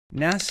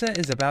NASA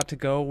is about to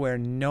go where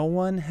no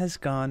one has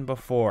gone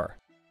before.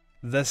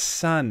 The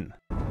sun.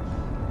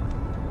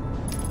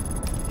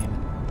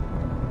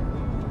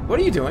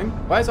 What are you doing?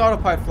 Why is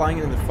Autopilot flying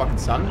into the fucking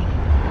sun?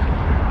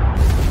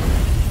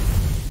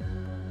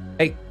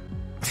 Hey,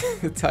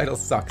 the title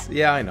sucks.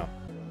 Yeah, I know.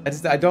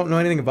 I don't know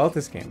anything about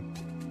this game,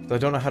 so I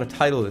don't know how to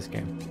title this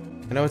game.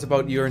 I know it's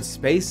about you're in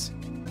space.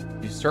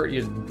 You're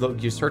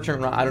searching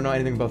around. I don't know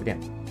anything about the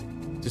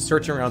game. Just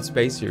searching around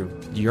space. You're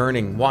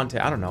yearning,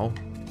 wanting. I don't know.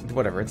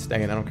 Whatever. It's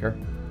staying. I don't care.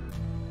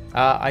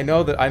 I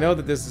know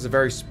that this is a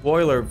very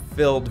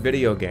spoiler-filled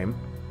video game,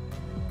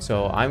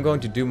 so I'm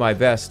going to do my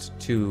best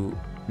to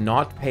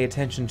not pay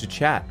attention to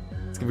chat.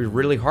 It's gonna be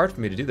really hard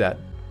for me to do that.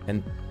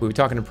 And we were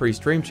talking in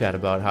pre-stream chat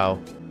about how,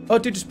 oh,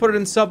 dude, just put it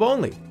in sub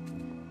only.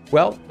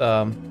 Well,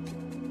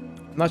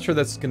 I'm not sure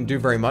that's gonna do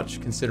very much,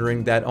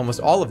 considering that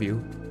almost all of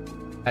you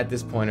at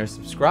this point are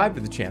subscribed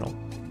to the channel.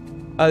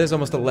 There's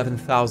almost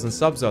 11,000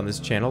 subs on this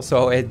channel,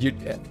 so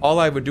all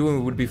I would do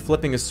would be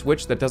flipping a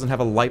switch that doesn't have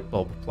a light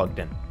bulb plugged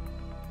in.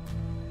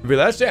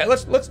 Let's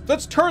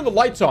turn the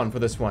lights on for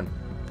this one.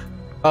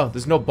 Oh,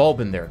 there's no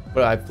bulb in there,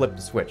 but I flipped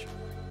the switch.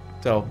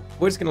 So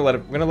we're just gonna let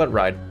it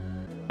ride.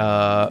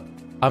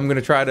 I'm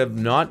gonna try to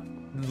not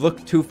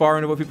look too far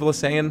into what people are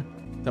saying.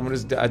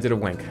 I did a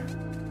wink.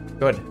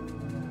 Good.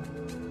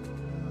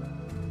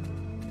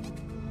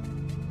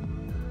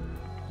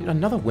 Did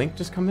another wink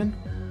just come in?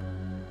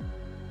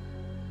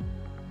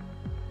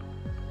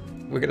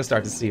 We're gonna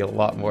start to see a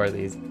lot more of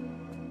these.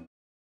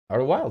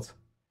 Outer Wilds.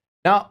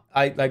 Now,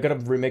 I gotta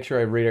make sure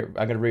I'm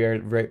gonna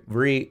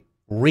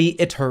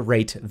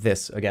reiterate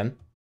this again.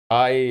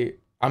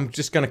 I'm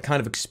just gonna kind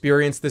of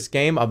experience this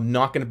game. I'm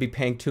not gonna be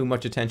paying too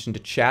much attention to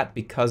chat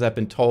because I've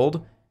been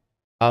told.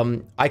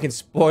 I can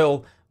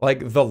spoil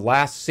like the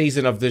last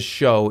season of this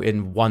show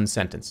in one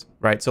sentence,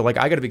 right? So like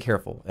I gotta be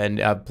careful.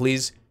 And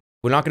please,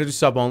 we're not gonna do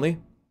sub only,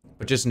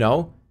 but just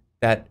know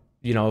that,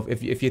 you know,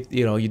 if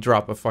you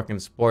drop a fucking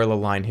spoiler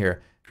line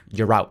here,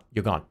 you're out.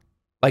 You're gone.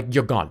 Like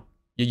you're gone.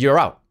 You're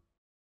out.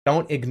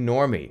 Don't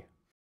ignore me.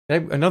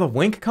 Did another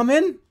wink come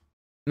in?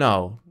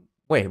 No.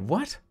 Wait,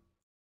 what?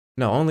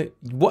 No, only...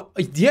 What?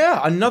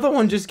 Yeah, another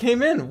one just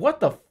came in.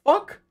 What the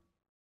fuck?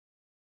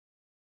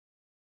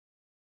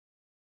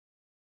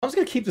 I'm just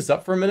gonna keep this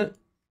up for a minute,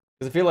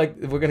 because I feel like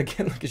we're gonna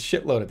get like a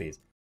shitload of these.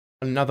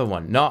 Another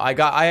one. No,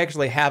 I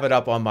actually have it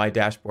up on my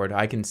dashboard.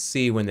 I can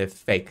see when they're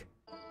fake.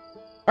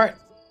 Alright,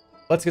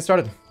 let's get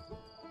started.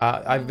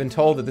 I've been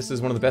told that this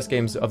is one of the best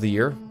games of the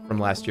year from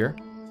last year.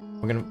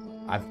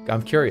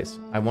 I'm curious.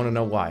 I want to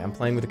know why. I'm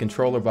playing with a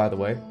controller, by the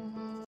way.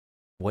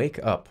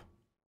 Wake up.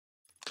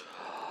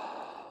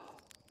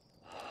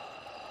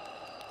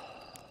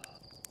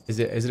 Is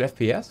it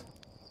FPS?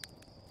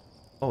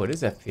 Oh, it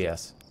is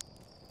FPS.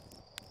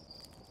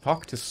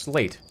 Talk to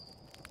Slate.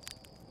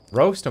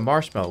 Roast a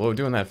marshmallow. Well, we're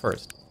doing that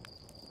first.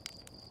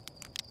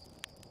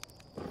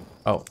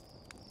 Oh.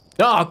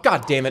 Oh,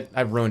 god damn it.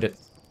 I've ruined it.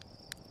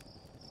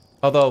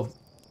 Although...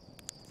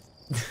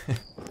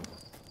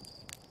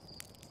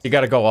 you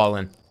gotta go all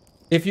in.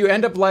 If you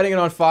end up lighting it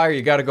on fire,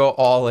 you gotta go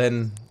all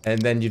in,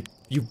 and then you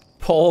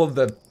pull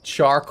the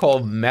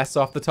charcoal mess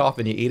off the top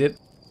and you eat it.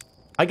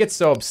 I get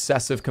so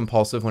obsessive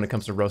compulsive when it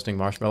comes to roasting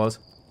marshmallows.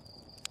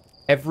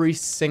 Every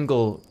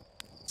single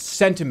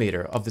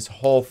centimeter of this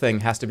whole thing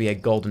has to be a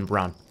golden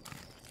brown.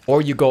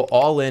 Or you go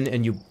all in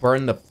and you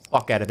burn the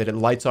fuck out of it. It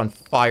lights on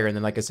fire, and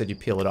then, like I said, you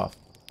peel it off.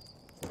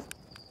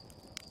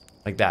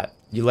 Like that.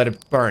 You let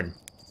it burn.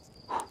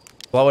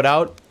 Blow it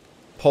out.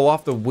 Pull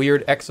off the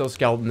weird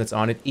exoskeleton that's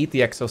on it. Eat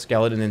the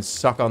exoskeleton, and then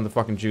suck on the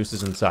fucking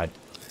juices inside.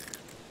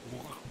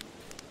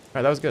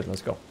 Alright, that was good.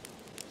 Let's go.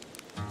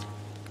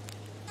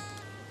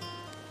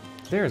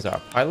 There's our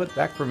pilot,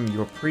 back from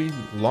your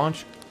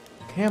pre-launch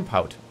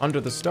campout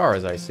under the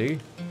stars, I see.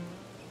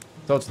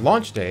 So it's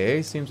launch day,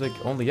 eh? Seems like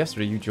only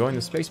yesterday you joined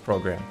the space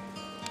program.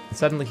 And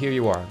suddenly here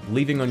you are,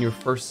 leaving on your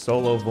first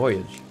solo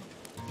voyage.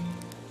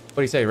 What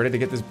do you say, ready to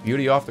get this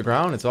beauty off the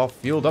ground? It's all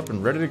fueled up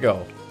and ready to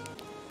go.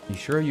 You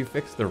sure you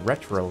fixed the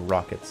retro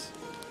rockets?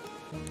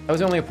 That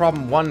was only a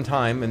problem one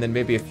time, and then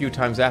maybe a few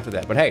times after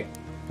that. But hey,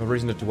 no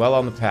reason to dwell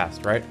on the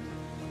past, right?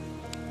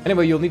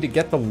 Anyway, you'll need to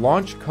get the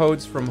launch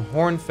codes from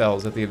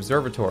Hornfels at the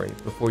observatory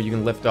before you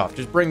can lift off.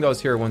 Just bring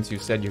those here once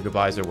you've said your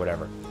goodbyes or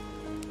whatever.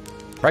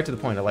 Right to the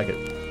point, I like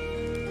it.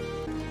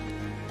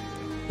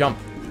 Jump.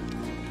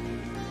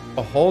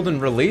 A hold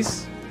and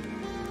release?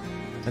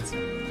 That's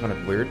kind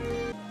of weird.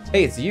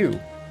 Hey, it's you.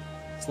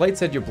 Slate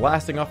said you're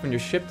blasting off on your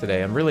ship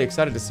today. I'm really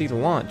excited to see the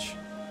launch.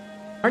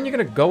 Aren't you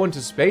gonna go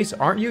into space,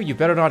 aren't you? You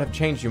better not have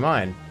changed your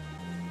mind.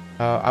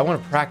 I want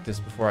to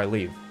practice before I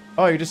leave.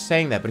 Oh, you're just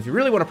saying that, but if you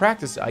really want to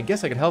practice, I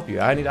guess I could help you.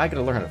 I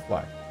gotta learn how to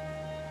fly.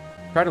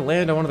 Try to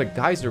land on one of the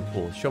geyser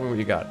pools. Show me what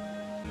you got.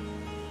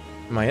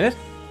 Am I in it?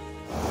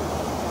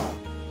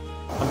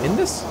 I'm in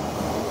this?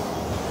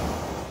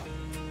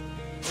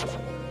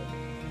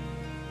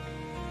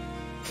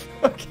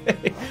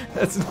 Okay,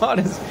 that's not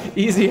as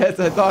easy as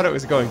I thought it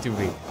was going to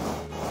be.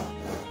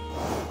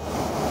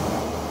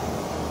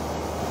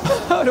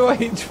 How do I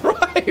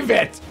drive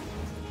it?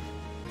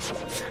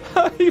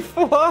 How do you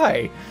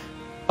fly?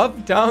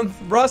 Up, down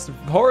thrust,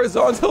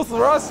 horizontal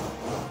thrust.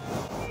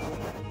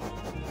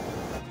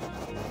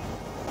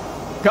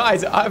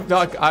 Guys, I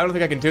don't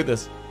think I can do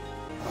this.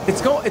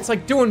 It's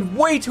like doing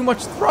way too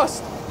much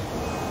thrust.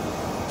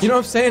 You know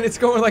what I'm saying? It's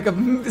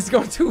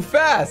going too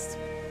fast.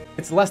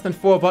 It's less than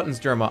 4 buttons,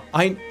 Jerma.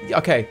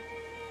 Okay.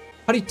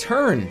 How do you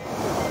turn?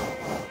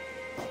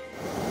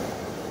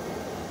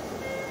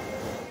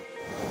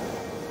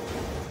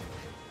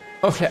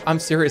 Okay, I'm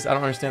serious. I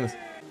don't understand this.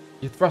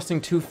 You're thrusting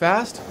too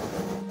fast?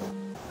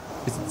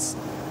 Is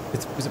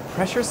it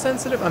pressure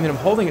sensitive? I mean, I'm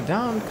holding it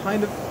down,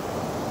 kind of.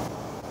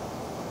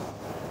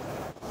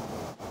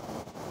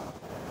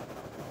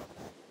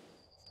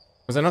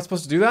 Was I not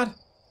supposed to do that?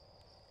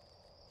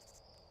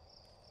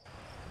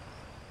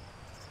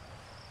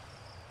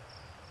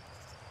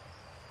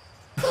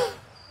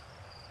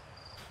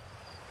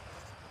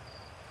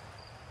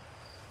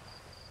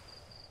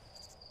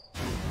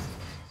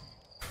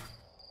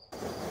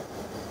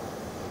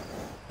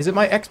 Is it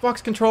my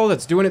Xbox controller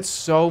that's doing it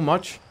so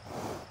much?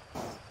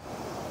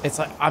 It's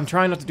like, I'm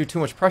trying not to do too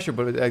much pressure,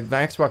 but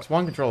my Xbox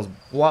One controller is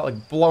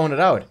like blowing it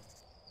out.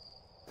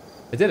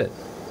 I did it.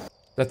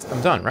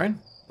 I'm done, right?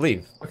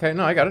 Leave. Okay,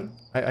 no, I got it.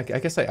 I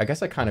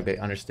guess I kind of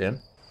understand.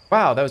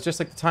 Wow, that was just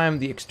like the time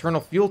the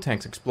external fuel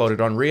tanks exploded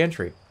on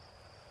re-entry.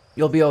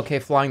 You'll be okay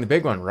flying the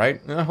big one,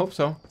 right? I hope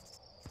so.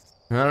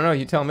 I don't know,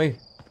 you tell me.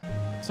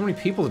 So many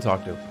people to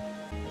talk to.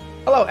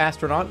 Hello,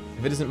 astronaut.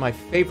 If it isn't my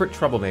favorite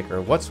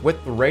troublemaker, what's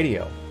with the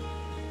radio?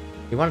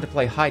 We wanted to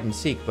play hide and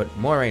seek, but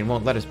Moraine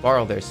won't let us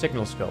borrow their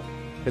signal scope,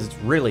 because it's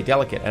really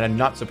delicate and I'm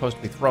not supposed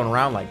to be thrown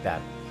around like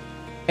that.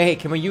 Hey,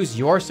 can we use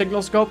your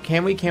signal scope?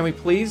 Can we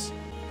please?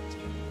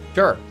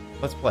 Sure,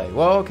 let's play.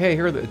 Well, okay,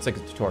 it's like a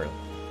tutorial.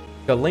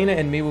 Galena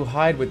and me will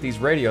hide with these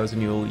radios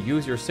and you'll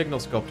use your signal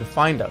scope to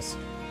find us.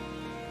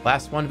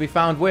 Last one to be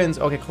found wins.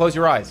 Okay, close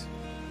your eyes.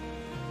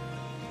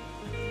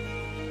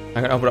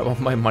 I'm gonna open up,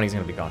 my money's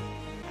gonna be gone.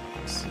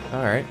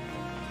 Alright.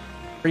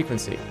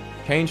 Frequency.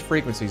 Change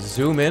frequency.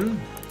 Zoom in.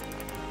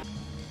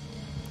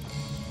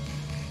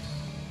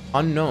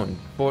 Unknown.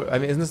 I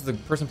mean, isn't this the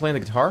person playing the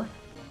guitar?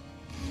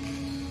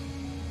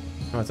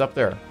 No, it's up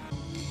there.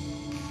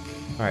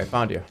 Alright,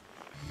 found you.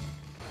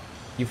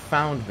 You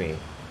found me.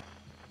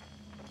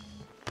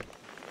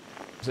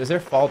 Is there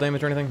fall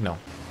damage or anything? No.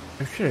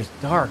 This shit is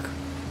dark.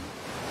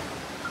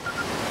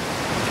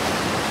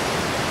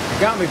 You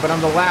got me, but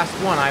I'm the last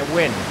one. I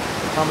win.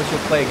 I promise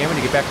you'll play again when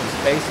you get back from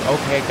space.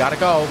 Okay, gotta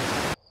go.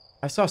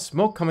 I saw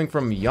smoke coming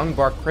from Young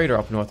Bark Crater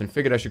up north and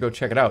figured I should go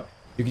check it out.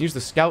 You can use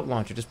the scout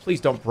launcher. Just please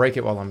don't break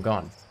it while I'm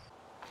gone.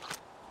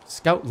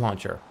 Scout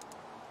launcher.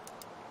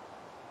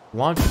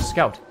 Launch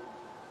scout.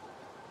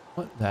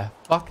 What the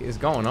fuck is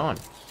going on?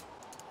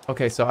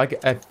 Okay, so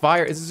I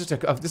fire. This is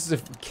just this is a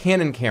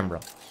Canon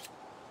camera.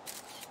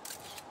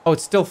 Oh,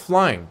 it's still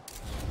flying.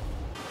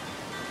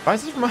 Why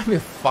does this remind me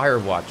of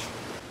Firewatch?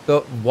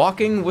 The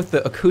walking with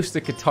the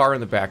acoustic guitar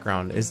in the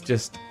background is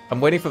just... I'm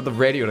waiting for the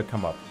radio to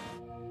come up.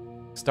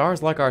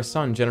 Stars like our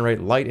sun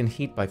generate light and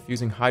heat by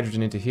fusing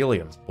hydrogen into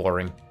helium.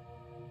 Boring.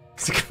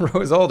 As it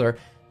grows older,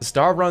 the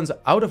star runs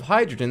out of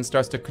hydrogen,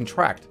 starts to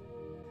contract.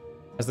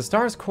 As the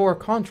star's core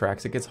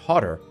contracts, it gets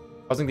hotter,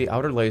 causing the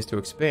outer layers to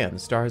expand. The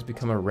star has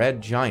become a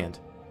red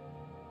giant.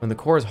 When the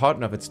core is hot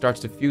enough, it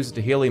starts to fuse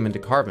into helium into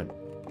carbon.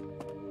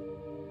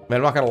 Man,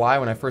 I'm not gonna lie,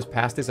 when I first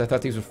passed this, I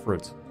thought these were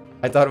fruits.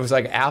 I thought it was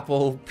like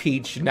apple,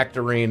 peach,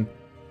 nectarine.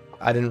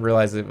 I didn't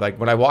realize it. Like,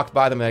 when I walked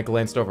by them and I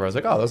glanced over, I was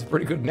like, oh, those are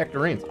pretty good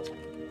nectarines.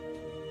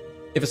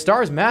 If a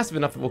star is massive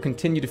enough, it will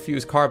continue to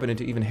fuse carbon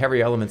into even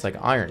heavier elements like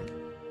iron.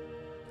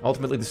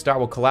 Ultimately, the star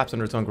will collapse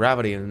under its own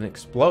gravity and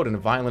explode in a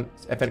violent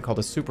event called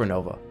a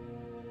supernova.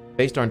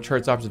 Based on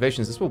Church's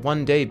observations, this will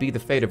one day be the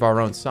fate of our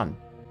own sun.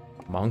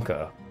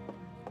 Monka.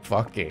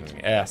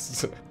 Fucking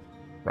S.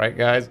 Right,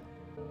 guys?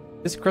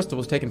 This crystal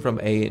was taken from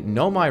a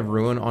Nomai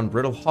ruin on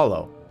Brittle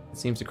Hollow. It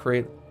seems to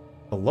create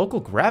a local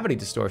gravity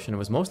distortion and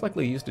was most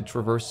likely used to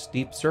traverse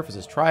steep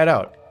surfaces. Try it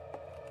out.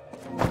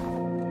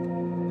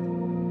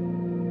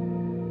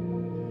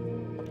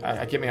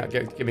 Get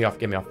me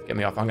off.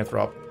 I'm gonna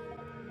throw up.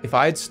 If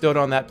I had stood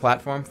on that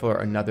platform for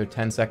another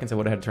 10 seconds, I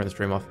would have had to turn the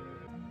stream off.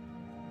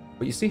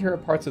 What you see here are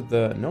parts of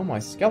the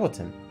Nomai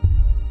skeleton.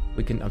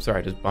 I'm sorry,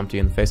 I just bumped you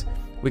in the face.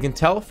 We can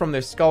tell from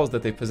their skulls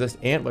that they possessed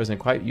antlers and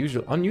quite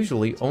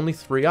unusually only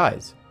 3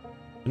 eyes.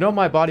 The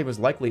Nomai body was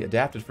likely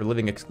adapted for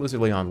living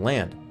exclusively on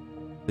land.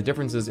 The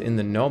differences in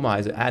the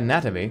Nomai's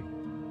anatomy,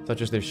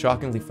 such as their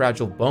shockingly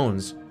fragile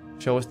bones,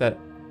 show us that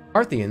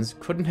Arthians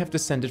couldn't have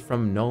descended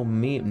from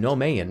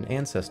Nomaian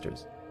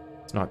ancestors.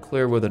 It's not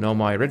clear where the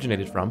Nomai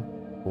originated from,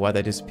 or why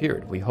they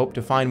disappeared. We hope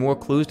to find more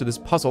clues to this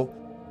puzzle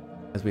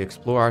as we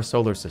explore our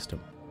solar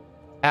system.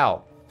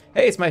 Al.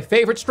 Hey, it's my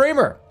favorite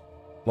streamer!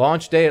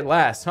 Launch day at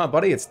last, huh,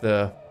 buddy? It's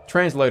the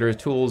translator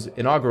tool's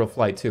inaugural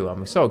flight, too.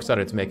 I'm so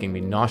excited it's making me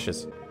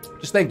nauseous.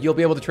 Just think, you'll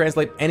be able to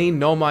translate any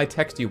Nomai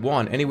text you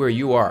want anywhere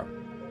you are.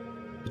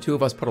 The two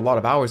of us put a lot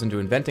of hours into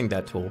inventing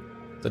that tool,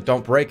 so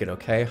don't break it,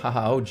 okay?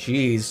 Haha, oh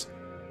jeez.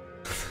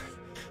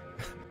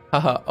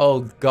 Haha,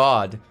 oh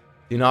god.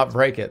 Do not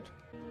break it.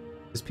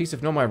 This piece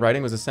of Nomai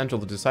writing was essential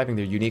to deciphering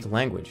their unique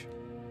language.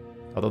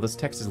 Although this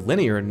text is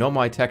linear,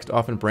 Nomai text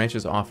often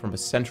branches off from a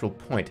central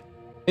point.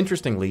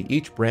 Interestingly,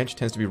 each branch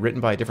tends to be written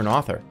by a different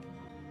author.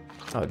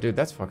 Oh, dude,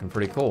 that's fucking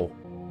pretty cool.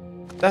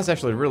 That's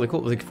actually really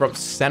cool. Like, from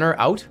center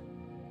out?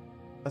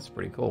 That's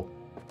pretty cool.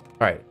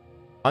 Alright.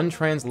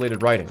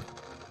 Untranslated writing.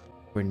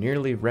 We're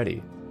nearly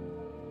ready.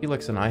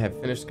 Felix and I have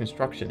finished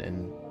construction,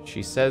 and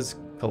she says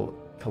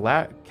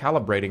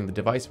calibrating the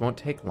device won't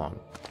take long.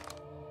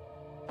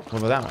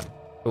 What about that one?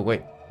 Oh,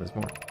 wait. There's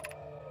more.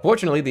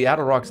 Fortunately, the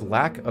Adelrock's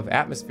lack of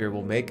atmosphere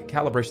will make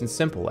calibration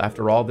simple.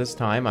 After all this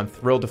time, I'm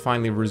thrilled to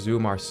finally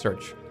resume our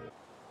search.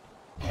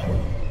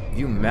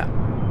 View map.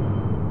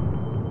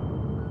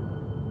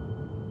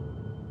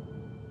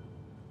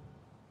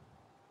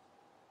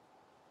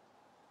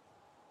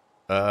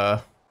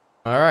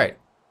 Alright.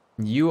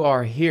 You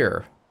are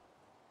here.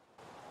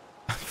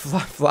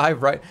 Fly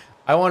right.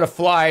 I want to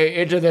fly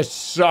into the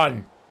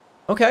sun.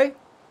 Okay.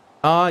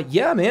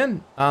 Yeah,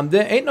 man.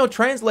 There ain't no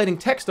translating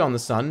text on the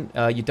sun.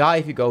 You die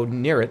if you go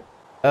near it.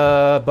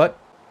 But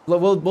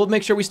we'll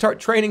make sure we start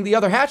training the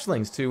other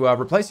hatchlings to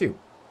replace you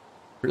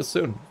real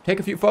soon. Take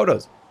a few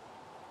photos.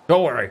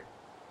 Don't worry.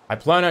 I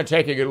plan on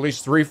taking at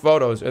least 3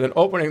 photos and then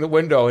opening the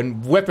window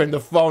and whipping the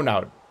phone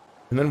out.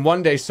 And then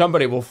one day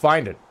somebody will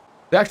find it.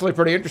 It's actually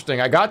pretty interesting.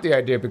 I got the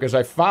idea because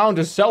I found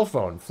a cell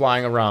phone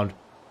flying around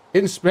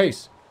in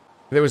space.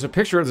 There was a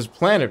picture of this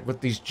planet with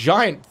these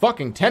giant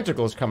fucking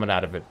tentacles coming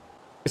out of it.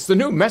 It's the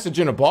new message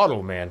in a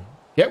bottle, man.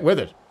 Get with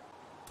it.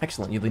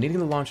 Excellent. You'll be needing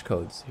the launch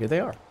codes. Here they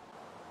are.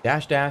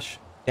 Dash, dash,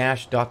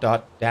 dash, dot,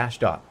 dot, dash,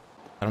 dot.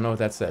 I don't know what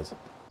that says.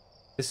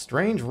 This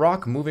strange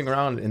rock moving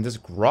around in this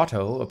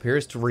grotto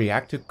appears to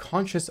react to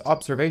conscious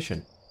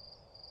observation.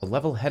 The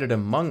level-headed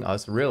among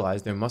us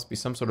realize there must be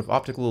some sort of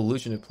optical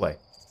illusion at play.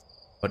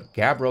 But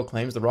Gabbro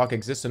claims the rock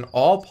exists in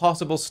all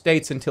possible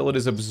states until it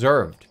is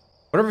observed.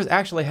 Whatever is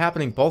actually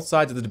happening, both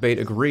sides of the debate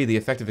agree the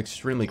effect is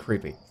extremely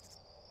creepy.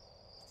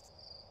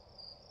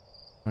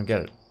 I don't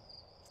get it.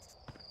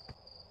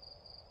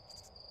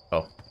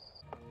 Oh.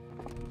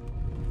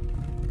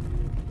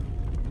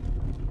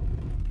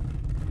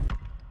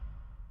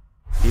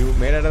 You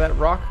made out of that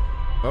rock?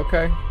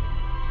 Okay.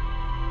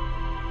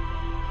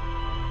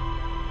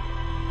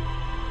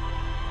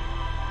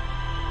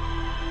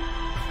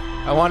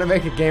 I want to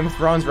make a Game of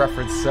Thrones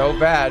reference so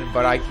bad,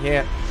 but I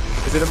can't.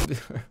 Is it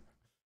a...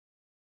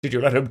 Did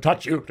you let him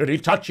touch you? Did he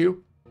touch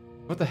you?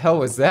 What the hell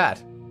was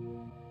that?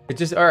 It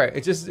just, alright,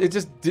 it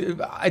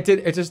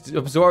just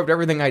absorbed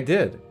everything I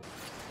did.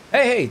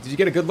 Hey, did you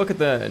get a good look at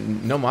the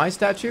Nomai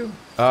statue?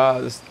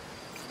 The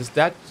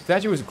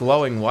statue was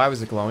glowing. Why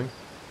was it glowing?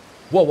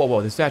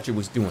 Whoa, the statue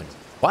was doing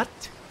what?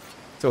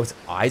 So its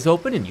eyes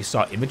open and you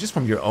saw images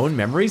from your own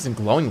memories and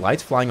glowing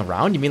lights flying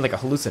around? You mean like a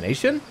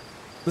hallucination?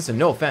 Listen,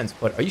 no offense,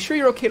 but are you sure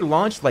you're okay to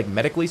launch, like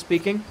medically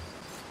speaking?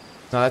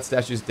 No, that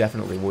statue's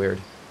definitely weird.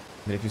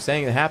 And if you're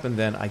saying it happened,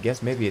 then I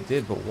guess maybe it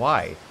did, but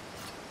why?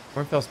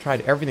 Kornfels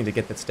tried everything to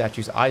get that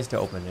statue's eyes to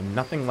open, and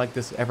nothing like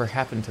this ever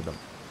happened to them.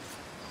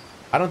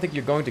 I don't think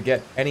you're going to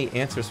get any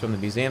answers from the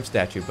museum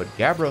statue, but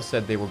Gabbro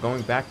said they were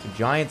going back to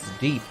Giant's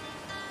Deep.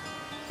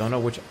 Don't know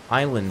which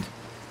island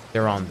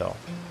they're on, though.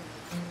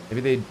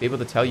 Maybe they'd be able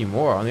to tell you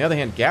more. On the other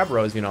hand,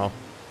 Gabbro's, you know,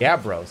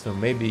 Gabbro, so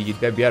maybe you'd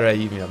be better,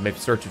 you know, maybe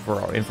search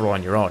for info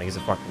on your own. He's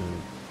a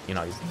fucking, you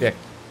know, he's a dick.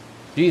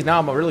 Geez, now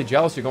I'm really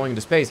jealous you're going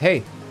into space.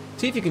 Hey,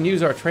 see if you can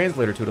use our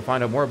translator tool to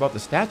find out more about the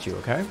statue,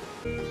 okay?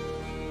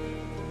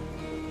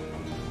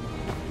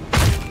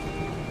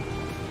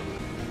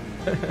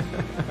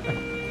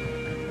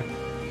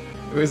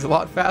 It was a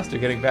lot faster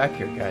getting back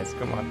here, guys.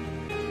 Come on.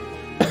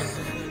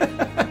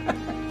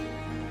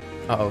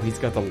 Uh-oh, he's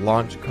got the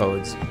launch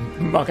codes.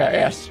 Monkey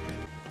ass.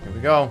 Here we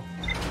go.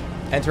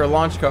 Enter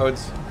launch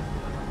codes.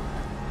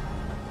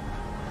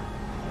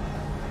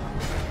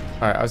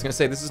 Alright, I was gonna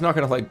say, this is not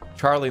gonna like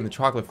Charlie and the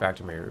Chocolate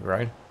Factory,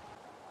 right?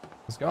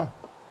 Let's go.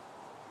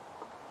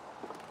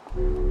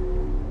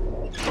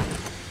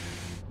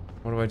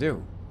 What do I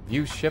do?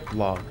 View ship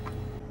log.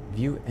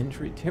 View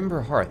entry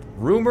timber hearth.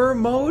 Rumor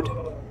mode?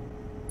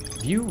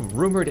 View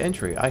rumored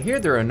entry. I hear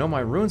there are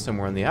Nomai ruins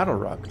somewhere in the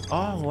Adelrock.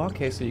 Oh,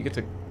 okay, so you get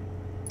to...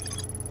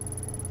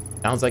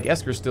 Sounds like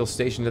Esker's still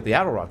stationed at the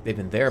Adelrock. They've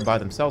been there by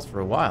themselves for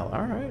a while.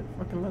 Alright,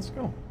 fucking let's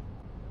go.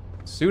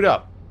 Suit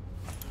up.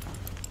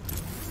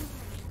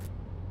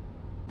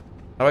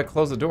 How do I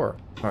close the door?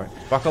 Alright,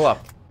 buckle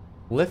up.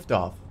 Lift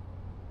off.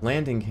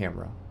 Landing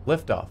camera.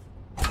 Lift off.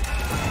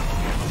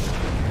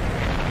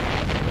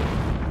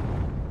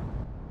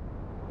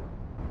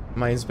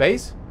 Am I in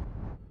space?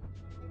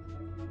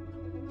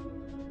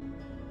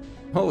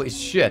 Holy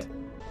shit.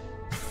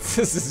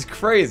 This is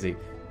crazy.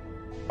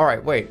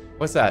 Alright, wait.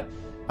 What's that?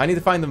 I need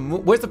to find the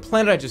moon. Where's the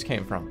planet I just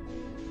came from?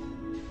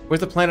 Where's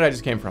the planet I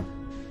just came from?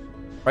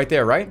 Right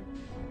there, right?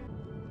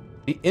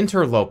 The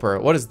interloper.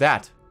 What is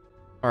that?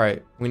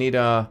 Alright, we need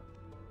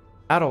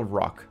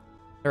Adelrock.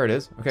 There it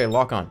is. Okay,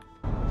 lock on.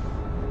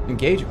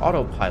 Engage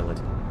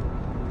autopilot.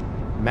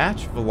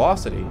 Match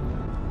velocity.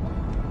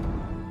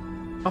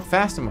 How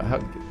fast am I?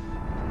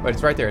 Wait,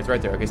 it's right there. It's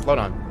right there. Okay, slow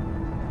down.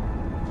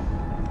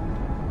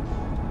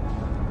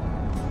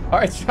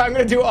 Alright, so I'm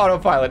gonna do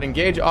autopilot.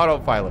 Engage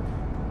autopilot.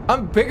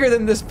 I'm bigger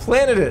than this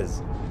planet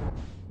is.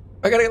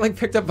 I gotta get, like,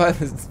 picked up by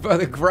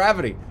the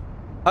gravity.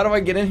 How do I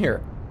get in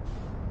here?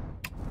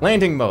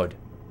 Landing mode.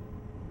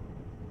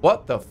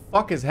 What the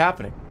fuck is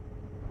happening?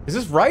 Is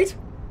this right?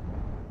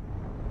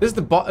 This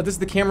is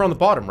the camera on the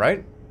bottom,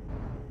 right?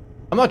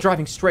 I'm not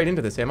driving straight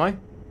into this, am I?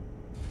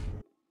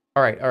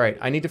 Alright, alright.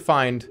 I need to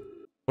find...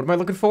 What am I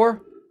looking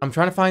for? I'm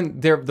trying to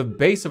find the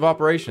base of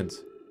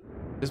operations.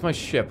 This is my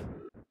ship.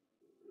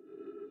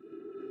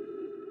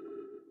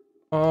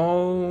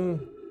 Oh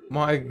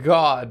my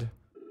god.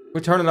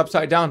 We're turning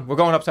upside down. We're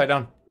going upside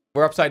down.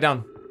 We're upside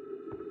down.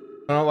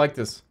 I don't like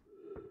this.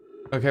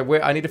 Okay,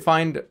 wait. I need to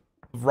find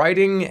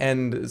writing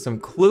and some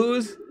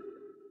clues.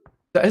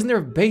 Isn't there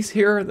a base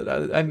here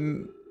that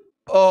I'm...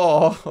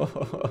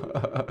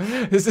 Oh.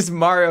 This is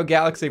Mario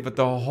Galaxy, but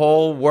the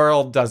whole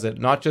world does it,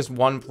 not just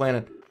one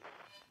planet.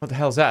 What the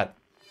hell's that?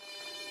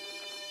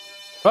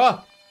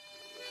 Ah!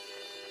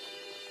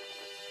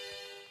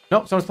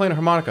 Nope, someone's playing a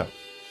harmonica.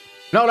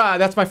 No,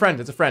 that's my friend.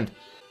 It's a friend.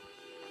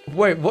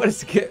 Wait, what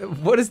is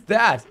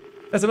that?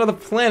 That's another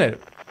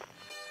planet.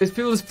 There's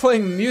people just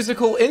playing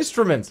musical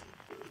instruments.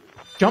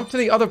 Jump to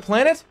the other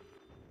planet?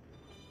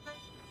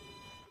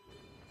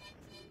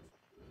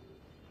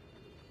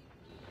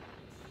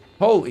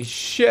 Holy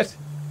shit.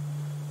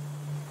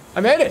 I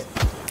made it.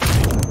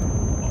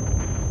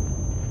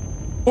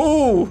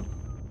 Ooh.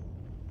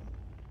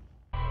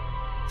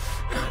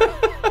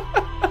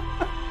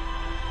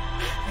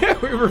 Yeah,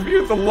 we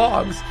reviewed the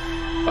logs.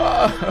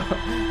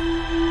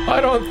 I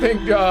don't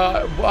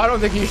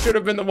think he should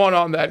have been the one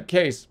on that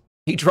case.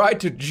 He tried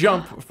to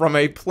jump from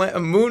a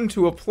moon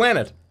to a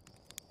planet.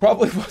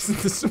 Probably wasn't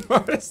the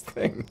smartest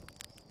thing.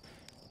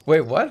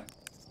 Wait, what?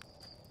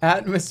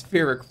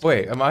 Atmospheric.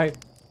 Wait, am I...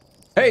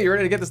 Hey, you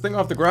ready to get this thing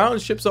off the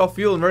ground? Ship's all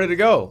fuel and ready to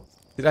go.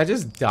 Did I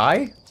just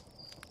die?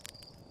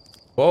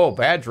 Whoa,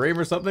 bad dream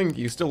or something?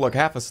 You still look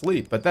half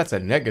asleep, but that's a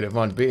negative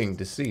on being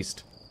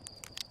deceased.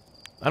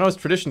 I know it's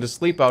tradition to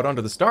sleep out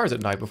under the stars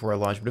at night before I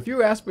launch, but if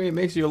you ask me, it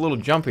makes you a little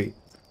jumpy.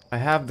 I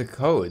have the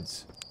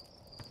codes.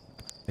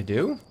 I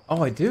do?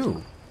 Oh, I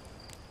do.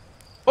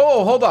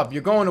 Oh, hold up.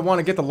 You're going to want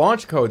to get the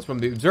launch codes from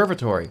the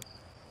observatory.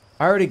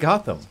 I already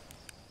got them.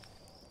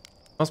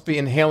 Must be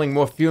inhaling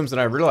more fumes than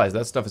I realized.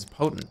 That stuff is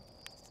potent.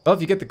 Well,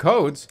 if you get the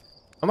codes,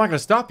 I'm not going to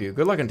stop you.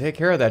 Good luck and take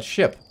care of that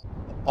ship.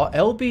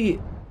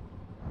 LB...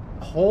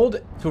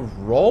 Hold to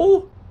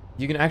roll?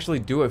 You can actually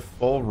do a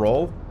full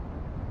roll?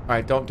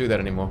 Alright, don't do that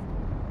anymore.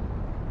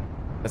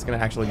 That's gonna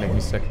actually make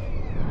me sick.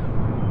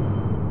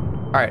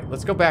 Alright,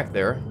 let's go back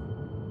there.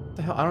 What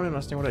the hell? I don't even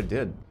understand what I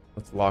did.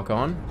 Let's lock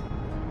on.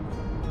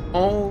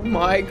 Oh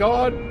my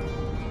god!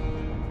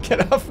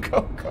 Get up,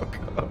 go, go,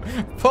 go.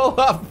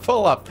 Pull up,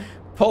 pull up,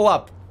 pull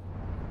up.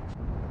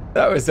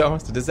 That was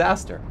almost a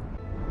disaster.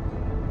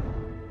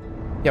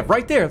 Yeah,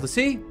 right there, let's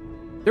see?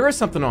 There is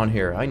something on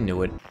here. I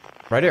knew it.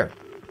 Right here.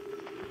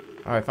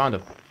 Alright, found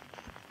them.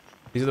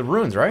 These are the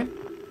ruins, right?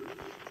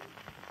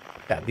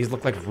 Yeah, these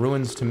look like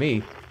ruins to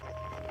me.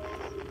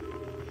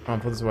 Come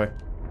on, put this away.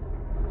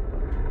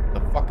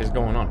 What the fuck is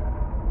going on?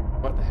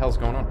 What the hell's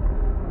going on?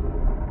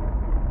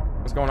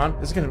 What's going on?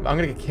 I'm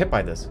gonna get hit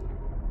by this.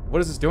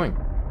 What is this doing?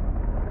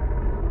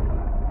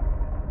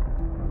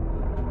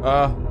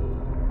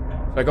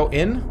 Should I go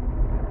in?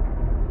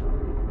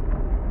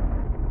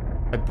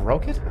 I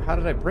broke it? How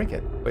did I break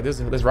it? Wait,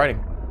 there's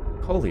writing.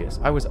 Coleus,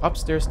 I was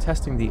upstairs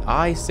testing the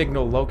eye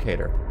signal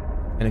locator,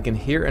 and it can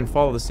hear and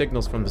follow the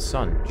signals from the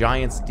sun.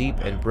 Giants deep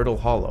and brittle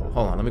hollow.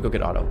 Hold on, let me go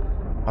get Otto.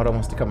 Otto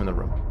wants to come in the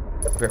room.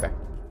 Be right back.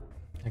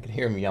 I can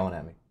hear him yelling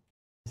at me.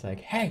 He's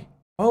like, hey,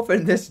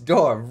 open this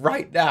door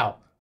right now.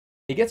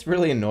 He gets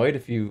really annoyed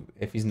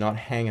if he's not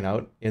hanging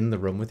out in the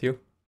room with you.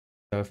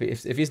 So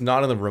if he's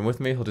not in the room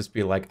with me, he'll just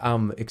be like,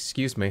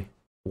 excuse me,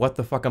 what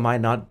the fuck am I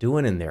not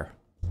doing in there?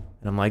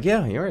 And I'm like,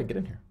 yeah, you're right, get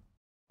in here.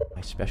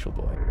 My special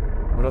boy.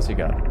 What else you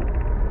got?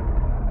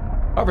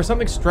 However,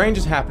 something strange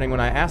is happening when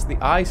I ask the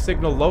eye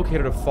signal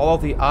locator to follow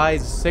the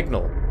eye's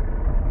signal.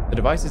 The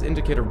device's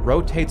indicator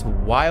rotates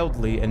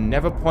wildly and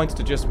never points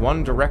to just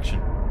one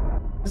direction.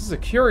 This is a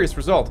curious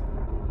result.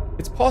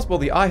 It's possible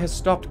the eye has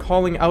stopped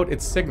calling out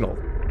its signal.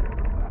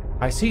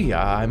 I see,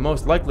 I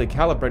most likely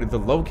calibrated the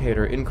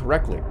locator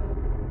incorrectly.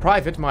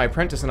 Private, my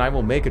apprentice and I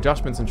will make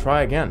adjustments and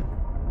try again.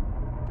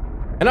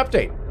 An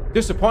update.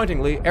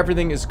 Disappointingly,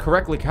 everything is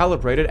correctly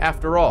calibrated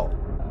after all.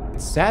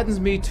 It saddens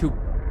me to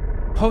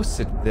post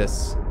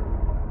this,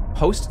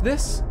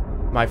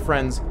 my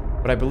friends,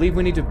 but I believe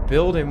we need to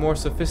build a more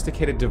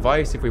sophisticated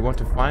device if we want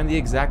to find the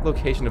exact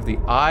location of the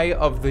eye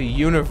of the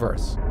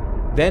universe.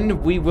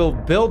 Then we will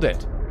build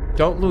it.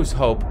 Don't lose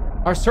hope.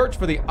 Our search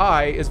for the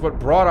eye is what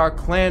brought our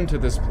clan to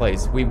this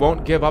place. We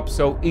won't give up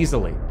so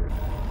easily.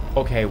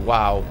 Okay,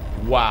 wow.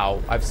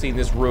 Wow. I've seen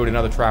this route in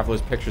other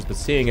travelers' pictures, but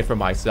seeing it for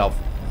myself,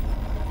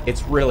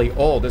 it's really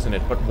old, isn't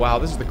it? But wow,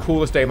 this is the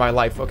coolest day of my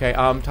life. Okay,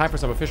 time for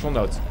some official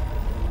notes.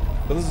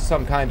 So this is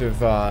some kind of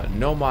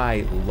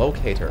Nomai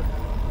locator.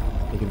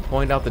 You can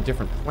point out the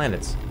different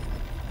planets,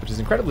 which is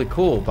incredibly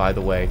cool, by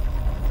the way.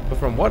 But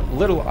from what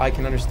little I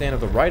can understand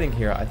of the writing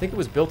here, I think it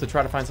was built to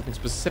try to find something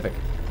specific.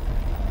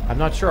 I'm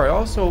not sure. I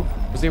also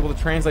was able to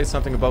translate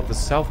something about the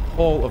South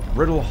Pole of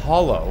Brittle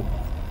Hollow.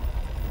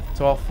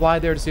 So I'll fly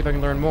there to see if I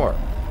can learn more.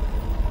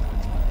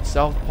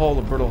 South Pole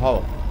of Brittle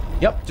Hollow.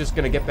 Yep, just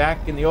gonna get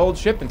back in the old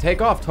ship and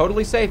take off.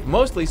 Totally safe.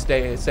 Mostly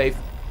stay safe.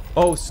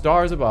 Oh,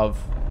 stars above.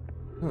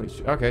 Holy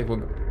shit. Okay, well,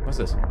 what's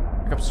this?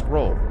 Pick up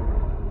scroll.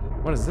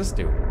 What does this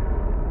do?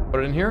 Put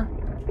it in here?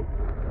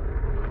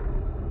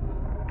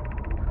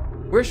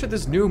 Where should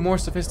this new, more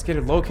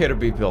sophisticated locator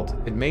be built?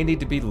 It may need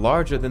to be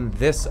larger than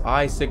this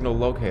eye signal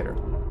locator.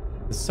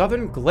 The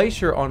southern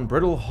glacier on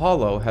Brittle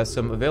Hollow has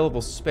some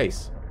available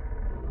space.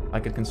 I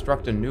could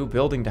construct a new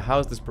building to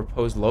house this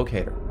proposed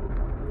locator.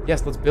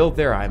 Yes, let's build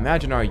there. I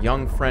imagine our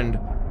young friend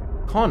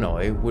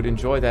Konoe would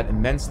enjoy that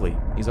immensely.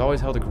 He's always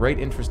held a great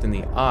interest in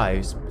the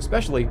eyes,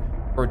 especially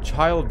for a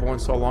child born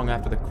so long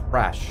after the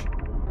crash.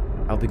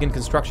 I'll begin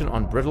construction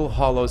on Brittle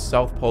Hollow's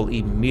South Pole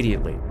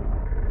immediately.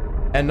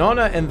 And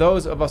Nona and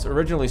those of us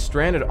originally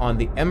stranded on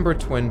the Ember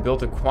Twin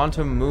built a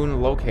quantum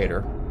moon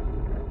locator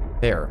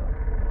there.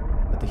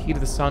 But the heat of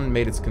the sun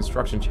made its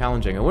construction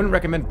challenging. I wouldn't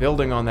recommend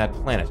building on that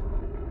planet.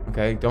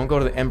 Okay, don't go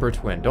to the Ember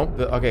Twin.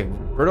 Okay,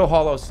 Brittle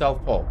Hollow's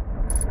South Pole.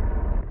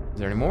 Is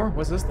there any more?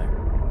 What's this thing?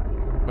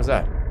 What's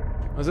that?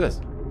 What's this?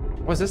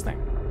 What's this thing?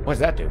 What does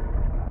that do?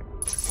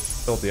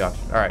 Fill up the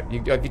oxygen. Alright,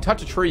 if you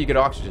touch a tree, you get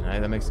oxygen.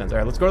 That makes sense.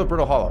 Alright, let's go to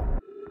Brittle Hollow.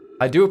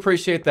 I do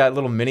appreciate that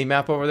little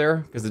mini-map over there,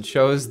 because it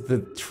shows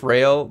the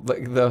trail,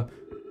 like the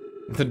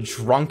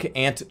drunk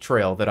ant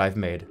trail that I've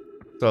made.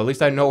 So at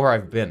least I know where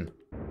I've been.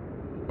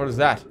 What is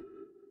that?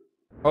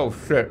 Oh,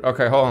 shit.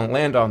 Okay, hold on.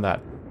 Land on that.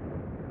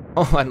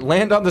 Hold on.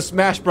 Land on the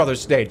Smash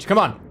Brothers stage. Come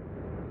on.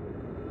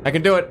 I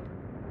can do it.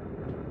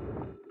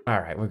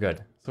 Alright, we're good.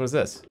 So what is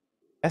this?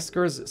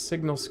 Esker's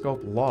signal scope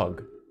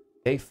log.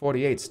 Day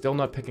 48, still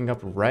not picking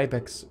up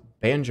Rybek's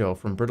banjo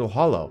from Brittle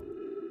Hollow.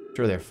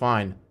 Sure, they're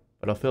fine,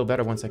 but I'll feel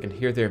better once I can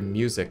hear their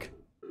music.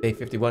 Day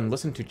 51,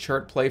 listen to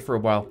Chert play for a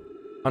while.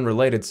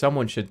 Unrelated,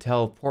 someone should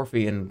tell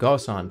Porphy and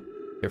Gosan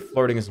their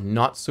flirting is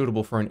not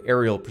suitable for an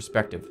aerial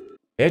perspective.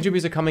 Banjo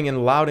music coming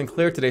in loud and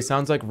clear today.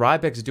 Sounds like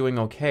Rybek's doing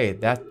okay.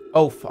 That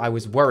oaf, I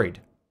was worried.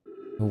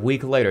 A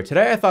week later.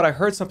 Today I thought I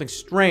heard something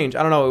strange.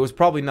 I don't know, it was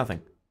probably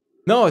nothing.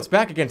 No, it's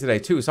back again today,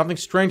 too. Something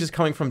strange is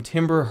coming from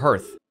Timber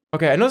Hearth.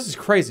 Okay, I know this is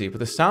crazy, but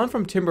the sound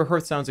from Timber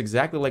Hearth sounds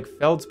exactly like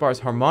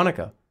Feldspar's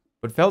harmonica.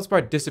 But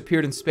Feldspar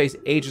disappeared in space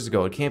ages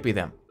ago. It can't be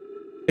them.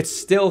 It's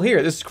still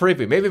here. This is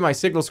creepy. Maybe my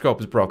signal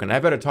scope is broken. I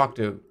better talk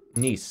to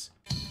Niece.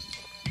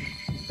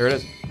 There it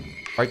is.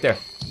 Right there.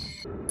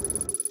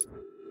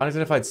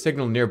 Unidentified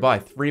signal nearby.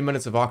 3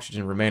 minutes of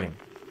oxygen remaining.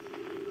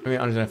 I mean,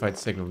 unidentified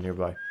signal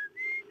nearby.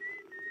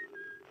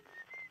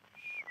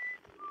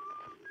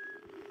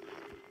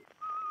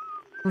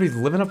 Somebody's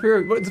living up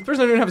here? This person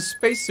doesn't even have a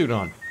spacesuit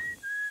on.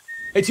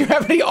 Hey, do you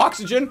have any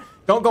oxygen?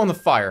 Don't go in the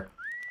fire.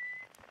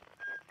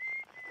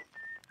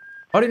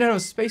 Why do you not have a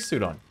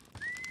spacesuit on?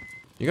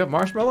 You got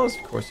marshmallows?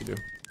 Of course you do.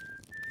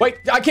 Wait,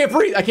 I can't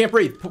breathe! I can't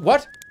breathe!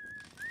 What?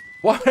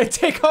 Why would I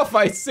take off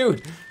my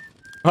suit?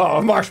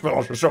 Oh,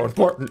 marshmallows are so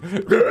important.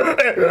 Wait,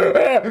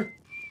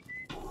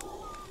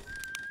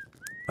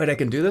 I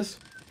can do this?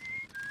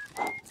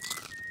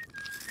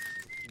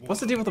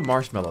 What's the deal with the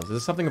marshmallows? Is there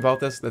something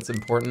about this that's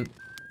important?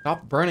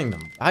 Stop burning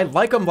them. I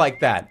like them like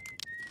that.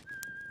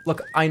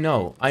 Look, I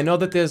know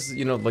that there's,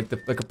 you know, like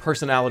a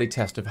personality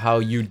test of how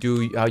you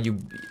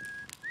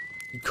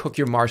cook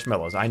your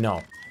marshmallows. I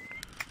know.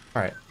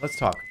 Alright, let's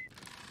talk.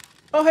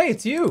 Oh, hey,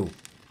 it's you.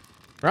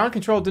 Ground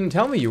Control didn't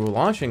tell me you were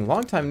launching.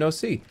 Long time no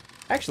see.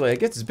 Actually, I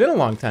guess it's been a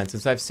long time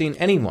since I've seen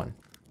anyone.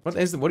 What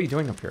are you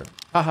doing up here?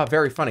 Haha,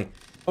 very funny.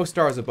 Oh,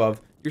 stars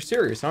above. You're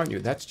serious, aren't you?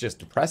 That's just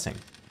depressing.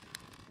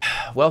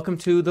 Welcome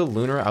to the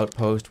Lunar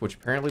Outpost, which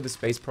apparently the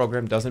space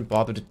program doesn't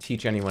bother to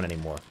teach anyone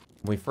anymore.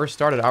 When we first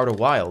started Outer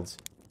Wilds,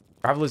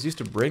 travelers used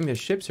to bring their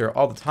ships here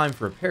all the time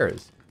for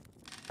repairs.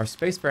 Our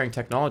spacefaring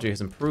technology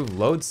has improved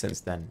loads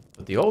since then,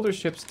 but the older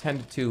ships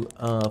tended to,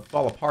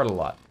 fall apart a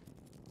lot.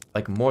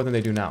 Like, more than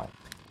they do now.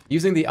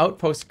 Using the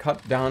outpost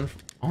cut down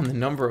on the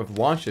number of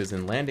launches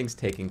and landings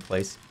taking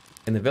place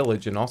in the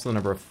village and also the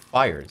number of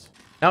fires.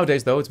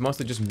 Nowadays, though, it's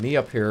mostly just me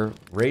up here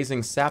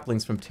raising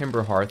saplings from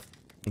Timber Hearth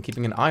and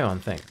keeping an eye on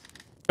things.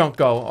 Don't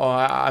go. Oh,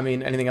 I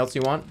mean, anything else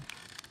you want?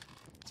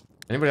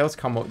 Anybody else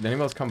come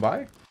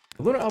by?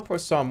 The Lunar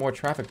Outpost saw more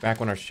traffic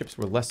back when our ships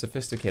were less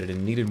sophisticated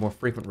and needed more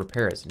frequent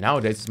repairs.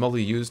 Nowadays, it's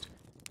mostly used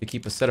to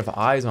keep a set of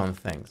eyes on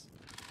things.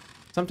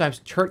 Sometimes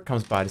Chert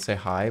comes by to say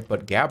hi,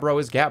 but Gabbro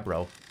is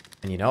Gabbro.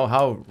 And you know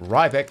how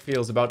Rybek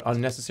feels about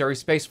unnecessary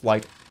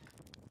spaceflight.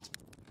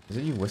 Is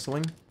it you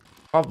whistling?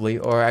 Probably,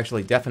 or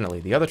actually definitely.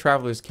 The other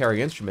travelers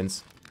carry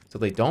instruments, so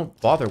they don't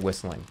bother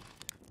whistling.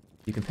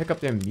 You can pick up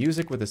their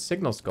music with a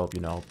signal scope, you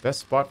know.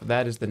 Best spot for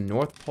that is the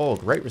North Pole.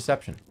 Great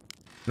reception.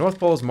 North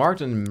Pole is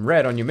marked in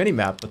red on your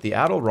mini-map, but the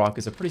Adel Rock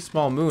is a pretty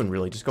small moon,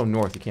 really. Just go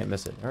north, you can't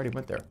miss it. I already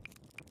went there.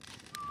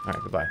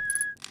 Alright, goodbye.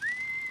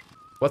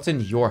 What's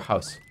in your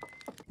house?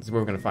 This is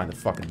where we're gonna find the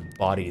fucking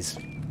bodies.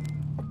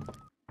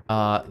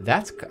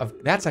 That's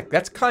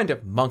kind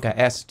of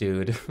Monka-esque,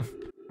 dude.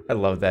 I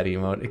love that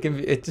emote. It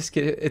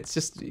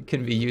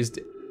can be used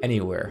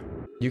anywhere.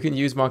 You can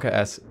use Monka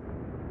S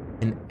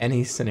in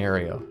any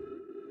scenario.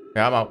 Okay,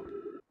 I'm out.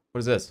 What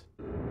is this?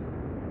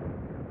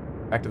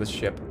 Back to the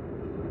ship.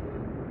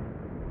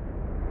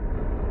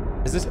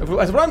 Is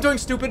what I'm doing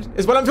stupid?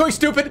 Is what I'm doing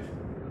stupid?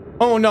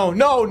 Oh no,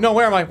 no, no,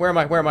 where am I? Where am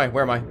I? Where am I?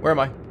 Where am I? Where am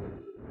I?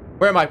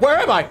 Where am I? Where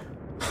am I?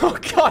 Oh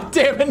god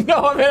damn it,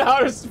 no, I'm in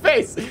outer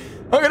space!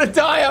 I'm gonna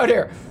die out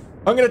here!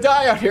 I'm gonna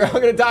die out here! I'm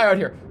gonna die out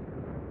here!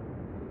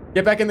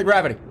 Get back in the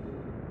gravity.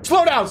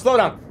 Slow down, slow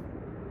down!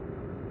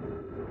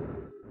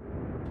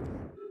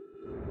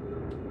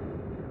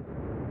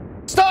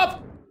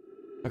 Stop!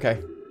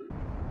 Okay.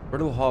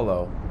 Brittle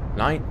Hollow,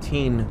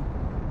 19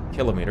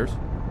 kilometers.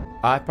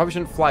 I probably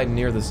shouldn't fly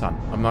near the sun.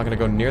 I'm not gonna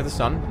go near the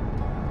sun.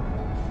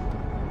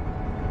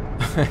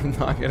 I'm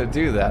not gonna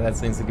do that. That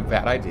seems like a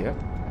bad idea.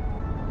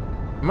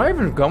 Am I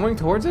even going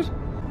towards it?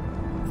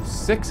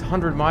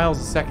 600 miles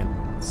a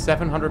second.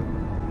 700.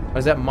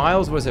 Is that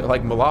miles? Was it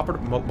like millimeters?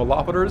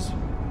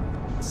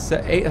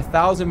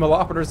 1,000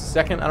 millimeters a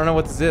second? I don't know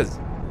what this is.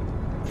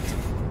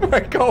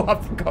 Go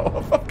up, go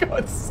up. I'm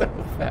going so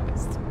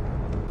fast.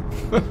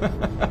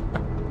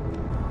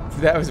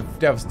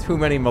 that was too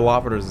many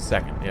millimeters a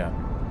second. Yeah.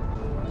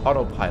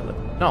 Autopilot.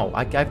 No,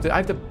 I have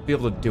to be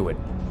able to do it.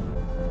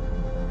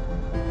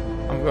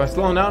 I'm going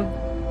slowing down.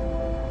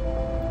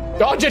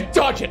 Dodge it!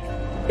 Dodge it!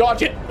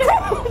 Dodge it!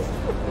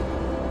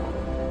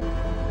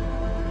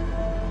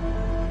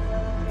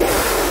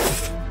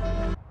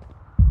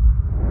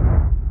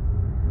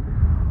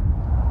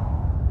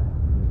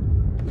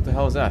 What the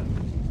hell is that?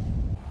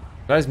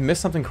 Did I just miss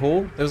something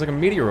cool? There was like a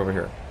meteor over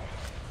here.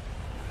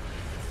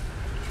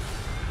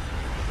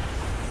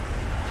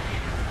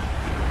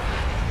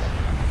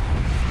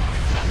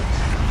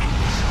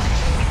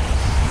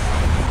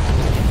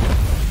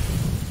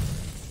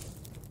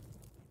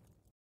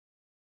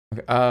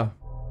 Okay,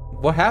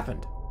 what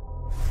happened?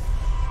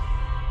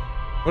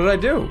 What did I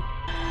do?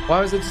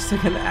 Why was it just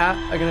like an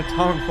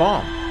atomic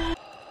bomb?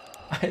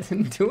 I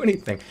didn't do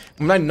anything.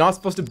 Am I not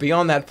supposed to be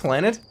on that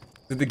planet?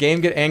 Did the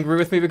game get angry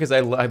with me because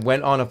I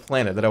went on a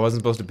planet that I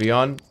wasn't supposed to be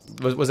on?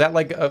 Was that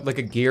like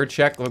a gear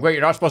check? Like, wait,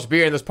 you're not supposed to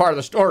be in this part of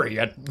the story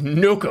yet.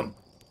 Nuke 'em.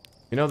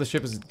 You know the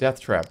ship is a death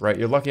trap, right?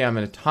 You're lucky I'm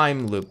in a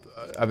time loop,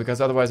 because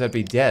otherwise I'd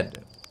be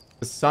dead.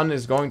 The sun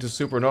is going to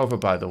supernova,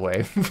 by the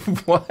way.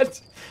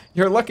 What?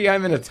 You're lucky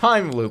I'm in a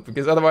time loop,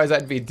 because otherwise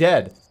I'd be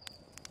dead.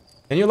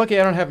 And you're lucky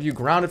I don't have you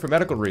grounded for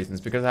medical reasons,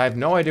 because I have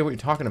no idea what you're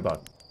talking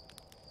about.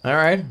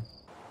 Alright.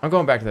 I'm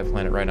going back to that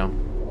planet right now.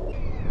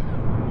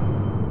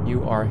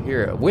 You are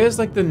here. Where's,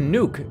 like, the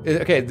nuke?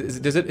 Okay,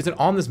 is it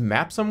on this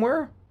map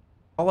somewhere?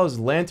 Hollow's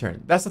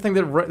lantern. That's the thing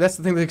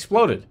that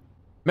exploded.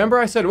 Remember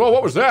I said, whoa,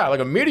 what was that? Like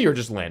a meteor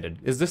just landed.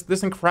 Is this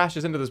thing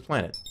crashes into this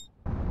planet?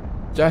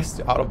 Just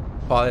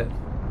autopilot.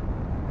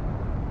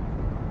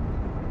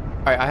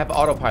 Alright, I have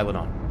autopilot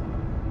on.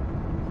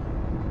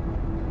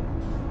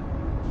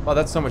 Well,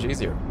 that's so much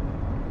easier.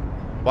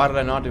 Why did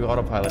I not do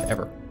autopilot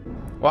ever?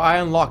 Well, I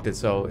unlocked it,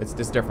 so it's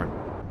just different.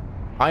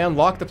 I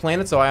unlocked the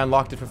planet, so I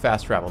unlocked it for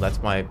fast travel. That's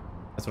what I'm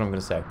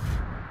gonna say.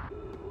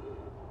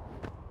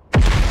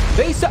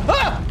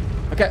 Ah!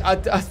 Okay,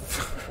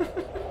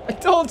 I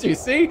told you,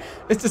 see?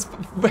 It's just,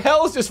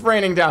 hell's just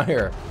raining down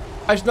here.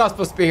 I'm not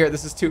supposed to be here.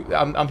 This is too,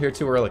 I'm here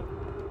too early.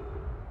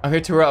 I'm here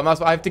too early.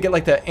 I have to get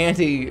like the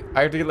anti,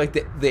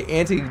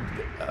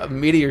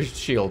 meteor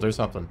shield or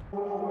something.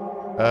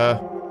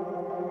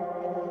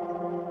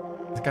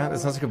 God, that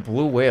sounds like a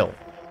blue whale.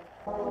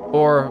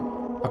 Or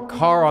a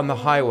car on the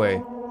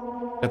highway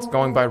that's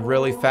going by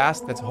really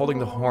fast that's holding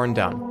the horn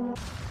down.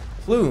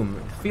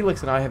 Plume,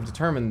 Felix and I have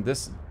determined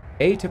this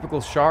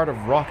atypical shard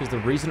of rock is the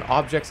reason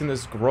objects in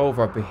this grove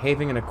are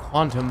behaving in a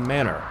quantum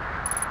manner.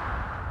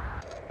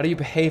 How do you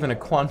behave in a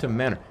quantum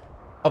manner?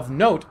 Of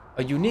note,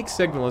 a unique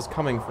signal is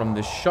coming from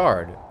this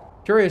shard.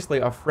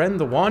 Curiously, our friend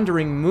the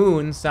Wandering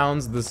Moon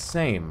sounds the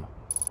same.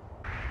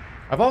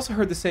 I've also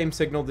heard the same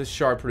signal this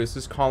shard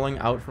produces calling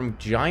out from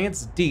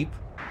Giant's Deep,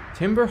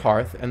 Timber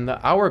Hearth, and the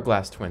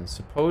Hourglass Twins.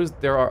 Suppose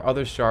there are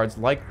other shards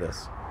like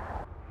this.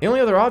 The only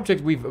other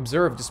object we've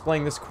observed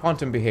displaying this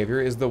quantum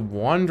behavior is the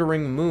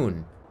Wandering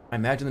Moon. I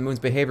imagine the moon's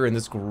behavior in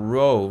this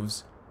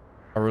groves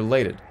are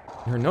related.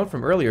 In her note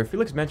from earlier,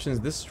 Felix mentions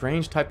this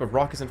strange type of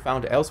rock isn't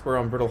found elsewhere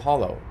on Brittle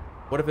Hollow.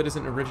 What if it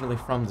isn't originally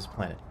from this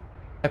planet?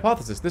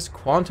 Hypothesis, this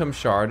quantum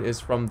shard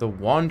is from the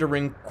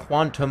Wandering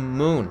Quantum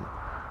Moon.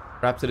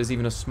 Perhaps it is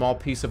even a small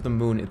piece of the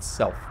moon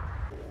itself.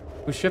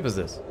 Whose ship is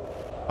this?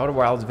 Outer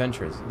Wilds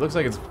Adventures. It looks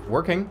like it's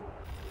working.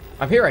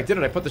 I'm here, I did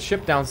it, I put the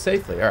ship down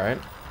safely, alright.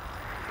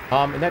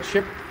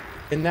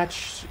 In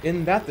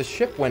that the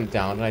ship went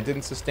down and I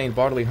didn't sustain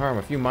bodily harm,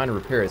 a few minor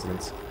repairs, and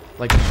it's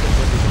like the ship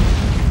went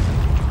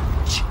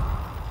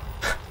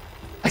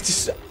I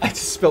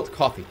just spilled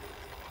coffee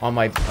on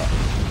my,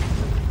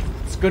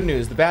 It's good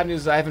news. The bad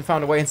news is I haven't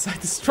found a way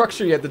inside the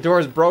structure yet. The door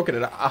is broken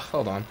and,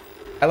 hold on.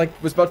 I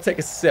was about to take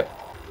a sip.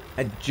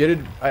 I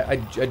jittered,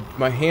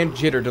 my hand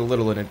jittered a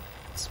little and it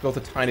spilled a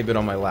tiny bit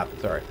on my lap.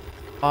 Sorry.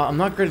 I'm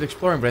not great at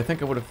exploring, but I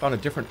think I would have found a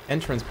different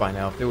entrance by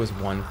now if there was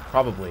one.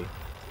 Probably.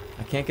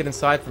 I can't get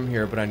inside from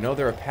here, but I know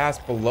there are paths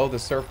below the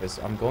surface.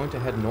 I'm going to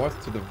head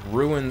north to the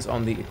ruins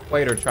on the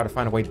equator to try to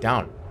find a way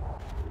down.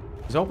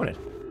 Just open it.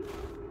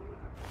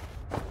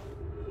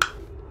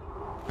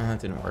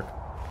 That didn't work.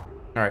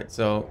 Alright,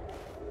 so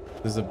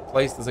there's a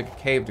place, there's like a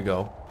cave to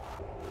go.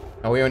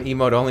 Are we on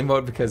emote only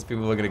mode because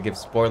people are going to give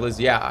spoilers?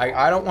 Yeah,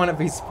 I don't want to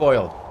be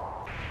spoiled.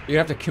 You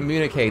have to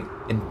communicate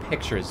in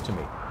pictures to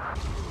me.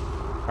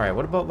 Alright,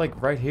 what about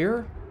like right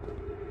here?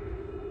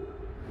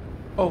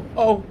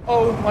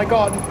 Oh my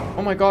god.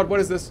 Oh my god, what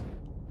is this?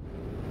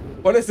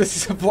 What is this?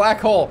 It's a black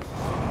hole.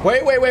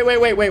 Wait. Fly.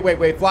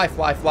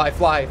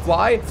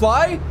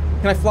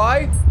 Can I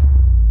fly?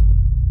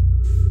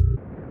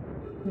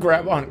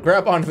 Grab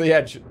onto the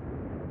edge.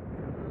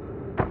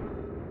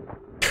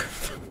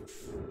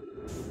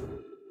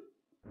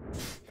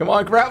 Come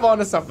on, grab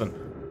onto something.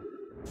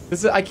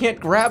 I can't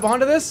grab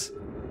onto this?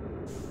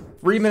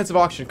 3 minutes of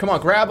oxygen. Come on,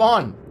 grab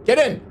on. Get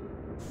in.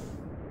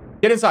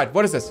 Get inside.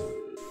 What is this?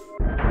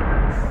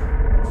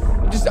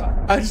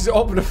 I just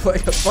opened a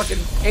fucking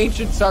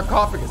ancient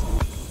sarcophagus.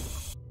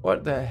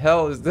 What the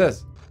hell is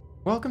this?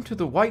 Welcome to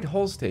the White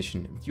Hole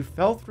Station. If you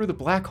fell through the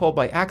black hole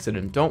by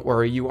accident, don't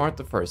worry, you aren't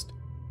the first.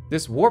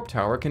 This warp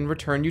tower can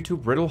return you to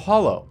Brittle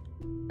Hollow.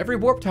 Every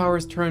warp tower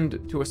is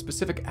turned to a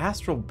specific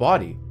astral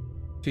body.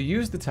 To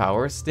use the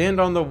tower, stand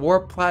on the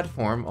warp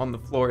platform on the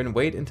floor and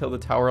wait until the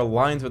tower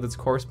aligns with its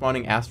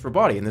corresponding astral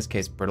body, in this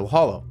case, Brittle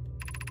Hollow.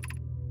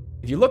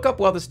 If you look up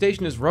while the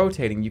station is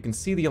rotating, you can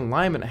see the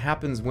alignment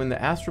happens when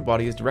the astral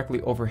body is directly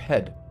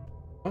overhead.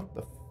 What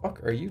the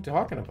fuck are you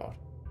talking about?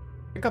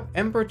 Pick up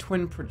Ember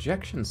Twin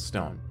Projection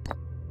Stone.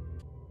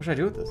 What should I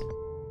do with this?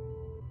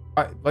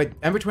 Alright, wait,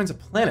 Ember Twin's a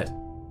planet.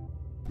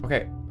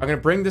 Okay, I'm gonna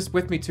bring this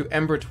with me to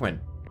Ember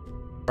Twin.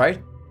 Right?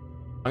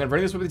 I'm gonna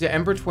bring this with me to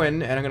Ember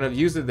Twin, and I'm gonna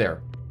use it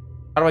there.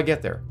 How do I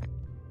get there?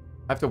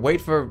 I have to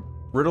wait for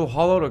Brittle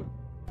Hollow to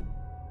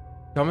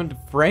come into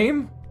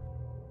frame?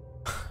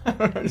 I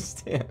don't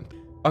understand.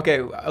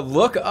 Okay,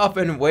 look up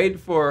and wait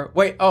for...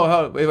 Wait,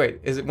 wait.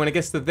 Is it when it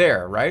gets to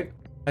there, right?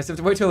 I just have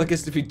to wait till it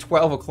gets to be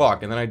 12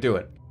 o'clock, and then I do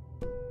it.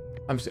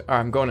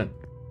 I'm going in.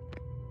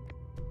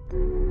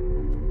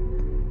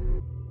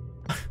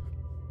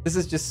 This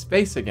is just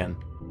space again.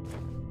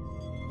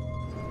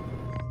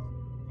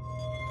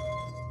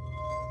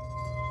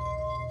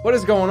 What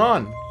is going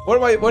on?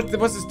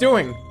 What's this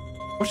doing?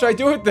 What should I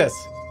do with this?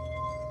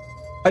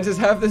 I just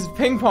have this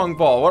ping pong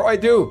ball. What do I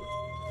do?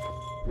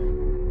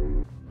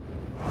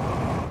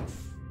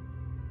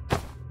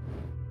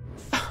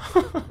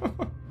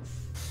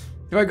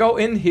 Do I go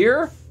in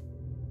here?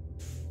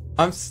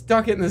 I'm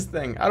stuck in this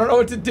thing. I don't know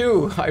what to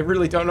do. I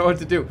really don't know what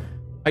to do.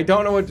 I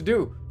don't know what to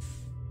do.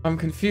 I'm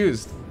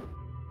confused.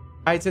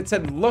 It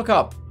said look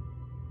up.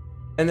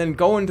 And then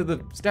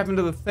step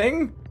into the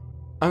thing?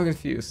 I'm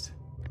confused.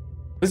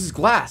 This is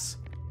glass.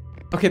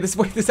 Okay,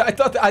 I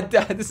thought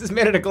that this is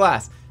made out of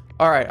glass.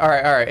 Alright.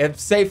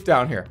 It's safe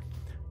down here.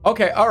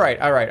 Okay, alright.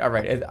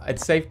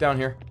 It's safe down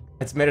here.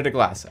 It's made out of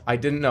glass. I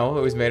didn't know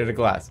it was made out of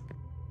glass.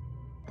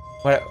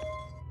 What?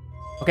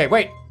 Okay,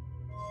 wait.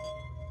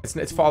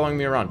 It's following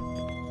me around.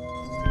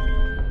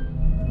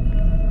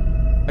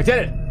 I did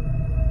it!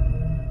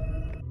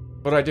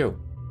 What do I do?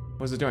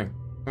 What is it doing?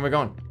 Where am I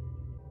going?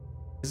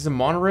 Is this a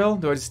monorail?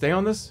 Do I just stay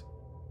on this?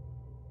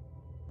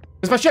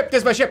 This is my ship!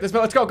 Let's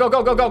go!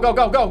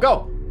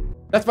 Go!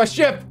 That's my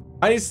ship!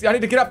 I need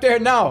to get up there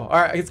now!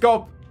 Alright, let's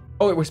go.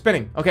 Oh wait, we're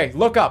spinning. Okay,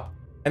 look up.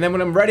 And then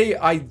when I'm ready,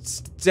 I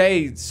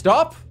say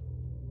stop.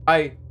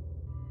 Alright,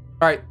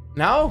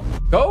 now?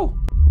 Go?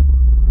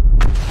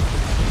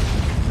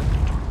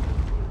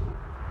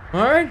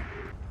 Alright.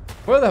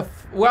 Well, I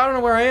don't know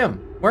where I am.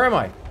 Where am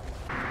I?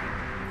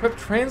 Equip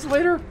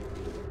translator?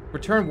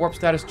 Return warp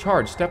status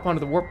charge. Step onto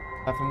the warp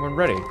platform when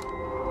ready.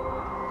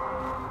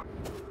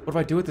 What do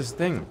I do with this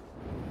thing?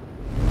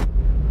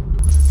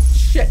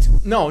 Shit!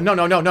 No.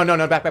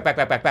 Back.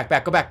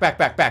 Go back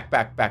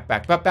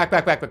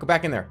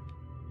in there.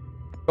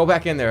 Go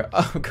back in there.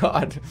 Oh,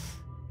 God.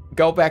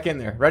 Go back in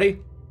there.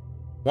 Ready?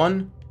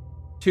 1,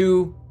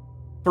 2,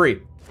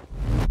 3.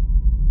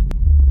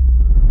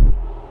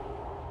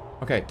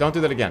 Okay, don't do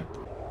that again.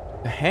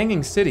 The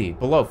Hanging City,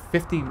 below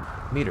 50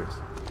 meters.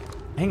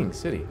 Hanging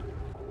City.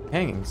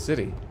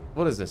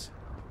 What is this?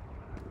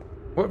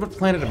 What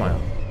planet am I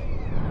on?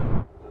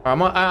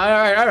 I'm on.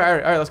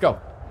 Alright, let's go.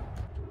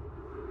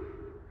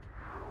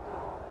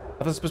 I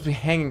thought it was supposed to be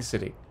Hanging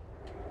City.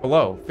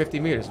 Below 50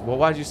 meters. Well,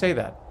 why did you say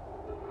that?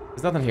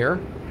 There's nothing here.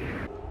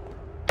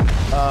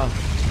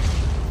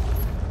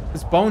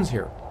 There's bones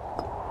here.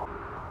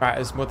 Alright,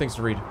 there's more things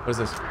to read. What is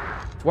this?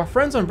 To our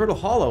friends on Brittle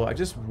Hollow, I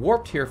just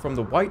warped here from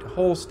the White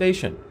Hole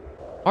Station.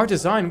 Our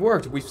design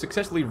worked. We've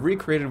successfully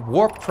recreated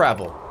warp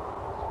travel.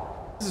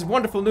 This is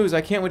wonderful news.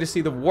 I can't wait to see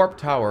the warp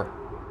tower.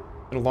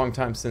 It's been a long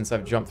time since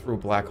I've jumped through a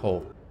black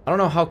hole. I don't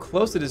know how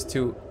close it is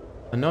to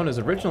Anona's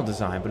original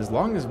design, but as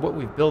long as what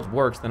we've built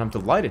works, then I'm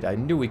delighted. I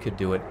knew we could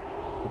do it.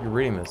 Hope you're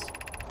reading this.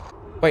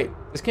 Wait,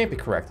 this can't be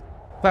correct.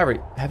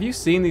 Clavry, have you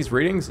seen these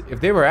readings?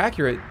 If they were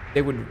accurate,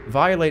 they would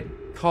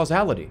violate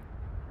causality.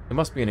 There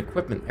must be an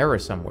equipment error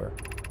somewhere.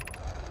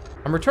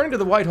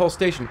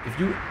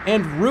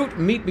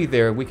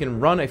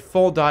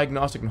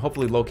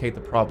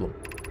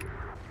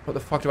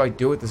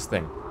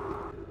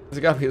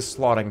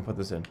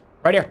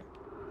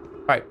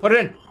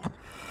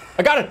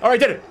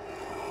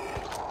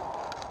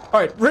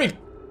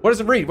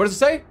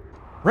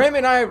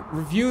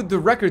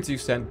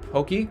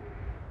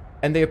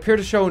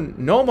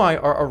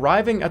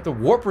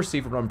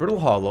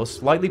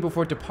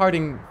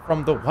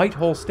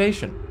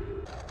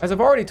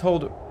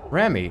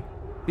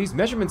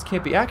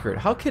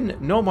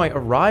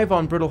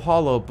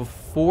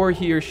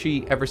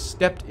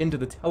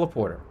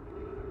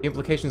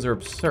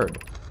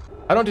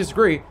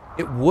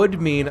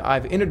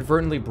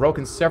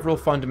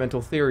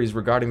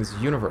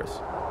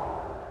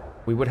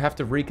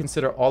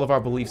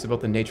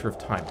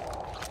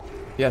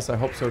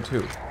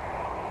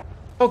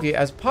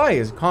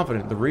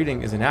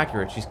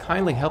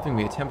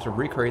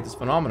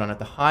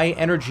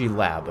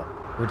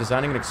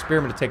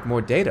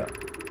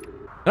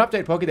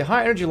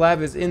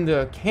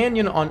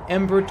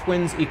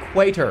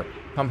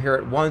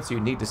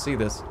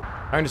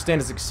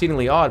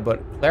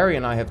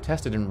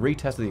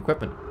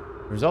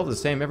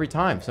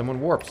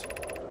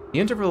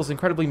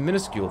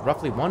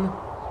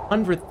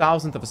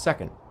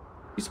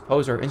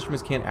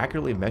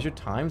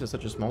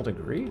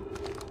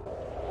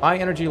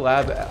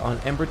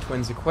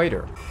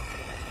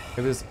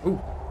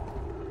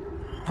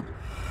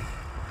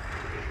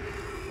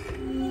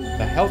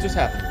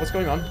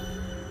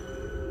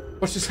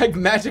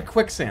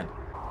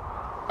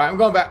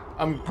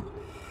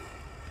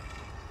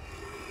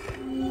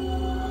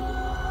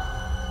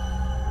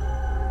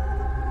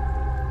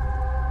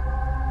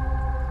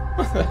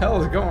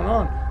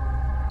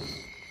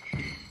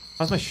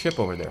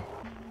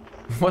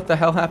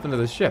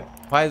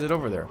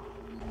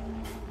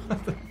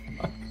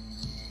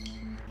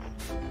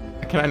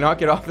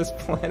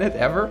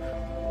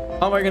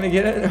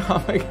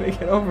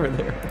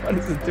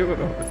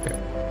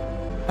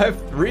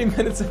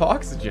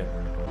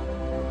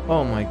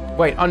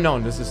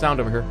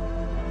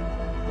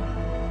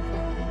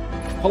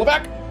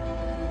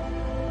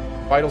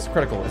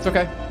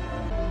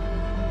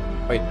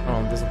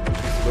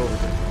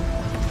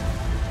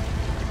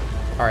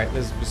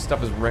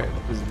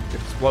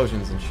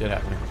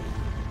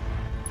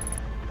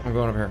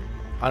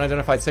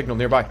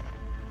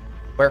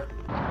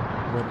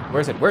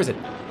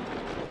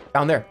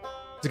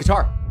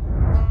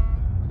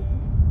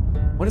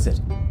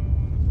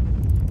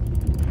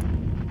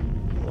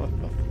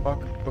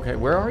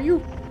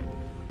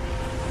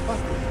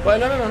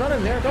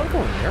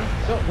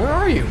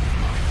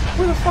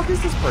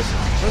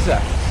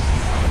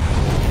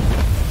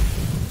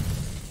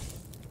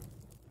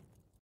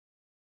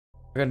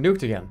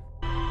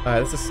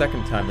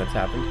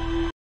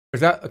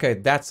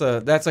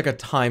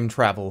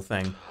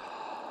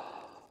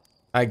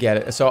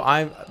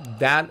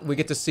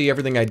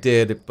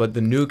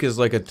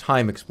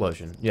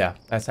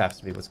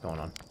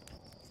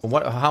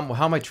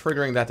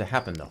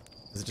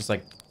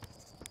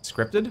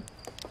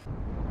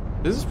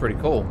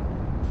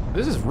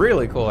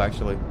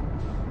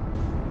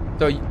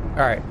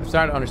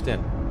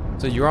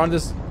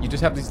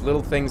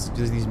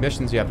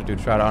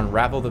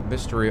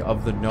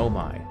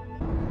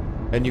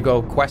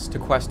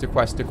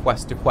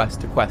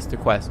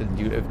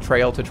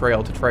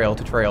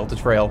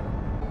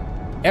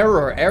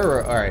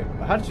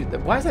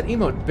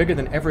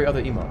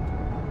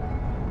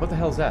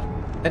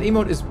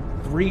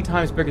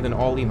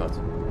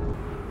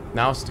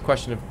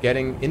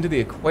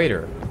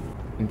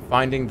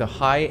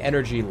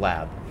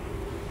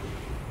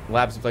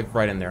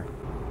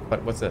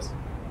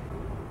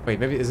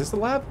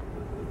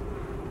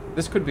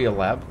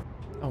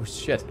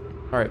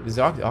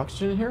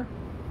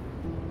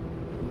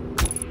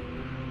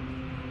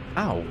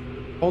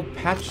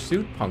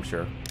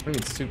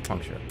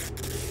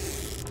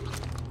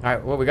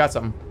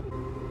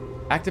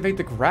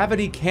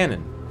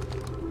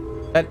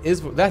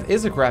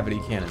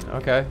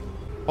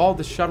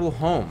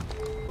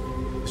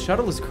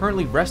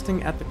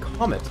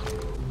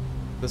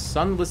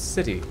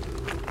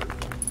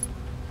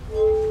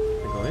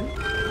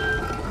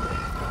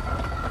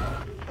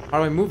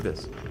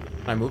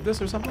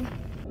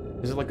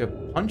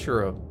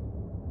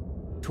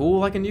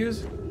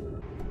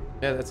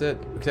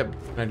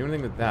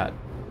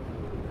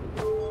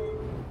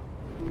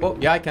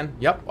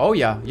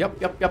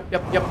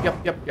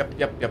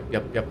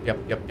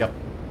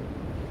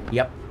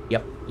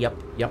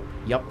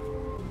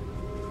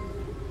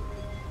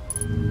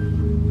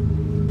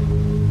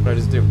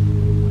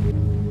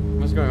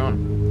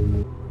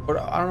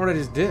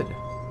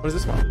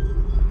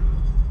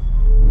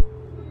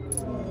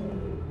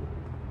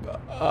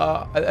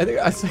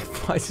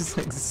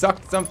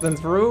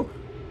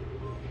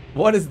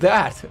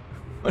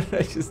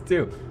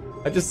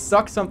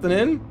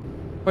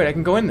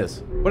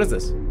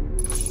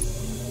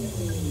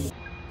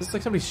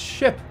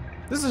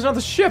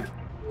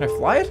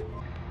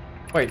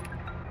 Wait.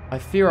 I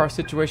fear our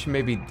situation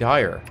may be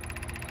dire.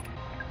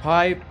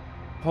 Pi,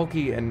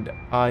 Pokey, and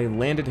I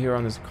landed here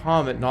on this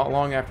comet not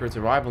long after its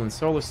arrival in the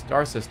solar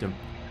star system.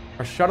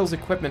 Our shuttle's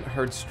equipment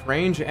heard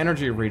strange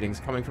energy readings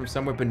coming from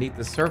somewhere beneath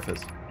the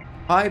surface.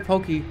 Pi,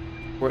 Pokey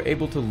were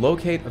able to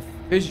locate a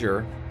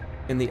fissure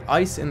in the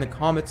ice in the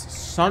comet's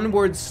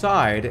sunward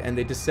side, and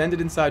they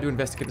descended inside to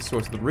investigate the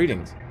source of the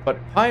readings. But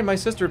Pi and my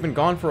sister have been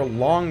gone for a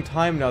long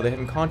time now. They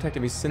haven't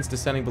contacted me since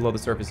descending below the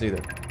surface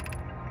either.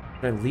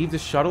 Should I leave the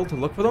shuttle to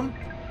look for them?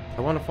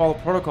 I want to follow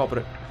protocol, but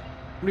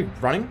what are you,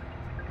 running?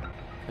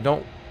 I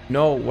don't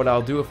know what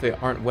I'll do if they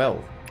aren't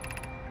well.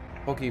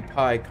 Pokey,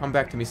 Pi, come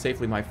back to me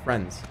safely, my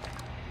friends.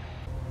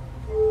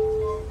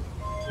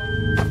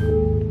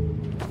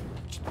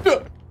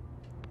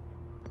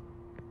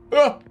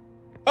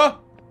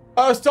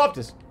 How do I stop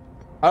this?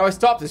 How do I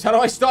stop this? How do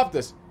I stop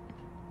this?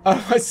 How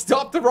do I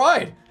stop the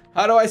ride?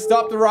 How do I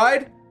stop the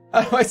ride?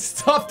 How do I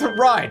stop the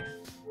ride?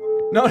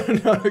 No,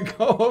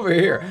 go over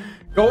here.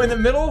 Go in the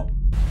middle?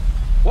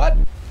 What?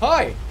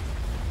 Hi.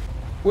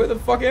 Where the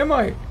fuck am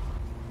I?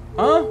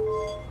 Huh?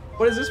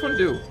 What does this one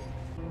do?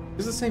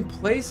 Is this the same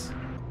place?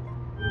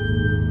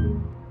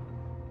 You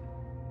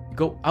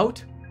go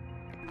out?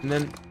 And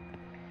then...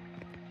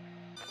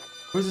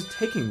 where's this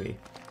taking me?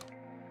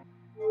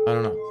 I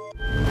don't know.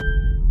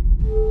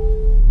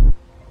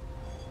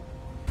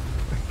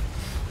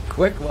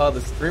 Quick, while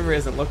the streamer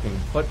isn't looking,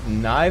 put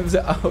Knives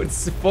Out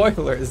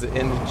spoilers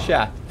in the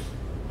chat.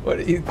 What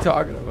are you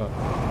talking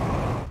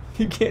about?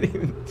 You can't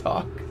even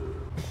talk.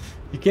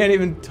 You can't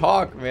even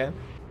talk, man.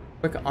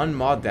 Quick,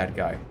 unmod that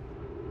guy.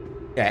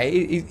 Yeah,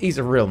 he's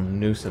a real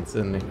nuisance,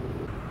 isn't he?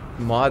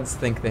 Mods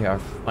think they are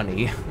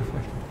funny.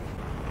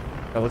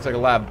 That looks like a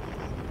lab.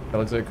 That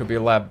looks like it could be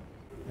a lab.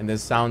 And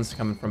there's sounds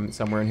coming from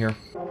somewhere in here.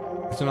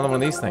 There's another one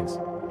of these things.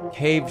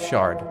 Cave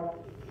shard.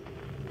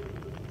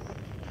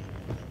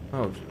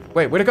 Oh,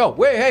 wait, where'd it go?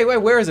 Wait, hey, wait,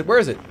 where is it? Where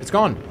is it? It's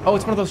gone. Oh,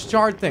 it's one of those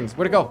shard things.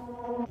 Where'd it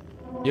go?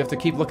 You have to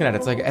keep looking at it.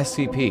 It's like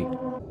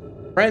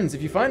SCP. Friends,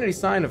 if you find any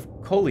sign of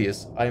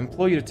Coleus, I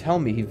implore you to tell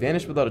me. He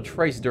vanished without a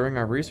trace during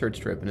our research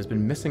trip and has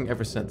been missing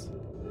ever since.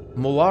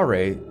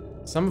 Molare,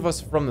 some of us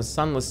from the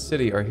Sunless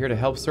City are here to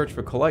help search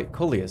for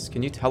Coleus.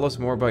 Can you tell us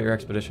more about your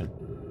expedition?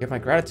 You have my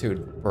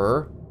gratitude,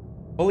 Burr.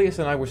 Coleus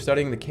and I were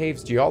studying the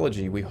cave's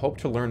geology. We hope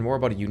to learn more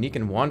about a unique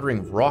and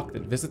wandering rock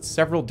that visits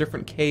several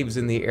different caves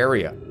in the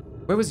area.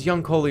 Where was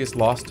young Coleus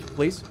lost,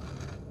 please?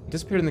 He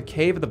disappeared in the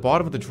cave at the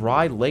bottom of the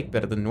dry lake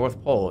bed at the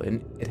North Pole,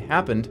 and it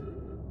happened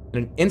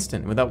in an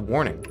instant without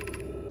warning.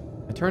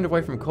 I turned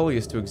away from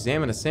Coleus to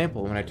examine a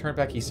sample, and when I turned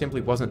back, he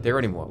simply wasn't there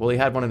anymore. Well, he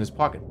had one in his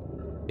pocket.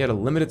 He had a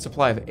limited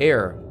supply of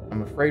air,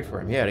 I'm afraid for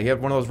him. Yeah, he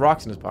had one of those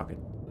rocks in his pocket.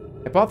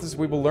 Hypothesis,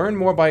 we will learn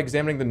more by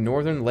examining the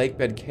northern lake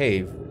bed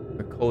cave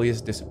where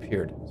Coleus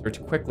disappeared.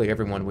 Search quickly,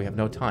 everyone. We have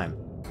no time.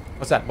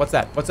 What's that? What's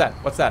that? What's that?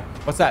 What's that?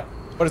 What's that?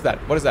 What is that?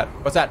 What is that?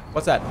 What's that?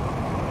 What's that?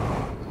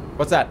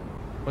 What's that?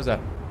 What's that?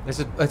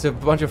 It's a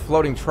bunch of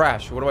floating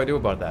trash. What do I do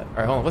about that? All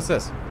right, hold on. What's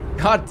this?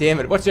 God damn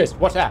it. What's this?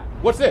 What's that?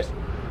 What's this?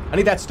 I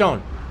need that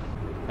stone.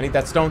 I need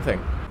that stone thing.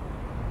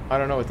 I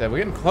don't know what that. We're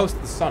getting close to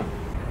the sun.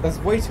 That's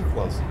way too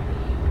close.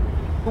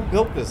 Who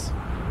built this?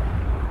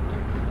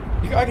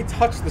 I can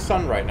touch the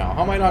sun right now.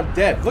 How am I not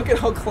dead? Look at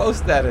how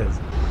close that is.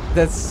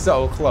 That's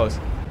so close.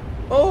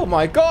 Oh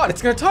my god,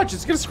 it's gonna touch.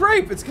 It's gonna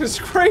scrape. It's gonna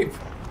scrape.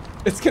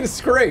 It's gonna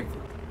scrape.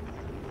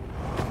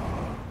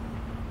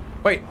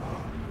 Wait.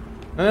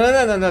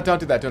 No, don't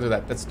do that. Don't do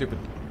that. That's stupid.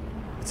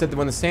 It said that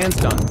when the sand's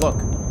done. Look.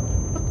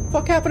 What the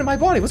fuck happened to my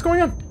body? What's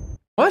going on?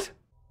 What?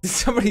 Did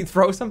somebody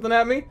throw something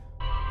at me?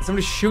 Did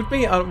somebody shoot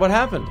me? What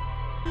happened?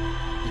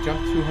 You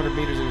jumped 200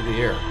 meters into the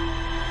air.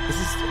 This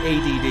is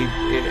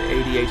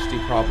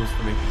ADHD problems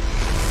for me.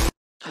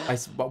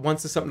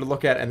 Once there's something to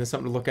look at, and there's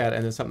something to look at,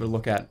 and there's something to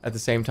look at the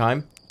same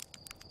time,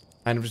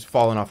 and I'm just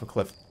falling off a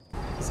cliff.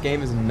 This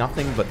game is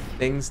nothing but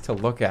things to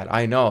look at.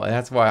 I know, and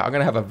that's why I'm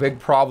gonna have a big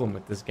problem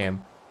with this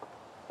game.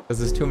 Because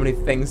there's too many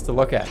things to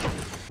look at.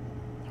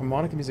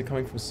 Harmonica music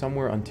coming from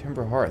somewhere on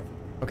Timber Hearth.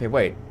 Okay,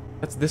 wait.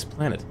 That's this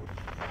planet.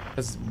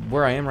 That's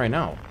where I am right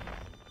now.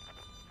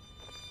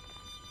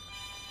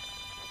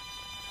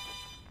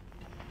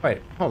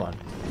 Wait, hold on.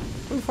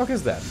 Who the fuck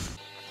is that?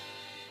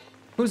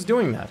 Who's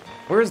doing that?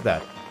 Where is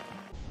that?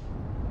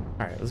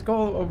 Alright, let's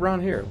go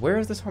around here. Where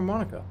is this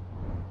harmonica?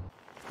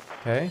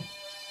 Okay.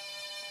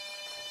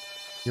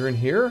 You're in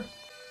here?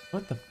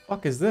 What the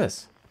fuck is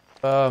this?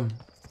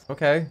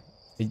 Okay.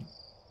 Do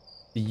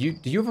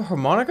you have a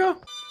harmonica?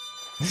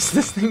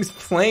 This thing's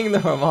playing the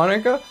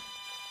harmonica?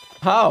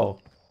 How?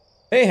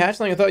 Hey,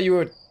 Hatchling, I thought you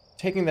were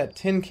taking that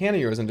tin can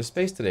of yours into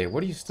space today.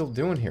 What are you still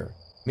doing here?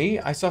 Me?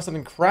 I saw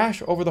something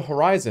crash over the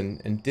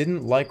horizon and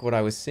didn't like what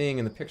I was seeing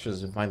in the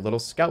pictures my little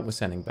scout was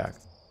sending back.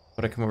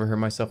 But I come over here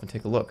myself and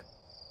take a look.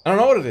 I don't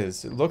know what it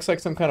is. It looks like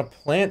some kind of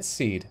plant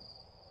seed.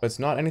 But it's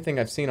not anything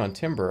I've seen on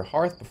Timber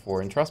Hearth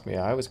before, and trust me,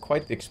 I was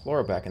quite the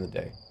explorer back in the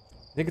day.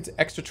 I think it's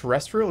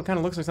extraterrestrial. It kind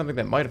of looks like something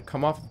that might have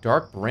come off of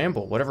dark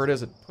bramble. Whatever it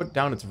is, it put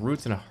down its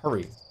roots in a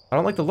hurry. I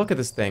don't like the look of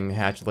this thing,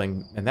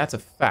 Hatchling, and that's a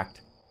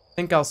fact. I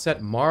think I'll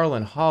set Marl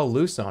and Hal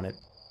loose on it.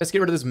 Let's get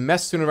rid of this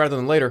mess sooner rather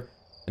than later.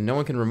 And no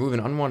one can remove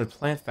an unwanted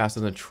plant faster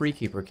than a tree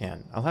keeper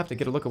can. I'll have to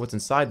get a look at what's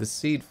inside the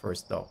seed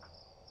first, though.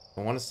 I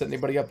don't want to set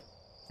anybody up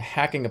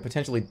hacking a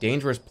potentially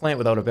dangerous plant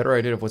without a better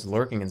idea of what's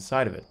lurking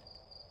inside of it.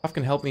 Puff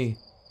can help me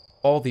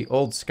haul the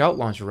old scout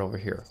launcher over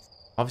here.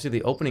 Obviously,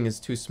 the opening is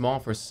too small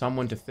for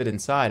someone to fit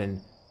inside,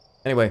 and...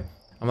 Anyway,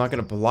 I'm not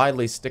going to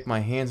blithely stick my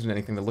hands in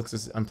anything that looks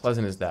as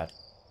unpleasant as that.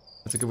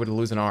 That's a good way to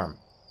lose an arm.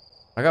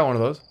 I got one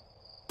of those.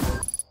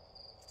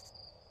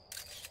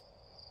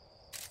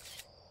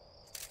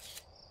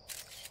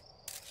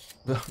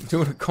 I'm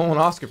doing a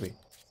colonoscopy.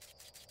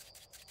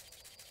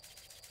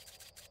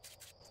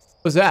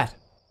 What's that?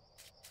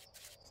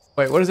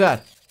 Wait, what is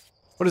that?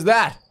 What is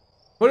that?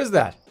 What is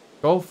that?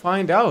 Go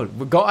find out.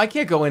 I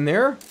can't go in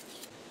there.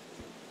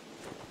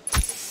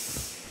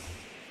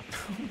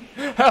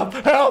 Help!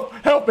 Help!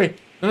 Help me!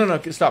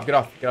 No, stop. Get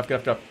off. Get off.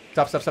 Get off. Get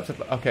off.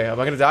 Stop. Okay, am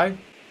I gonna die?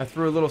 I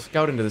threw a little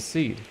scout into the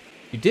seed.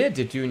 You did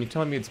you? And you're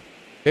telling me it's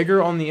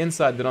bigger on the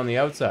inside than on the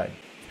outside.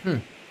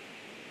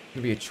 It's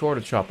gonna be a chore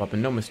to chop up,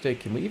 and no mistake.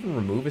 Can we even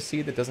remove a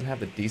seed that doesn't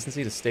have the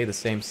decency to stay the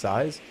same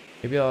size?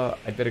 Maybe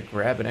I'd better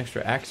grab an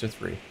extra axe or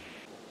 3.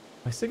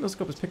 My signal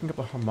scope is picking up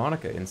a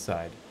harmonica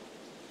inside.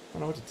 I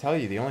don't know what to tell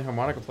you. The only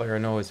harmonica player I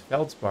know is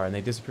Feldspar, and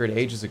they disappeared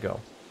ages ago.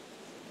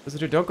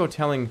 Visitor, don't go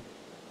telling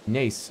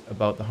Nace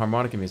about the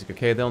harmonica music,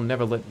 okay? They'll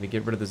never let me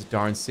get rid of this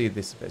darn seed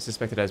they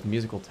suspect it has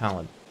musical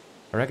talent.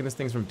 I reckon this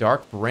thing's from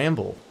Dark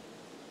Bramble.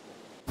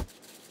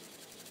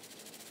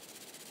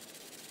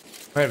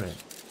 Wait a minute.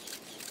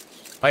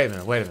 Wait a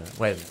minute, wait a minute,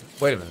 wait a minute,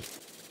 wait a minute.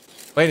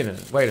 Wait a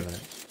minute, wait a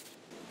minute.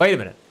 Wait a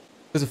minute.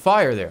 There's a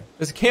fire there.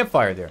 There's a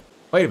campfire there.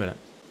 Wait a minute.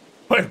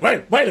 Wait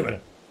a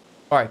minute.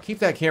 Alright, keep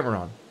that camera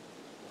on.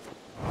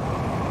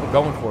 We're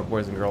going for it,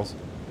 boys and girls.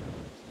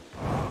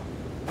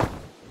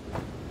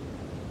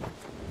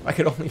 I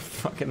could only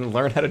fucking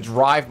learn how to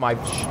drive my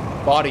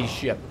body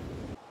ship.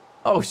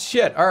 Oh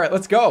shit, alright,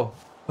 let's go.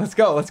 Let's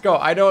go, let's go.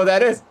 I know where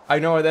that is. I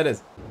know where that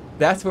is.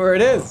 That's where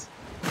it is.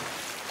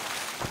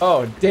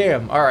 Oh,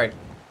 damn. Alright.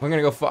 We're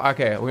gonna go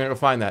okay, we're gonna go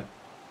find that.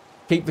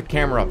 Keep the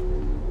camera up.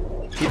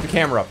 Keep the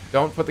camera up.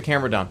 Don't put the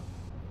camera down.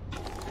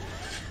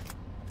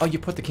 Oh, you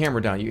put the camera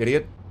down, you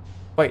idiot.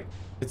 Wait,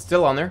 it's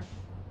still on there.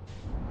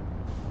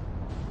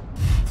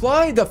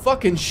 Fly the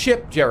fucking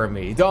ship,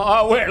 Jeremy.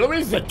 Oh, wait, let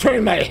me just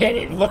turn my head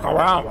and look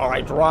around while I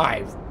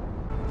drive.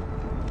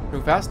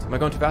 Too fast? Am I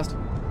going too fast?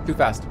 Too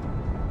fast.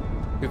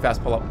 Too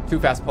fast, pull up. Too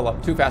fast, pull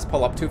up. Too fast,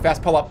 pull up. Too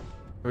fast, pull up.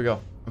 Here we go.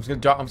 I'm just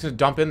gonna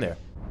dump in there.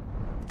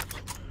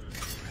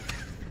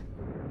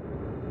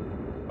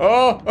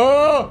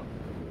 Oh!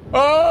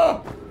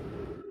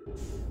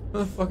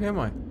 Where the fuck am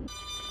I?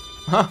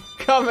 I'm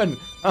coming!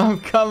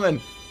 I'm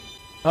coming!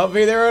 I'll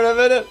be there in a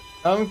minute!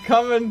 I'm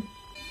coming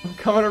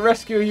to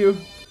rescue you!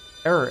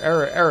 Error,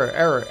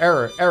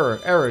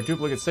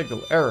 duplicate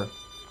signal, error.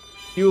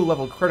 Fuel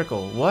level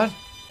critical, what?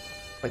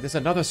 Wait, there's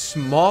another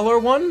smaller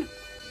one?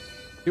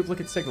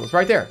 Duplicate signals,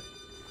 right there.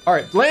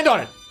 Alright, land on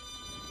it!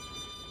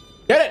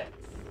 Get it!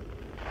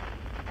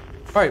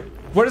 Alright,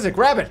 what is it?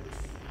 Grab it!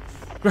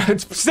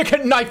 Stick a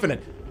knife in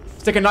it!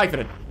 Stick a knife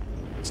in it!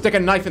 Stick a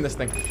knife in this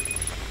thing.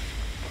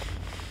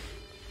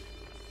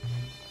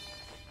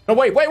 No,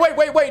 wait,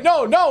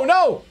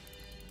 no!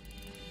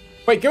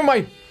 Wait, give me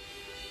my...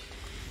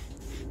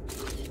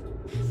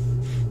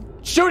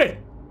 Shoot it!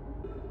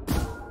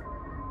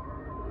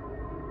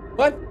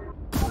 What?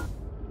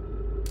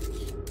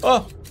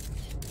 Oh!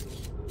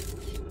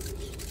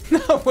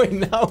 No, wait,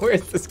 now where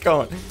is this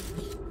going?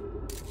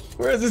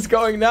 Where is this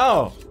going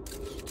now?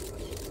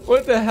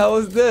 What the hell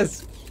is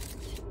this?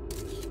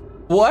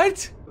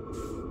 What?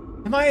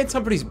 Am I in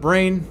somebody's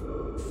brain?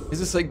 Is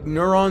this like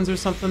neurons or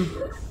something?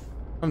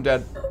 I'm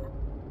dead.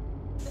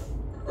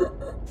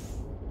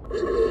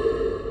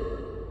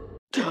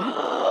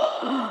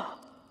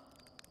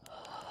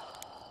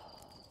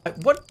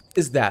 What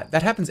is that?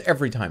 That happens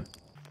every time.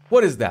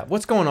 What is that?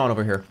 What's going on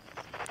over here?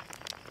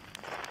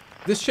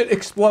 This shit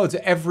explodes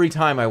every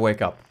time I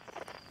wake up.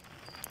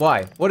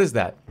 Why? What is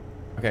that?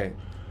 Okay,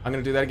 I'm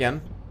gonna do that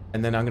again.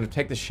 And then I'm gonna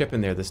take the ship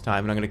in there this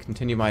time, and I'm gonna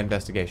continue my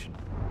investigation.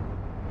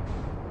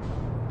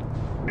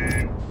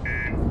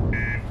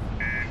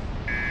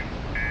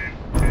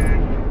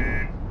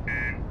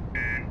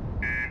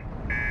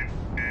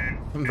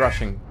 I'm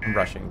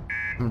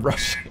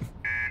rushing.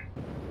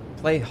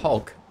 Play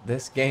Hulk.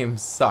 This game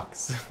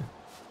sucks.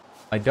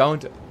 I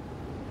don't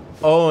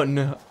own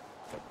a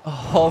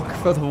Hulk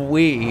for the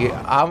Wii.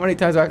 How many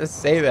times do I have to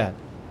say that?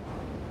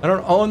 I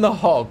don't own the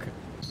Hulk.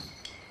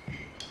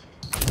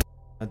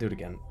 I'll do it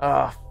again.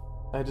 I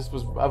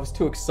was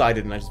too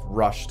excited and I just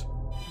rushed.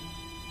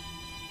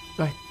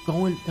 Do I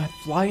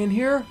fly in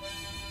here?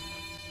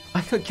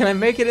 Can I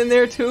make it in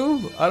there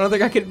too? I don't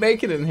think I can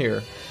make it in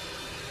here.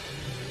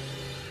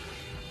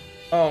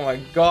 Oh my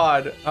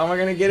god, how am I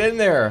gonna get in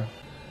there?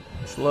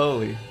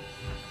 Slowly.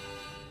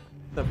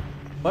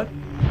 What?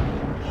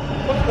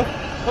 What the?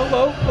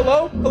 Hello?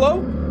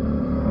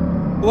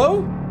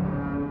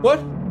 What?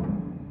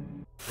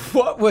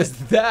 What was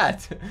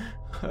that?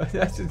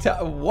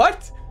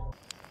 What?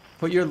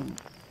 Put your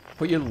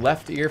Put your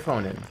left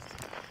earphone in.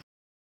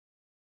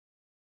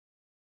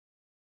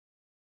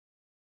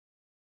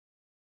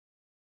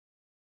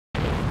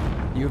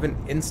 You have an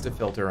Insta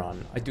filter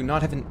on. I do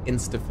not have an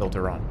Insta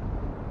filter on.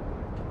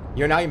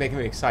 You're making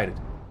me excited.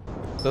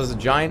 So there's a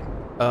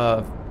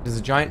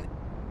giant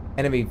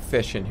enemy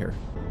fish in here.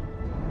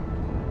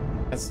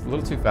 That's a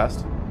little too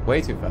fast.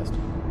 Way too fast.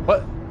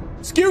 What?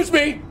 Excuse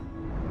me!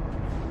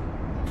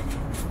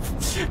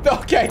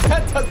 Okay,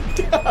 that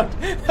doesn't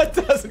count. That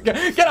doesn't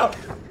count. Get out!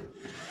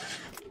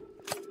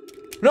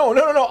 No,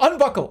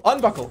 unbuckle,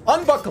 unbuckle,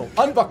 unbuckle,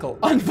 unbuckle,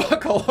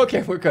 unbuckle.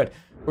 Okay, we're good.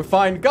 We're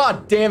fine.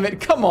 God damn it,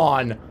 come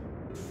on.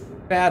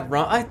 Bad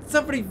run.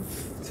 Somebody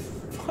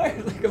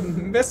fired like a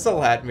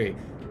missile at me.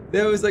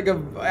 There was like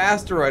an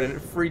asteroid and it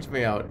freaked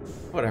me out.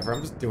 Whatever,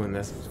 I'm just doing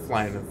this. I'm just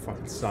flying in the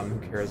fucking sun, who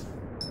cares?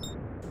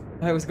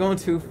 I was going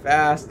too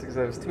fast because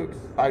I was too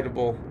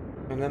excitable.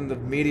 And then the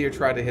meteor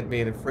tried to hit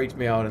me and it freaked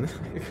me out and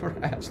I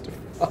crashed.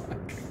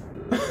 Fuck.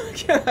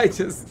 Can I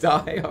just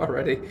die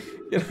already?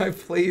 Can I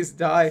please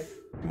die?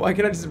 Why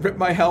can't I just rip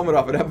my helmet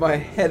off and have my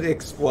head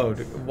explode?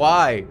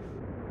 Why?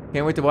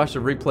 Can't wait to watch the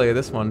replay of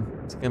this one.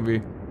 It's gonna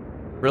be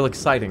real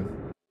exciting.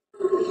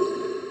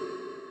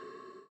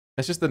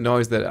 That's just the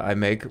noise that I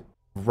make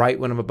right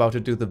when I'm about to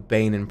do the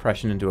Bane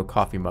impression into a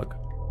coffee mug.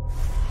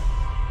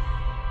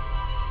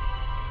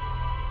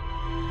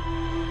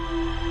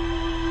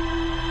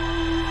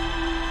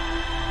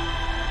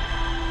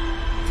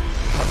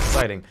 How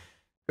exciting.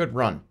 Good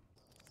run.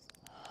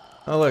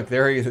 Oh look,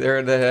 there he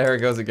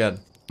goes again.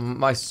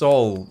 My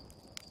soul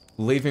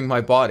leaving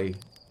my body,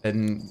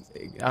 and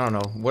I don't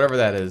know, whatever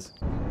that is.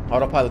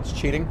 Autopilot's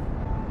cheating?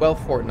 Well,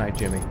 Fortnite,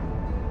 Jimmy.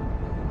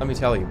 Let me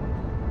tell you.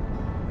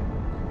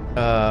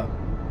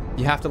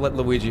 You have to let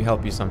Luigi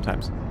help you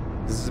sometimes.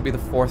 This will be the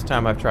 4th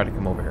time I've tried to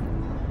come over here.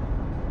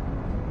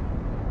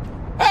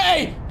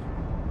 Hey!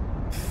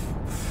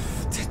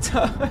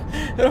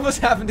 It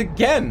almost happened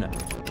again.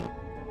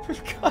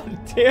 God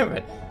damn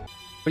it.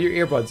 Put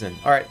your earbuds in.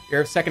 Alright,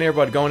 your second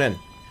earbud going in.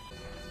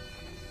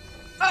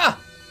 Ah!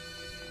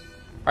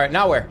 Alright,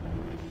 now where?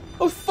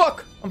 Oh,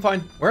 fuck! I'm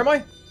fine. Where am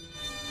I?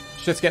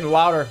 Shit's getting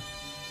louder.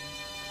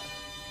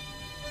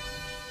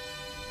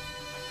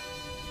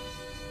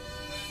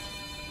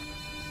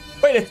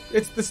 Wait,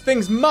 it's this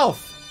thing's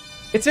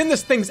mouth. It's in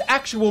this thing's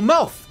actual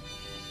mouth.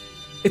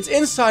 It's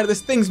inside of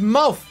this thing's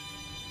mouth.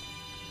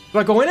 Do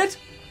I go in it?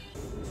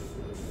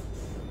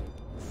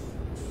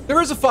 There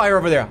is a fire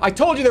over there. I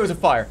told you there was a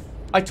fire.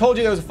 I told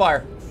you there was a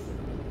fire.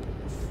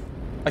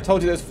 I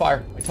told you there was a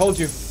fire. I told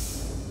you.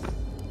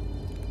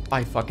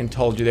 I fucking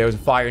told you there was a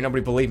fire.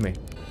 Nobody believed me.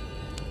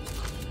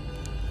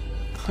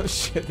 Oh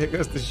shit, there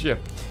goes the ship.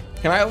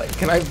 Can I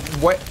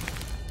what?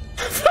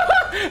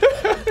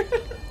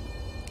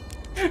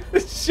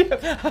 The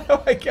ship, how do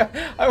I get?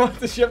 I want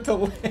the ship to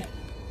land.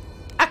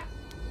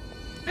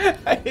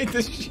 I need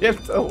the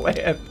ship to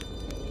land.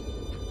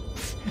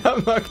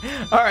 Look,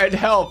 alright,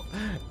 help.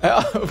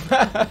 Help.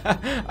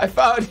 I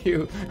found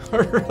you.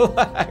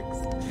 Relax.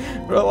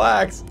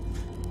 Relax.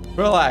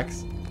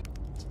 Relax.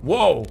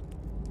 Whoa.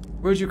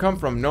 Where'd you come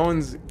from? No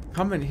one's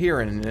coming here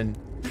and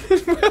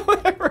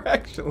whatever,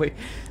 actually.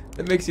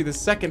 That makes you the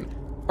second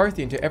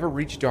Parthian to ever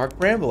reach Dark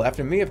Bramble,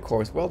 after me, of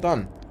course. Well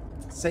done.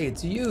 Say,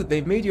 it's you.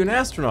 They've made you an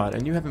astronaut,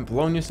 and you haven't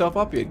blown yourself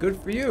up yet. Good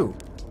for you.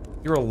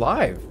 You're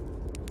alive.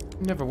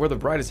 You never were the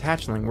brightest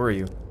hatchling, were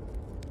you?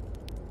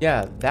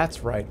 Yeah,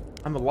 that's right.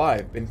 I'm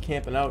alive. Been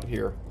camping out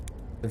here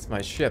since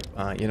my ship,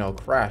 you know,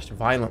 crashed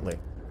violently.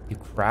 You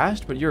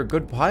crashed? But you're a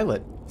good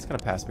pilot. It's kind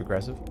of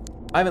passive-aggressive.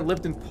 I haven't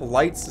lived in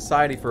polite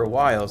society for a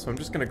while, so I'm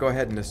just gonna go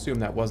ahead and assume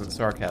that wasn't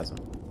sarcasm.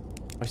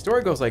 My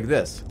story goes like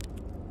this.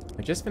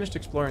 I just finished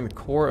exploring the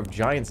core of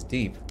Giant's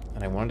Deep,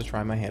 and I wanted to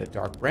try my hand at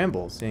Dark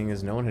Bramble, seeing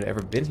as no one had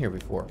ever been here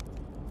before.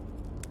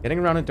 Getting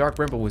around in Dark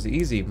Bramble was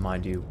easy,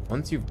 mind you.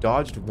 Once you've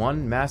dodged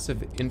one massive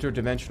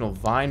interdimensional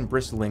vine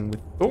bristling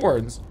with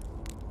thorns,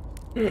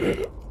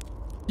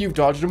 you've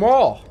dodged them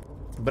all.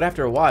 But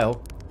after a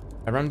while,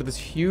 I run into this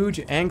huge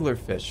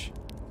anglerfish.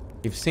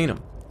 You've seen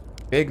them.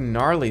 Big,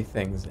 gnarly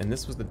things, and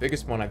this was the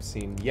biggest one I've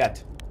seen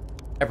yet.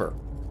 Ever.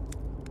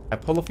 I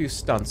pull a few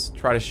stunts,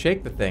 try to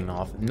shake the thing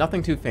off.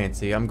 Nothing too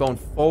fancy. I'm going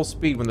full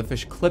speed when the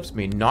fish clips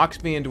me,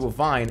 knocks me into a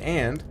vine,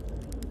 and...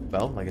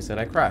 well, like I said,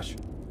 I crash.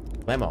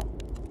 Blammo.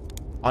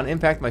 On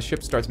impact, my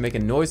ship starts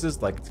making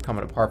noises like it's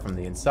coming apart from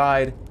the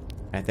inside.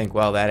 And I think,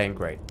 well, that ain't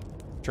great.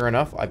 Sure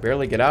enough, I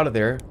barely get out of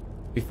there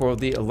before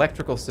the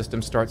electrical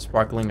system starts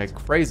sparkling like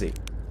crazy.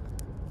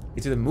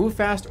 It's either move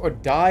fast or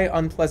die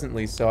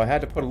unpleasantly, so I had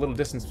to put a little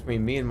distance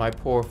between me and my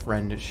poor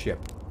friend's ship.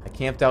 I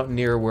camped out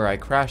near where I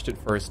crashed at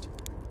first.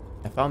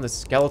 I found this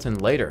skeleton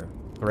later.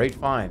 Great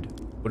find.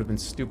 Would have been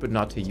stupid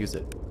not to use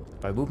it.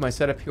 If I moved my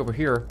setup over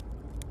here,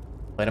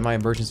 planted my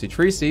emergency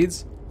tree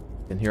seeds,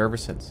 been here ever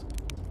since.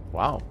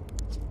 Wow.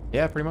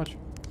 Yeah, pretty much.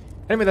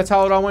 Anyway, that's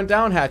how it all went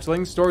down,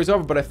 hatchlings. Story's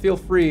over, but I feel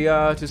free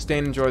to stay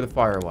and enjoy the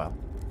fire a while.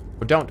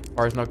 Or don't.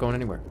 Fire's not going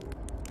anywhere.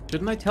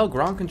 Shouldn't I tell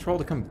ground control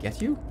to come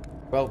get you?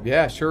 Well,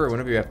 yeah, sure,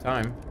 whenever you have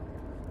time.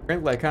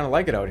 Frankly, I kind of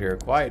like it out here.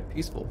 Quiet,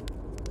 peaceful.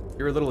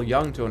 You're a little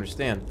young to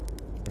understand.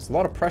 There's a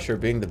lot of pressure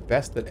being the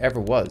best that ever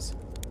was.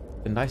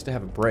 Been nice to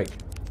have a break.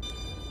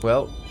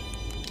 Well,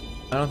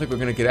 I don't think we're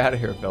gonna get out of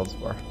here,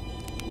 Feldspar.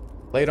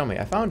 Lay it on me.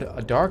 I found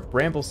a dark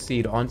bramble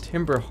seed on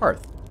Timber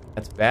Hearth.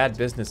 That's bad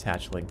business,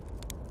 hatchling.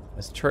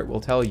 As Chert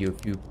will tell you,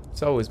 if you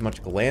so as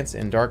much glance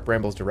in Dark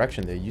Bramble's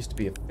direction, there used to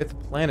be a 5th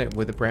planet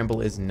where the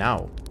bramble is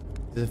now.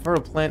 The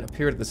fertile plant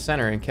appeared at the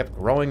center and kept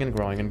growing and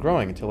growing and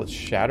growing until it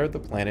shattered the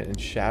planet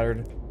and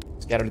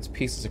scattered its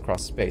pieces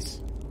across space.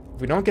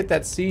 If we don't get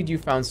that seed you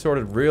found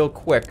sorted real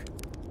quick,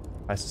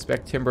 I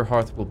suspect Timber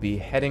Hearth will be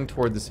heading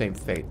toward the same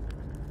fate.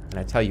 And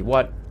I tell you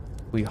what,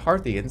 we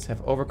Hearthians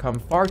have overcome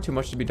far too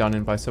much to be done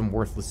in by some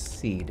worthless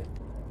seed.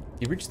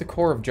 You reached the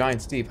core of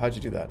Giant's Deep. How'd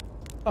you do that?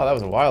 Oh, that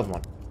was a wild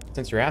one.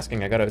 Since you're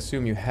asking, I gotta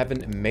assume you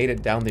haven't made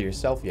it down there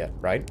yourself yet,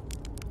 right?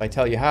 If I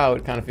tell you how,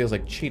 it kind of feels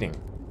like cheating.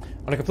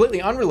 On a completely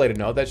unrelated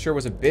note, that sure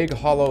was a big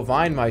hollow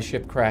vine my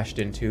ship crashed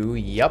into.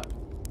 Yup.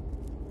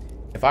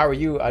 If I were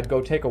you, I'd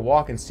go take a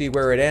walk and see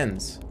where it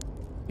ends.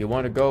 You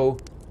want to go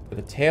to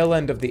the tail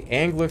end of the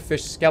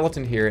anglerfish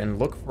skeleton here and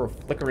look for a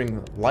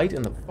flickering light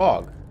in the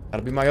fog.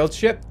 That'll be my old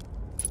ship.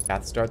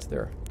 Path starts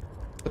there.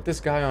 Put this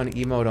guy on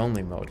emote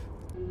only mode.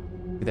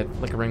 See that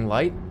flickering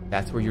light?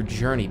 That's where your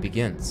journey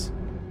begins.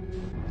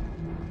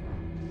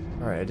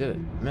 Alright, I did it.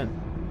 I'm in.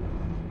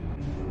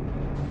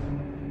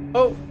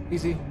 Oh,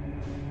 easy.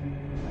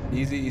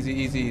 Easy, easy,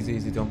 easy, easy,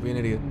 easy. Don't be an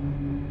idiot.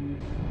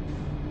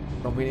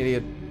 Don't be an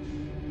idiot.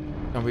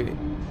 Don't be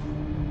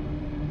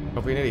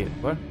an idiot.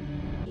 What?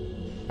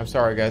 I'm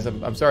sorry, guys.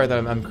 I'm sorry that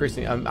I'm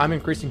increasing. I'm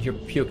increasing your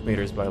puke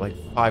meters by like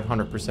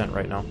 500%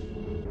 right now.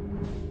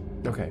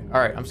 Okay. All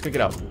right. I'm just gonna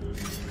get out.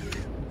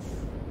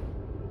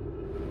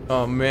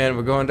 Oh man,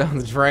 we're going down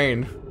the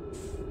drain.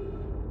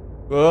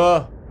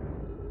 Ugh.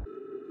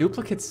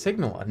 Duplicate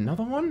signal.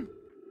 Another one?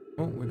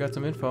 Oh, we got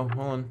some info.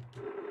 Hold on.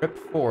 Trip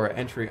 4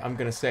 entry. I'm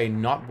gonna say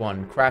not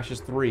 1.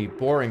 Crashes 3.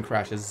 Boring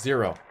crashes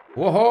 0.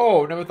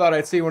 Whoa! Never thought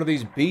I'd see one of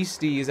these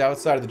beasties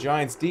outside of the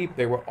Giant's Deep.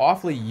 They were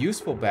awfully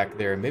useful back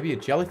there. Maybe a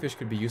jellyfish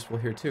could be useful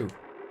here too.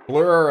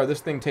 Blur!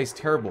 This thing tastes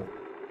terrible.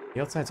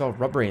 The outside's all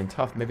rubbery and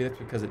tough. Maybe that's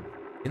because it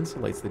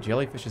insulates the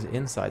jellyfish's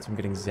insides from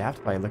getting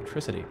zapped by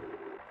electricity.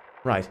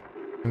 Right.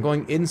 I'm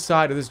going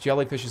inside of this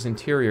jellyfish's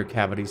interior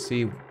cavity,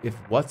 see if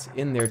what's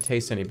in there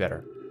tastes any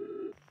better.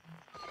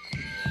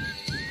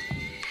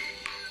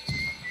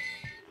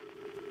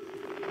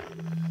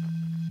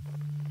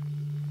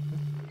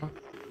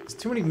 There's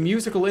too many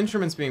musical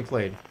instruments being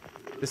played.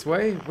 This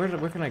way?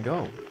 Where can I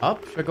go?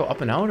 Up? Should I go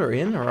up and out, or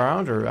in, or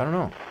around, or I don't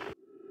know.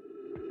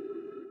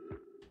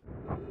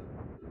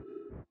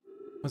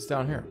 What's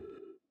down here?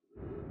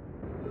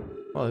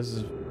 Oh, this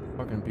is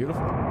fucking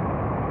beautiful.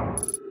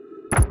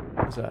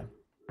 What's that?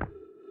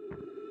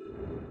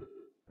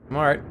 I'm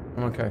alright.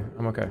 I'm okay.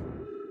 I'm okay.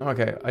 I'm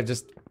okay. I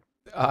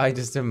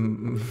just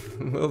am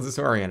a little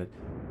disoriented.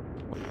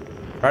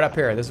 Right up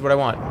here. This is what I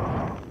want.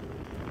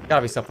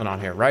 Gotta be something on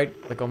here, right?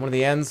 Like on one of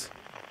the ends?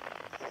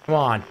 Come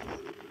on.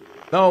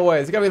 No way.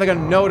 There's gotta be like a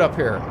note up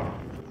here.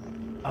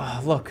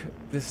 Ah, look.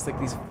 This like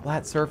these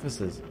flat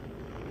surfaces.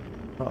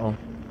 Uh-oh.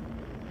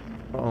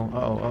 Uh-oh. Uh-oh.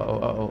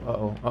 Uh-oh.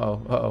 Uh-oh. Uh-oh. Uh-oh.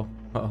 Uh-oh.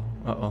 Uh-oh.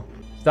 Uh-oh.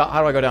 Stop.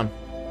 How do I go down?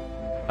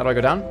 How do I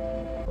go down?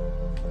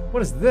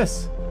 What is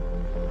this?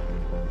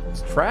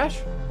 It's trash?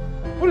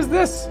 What is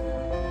this?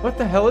 What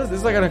the hell is this? This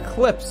is like an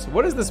eclipse.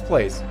 What is this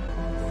place?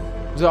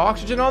 Is there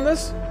oxygen on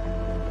this?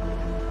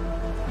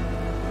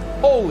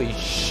 Holy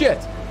shit!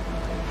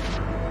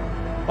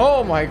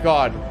 Oh my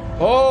god.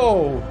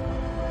 Oh!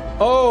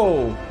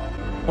 Oh!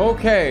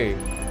 Okay.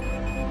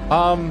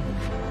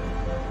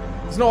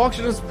 There's no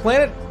oxygen on this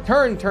planet?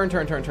 Turn.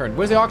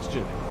 Where's the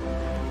oxygen?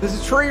 There's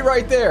a tree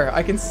right there.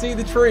 I can see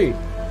the tree.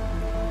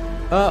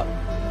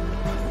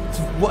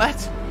 What?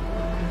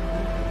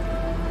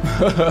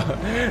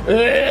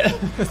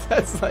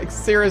 That's like,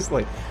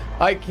 seriously.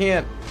 I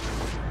can't.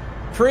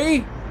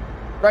 Tree?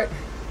 Right.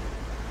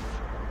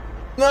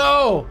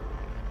 No!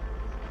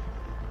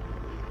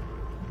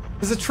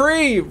 There's a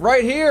tree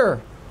right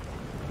here.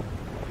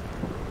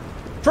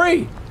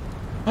 Tree!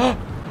 I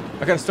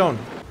got a stone.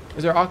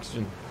 Is there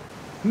oxygen?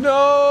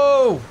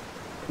 No!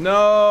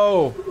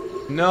 No!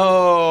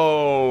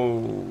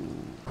 No!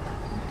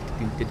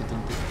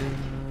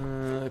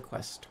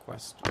 Quest.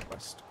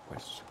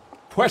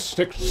 Quest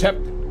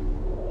accepted.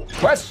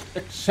 Quest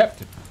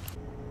accepted.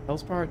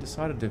 Feldspar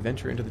decided to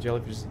venture into the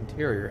jellyfish's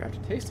interior after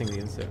tasting the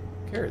insect.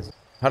 Who cares?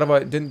 How do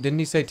I? Didn't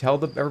he say tell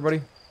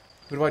everybody?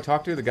 Who do I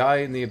talk to? The guy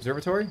in the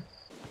observatory?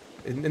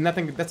 And that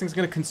thing's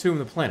gonna consume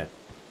the planet.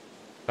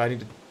 Do I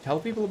need to tell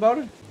people about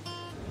it?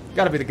 It's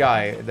gotta be the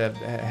guy, the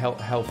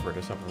Helford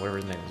or something, whatever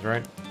his name is,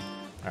 right?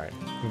 All right,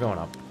 I'm going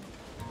up.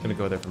 I'm gonna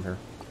go there from here.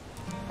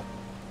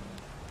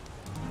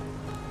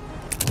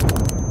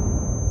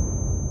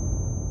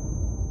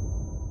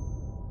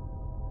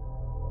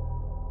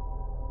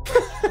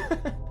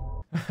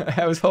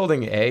 I was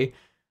holding A.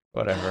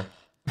 Whatever.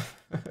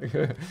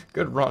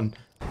 Good run.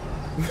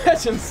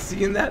 Imagine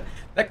seeing that.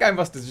 That guy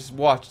must have just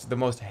watched the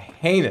most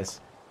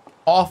heinous,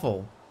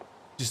 awful,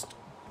 just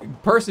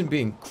person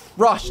being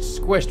crushed,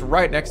 squished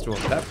right next to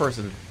him. That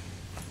person.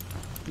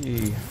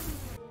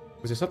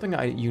 Was there something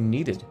you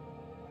needed?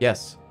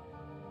 Yes.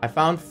 I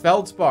found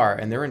feldspar,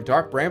 and they're in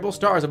dark bramble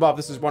stars above.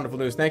 This is wonderful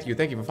news. Thank you.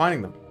 Thank you for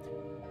finding them.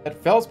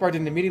 That feldspar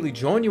didn't immediately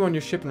join you on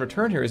your ship and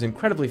return here is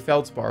incredibly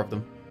feldspar of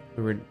them.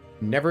 We were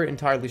never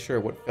entirely sure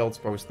what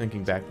feldspar was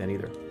thinking back then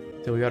either.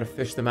 So we gotta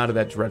fish them out of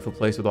that dreadful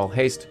place with all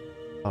haste.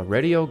 I'll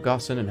radio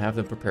Gossin and have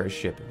them prepare a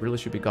ship. It really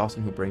should be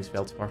Gossin who brings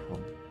feldspar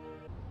home.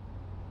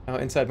 Now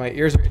inside my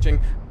ears are itching.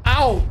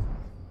 Ow!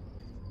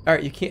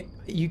 Alright, you can't,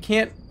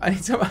 I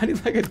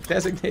need like a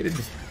designated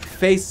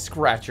face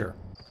scratcher.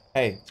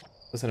 Hey,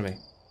 listen to me.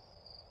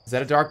 Is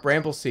that a dark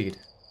bramble seed?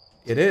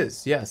 It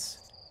is, yes.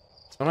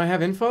 Don't I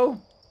have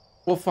info?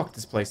 Well, fuck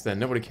this place then.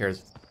 Nobody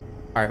cares.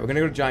 Alright, we're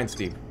gonna go to Giant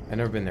Steep. I've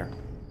never been there.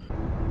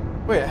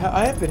 Wait,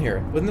 I have been here.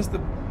 Wasn't this the...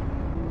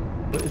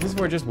 Is this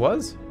where it just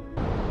was?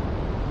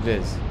 It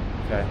is.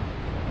 Okay.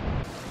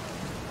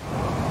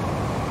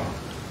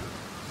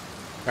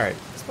 Alright,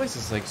 this place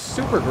is like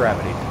super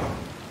gravity.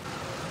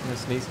 I'm gonna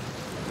sneeze.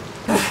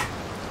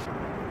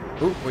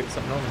 Ooh, wait,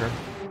 something over here.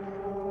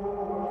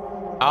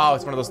 Oh,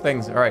 it's one of those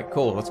things. Alright,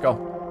 cool, let's go.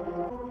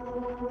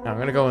 Now I'm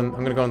gonna go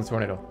in the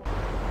tornado.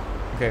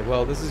 Okay,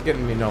 well, this is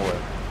getting me nowhere.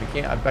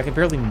 I can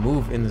barely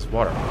move in this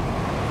water.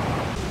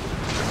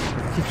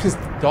 I keep just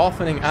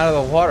dolphining out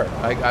of the water.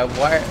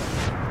 Why?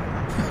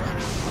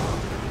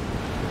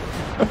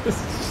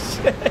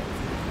 Shit.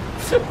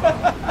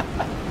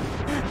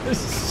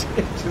 This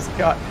shit just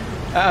got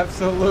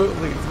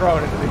absolutely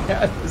thrown into the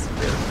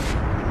atmosphere.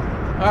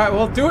 Alright,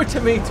 well, do it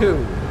to me,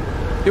 too.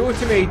 Do it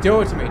to me,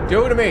 do it to me,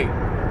 do it to me.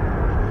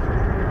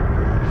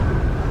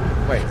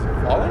 Wait, is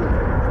it falling?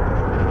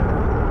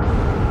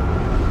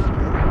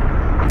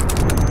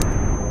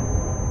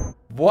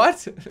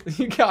 What?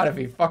 You gotta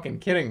be fucking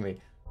kidding me.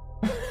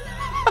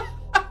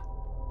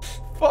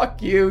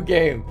 Fuck you,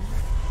 game.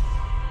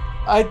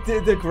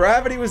 The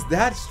gravity was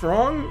that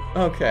strong?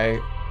 Okay.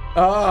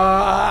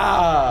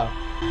 I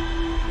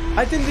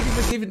didn't think it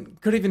was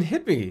could even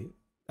hit me.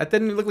 That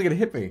didn't look like it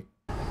hit me.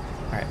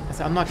 Alright,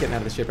 so I'm not getting out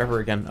of the ship ever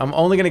again. I'm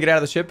only gonna get out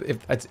of the ship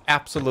if it's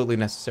absolutely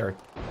necessary.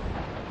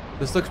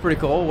 This looks pretty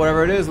cool.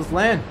 Whatever it is, let's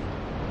land.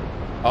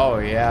 Oh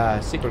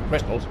yeah, secret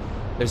crystals.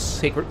 There's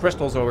secret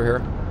crystals over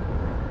here.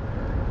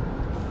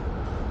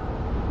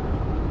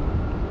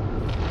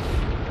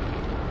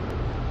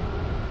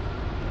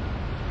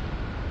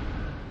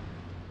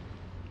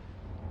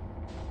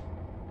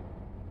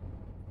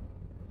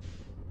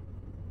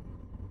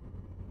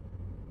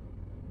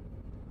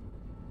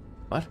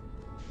 What?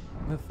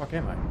 Where the fuck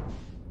am I?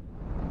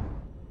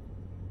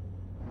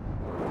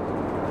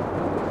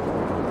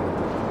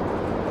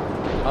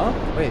 Huh?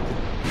 Wait.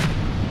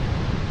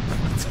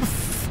 What the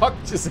fuck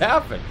just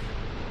happened?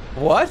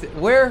 What?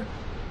 Where?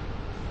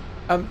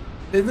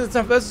 This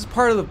is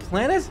part of the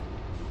planet?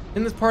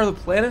 Isn't this part of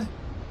the planet?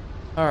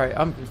 Alright,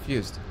 I'm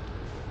confused.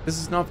 This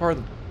is not part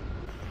of the...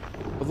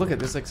 But look at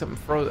this, like something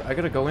frozen. I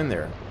gotta go in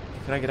there.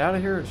 Can I get out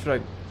of here? Or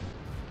should I...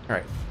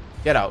 Alright.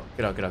 Get out.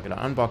 Get out, get out, get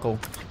out. Unbuckle.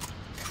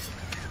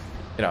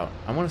 Get out.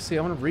 I want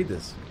to read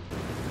this.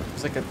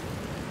 It's like a...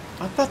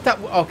 I thought that...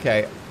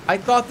 Okay. I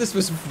thought this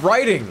was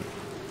writing.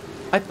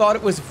 I thought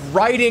it was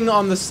writing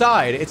on the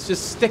side. It's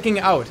just sticking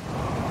out.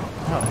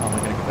 How the hell am I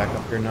going to get back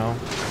up here now?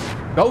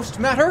 Ghost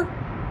matter?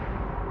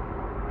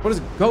 What is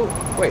ghost...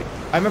 Wait.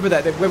 I remember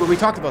that. Wait, we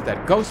talked about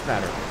that. Ghost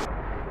matter.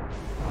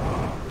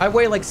 I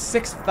weigh like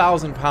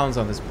 6,000 pounds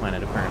on this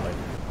planet, apparently.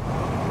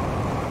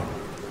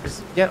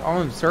 Just get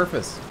on the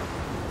surface.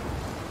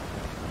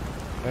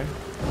 Okay.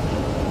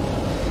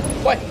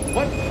 What?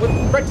 What?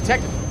 Threat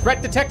detected.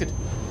 Threat detected.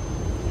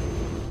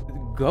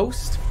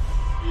 Ghost?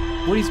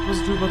 What are you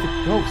supposed to do about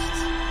the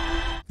ghosts?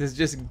 There's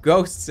just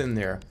ghosts in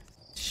there.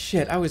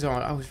 Shit, I was going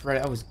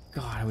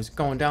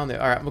down there.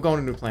 Alright, I'm going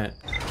to a new planet.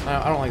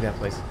 I don't like that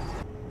place.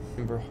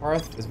 Timber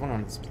Hearth is one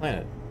on this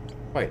planet.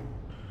 Wait.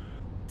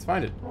 Let's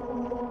find it.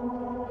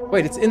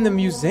 Wait, it's in the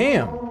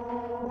museum.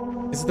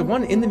 Is it the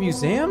one in the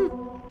museum?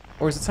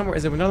 Or is it somewhere?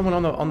 Is there another one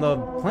on the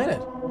planet?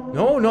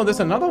 No,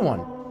 there's another one.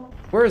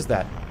 Where is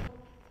that?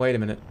 Wait a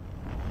minute.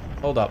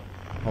 Hold up.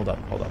 Hold up.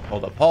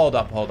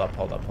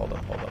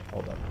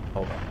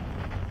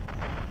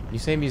 You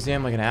say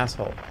museum like an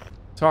asshole.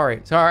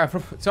 Sorry. I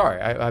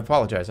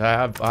apologize.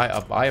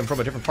 I am from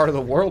a different part of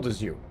the world as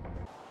you.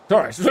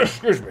 Sorry,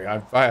 excuse me.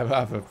 I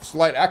have a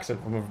slight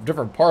accent from a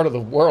different part of the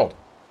world.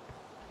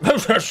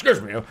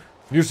 Excuse me.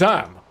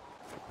 Museum.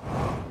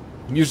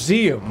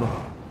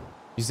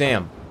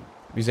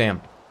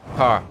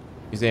 Car.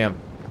 Museum.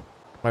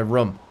 My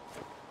room.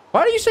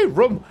 Why do you say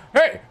room?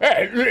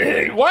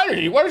 Hey,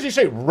 why does he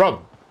say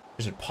room?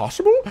 Is it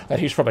possible that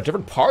he's from a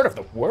different part of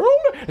the world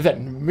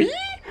than me?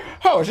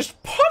 How is this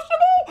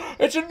possible?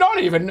 It's not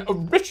even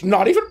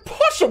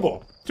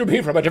possible to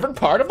be from a different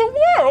part of the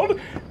world.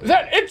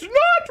 That it's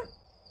not.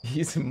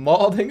 He's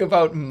mauling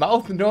about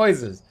mouth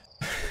noises.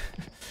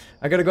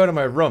 I gotta go to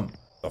my room.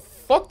 The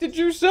fuck did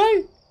you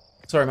say?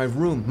 Sorry, my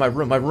room.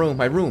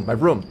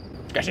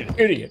 That's an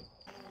idiot.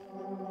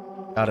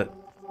 Got it.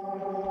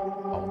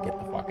 Oh, get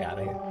the fuck out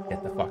of here.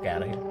 Get the fuck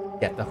out of here.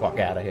 Get the fuck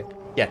out of here.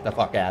 Get the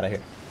fuck out of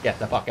here. Get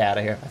the fuck out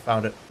of here. I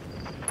found it.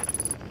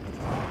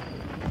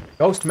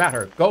 Ghost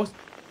matter. Ghost.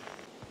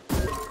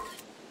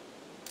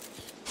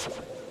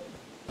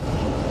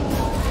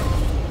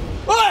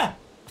 Ah!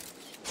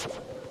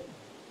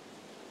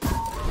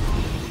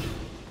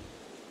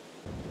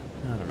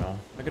 I don't know.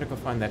 I gotta go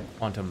find that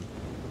quantum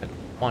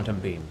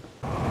beam.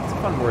 It's a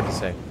fun word to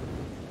say.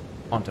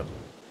 Quantum.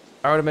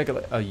 If I were to make a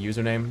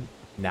username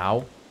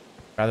now,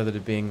 rather than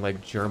it being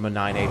like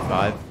Jerma985,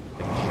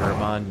 like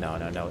Jerma,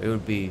 no.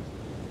 It'd be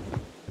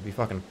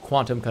fucking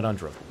Quantum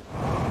Conundrum.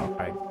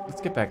 Alright, let's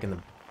get back in the...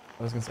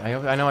 I was gonna say,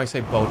 I know I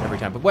say boat every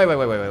time, but wait.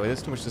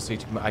 There's too much to see.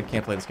 I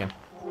can't play this game.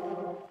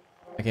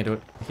 I can't do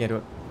it.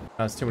 No,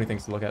 there's too many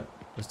things to look at.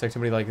 There's too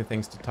many like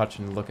things to touch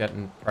and look at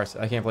and parse.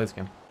 I can't play this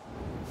game.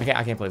 I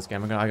can't play this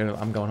game.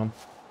 I'm going home.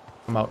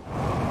 I'm out.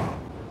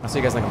 I'll see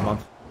you guys in like a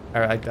month.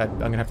 Alright, I'm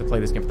gonna have to play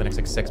this game for the next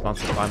like 6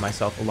 months by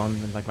myself alone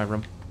in like my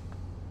room.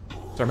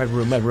 Sorry, my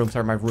room.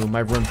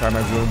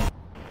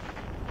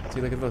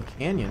 See, look at the little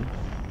canyon.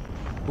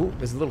 Ooh,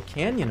 there's a little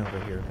canyon over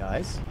here,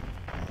 guys.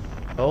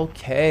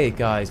 Okay,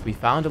 guys, we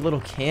found a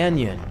little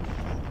canyon.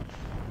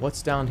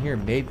 What's down here?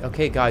 Maybe.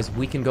 Okay, guys,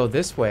 we can go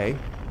this way.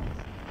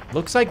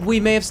 Looks like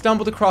we may have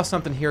stumbled across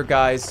something here,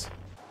 guys.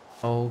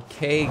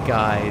 Okay,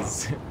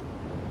 guys.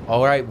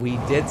 All right, we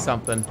did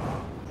something.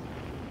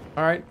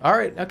 All right.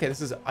 Okay,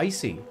 this is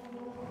icy.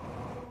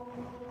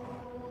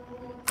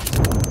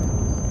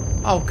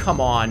 Oh, come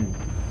on.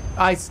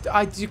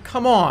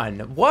 Come on.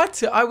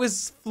 What? I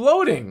was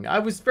floating. I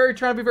was trying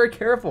to be very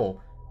careful.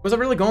 Was I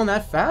really going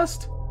that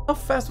fast? How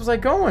fast was I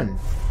going?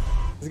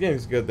 This game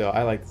is good, though.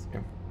 I like this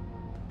game.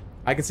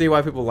 I can see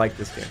why people like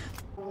this game.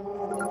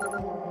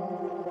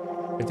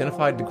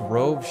 Identified the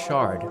Grove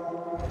Shard.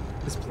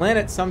 This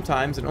planet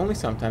sometimes, and only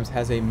sometimes,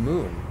 has a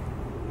moon.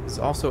 It's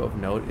also of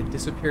note, it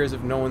disappears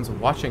if no one's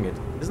watching it.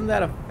 Isn't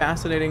that a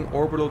fascinating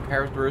orbital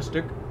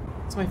characteristic?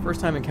 It's my first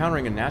time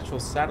encountering a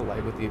natural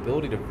satellite with the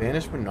ability to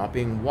vanish when not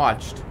being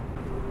watched.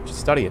 We should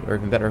study it, or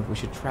even better, we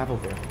should travel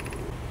there.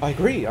 I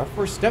agree. Our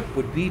first step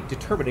would be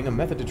determining a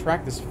method to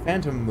track this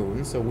phantom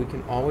moon so we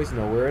can always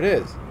know where it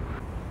is.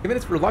 Given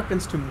its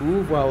reluctance to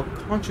move while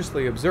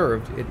consciously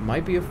observed, it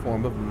might be a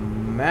form of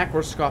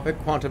macroscopic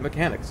quantum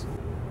mechanics.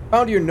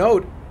 Found your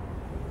note,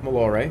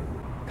 Malore.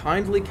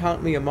 Kindly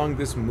count me among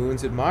this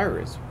moon's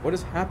admirers. What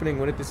is happening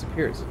when it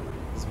disappears?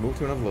 Does it move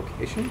to another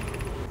location?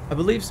 I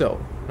believe so.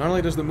 Not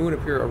only does the moon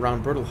appear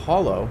around Brittle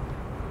Hollow,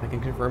 I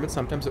can confirm it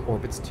sometimes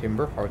orbits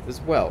Timber Hearth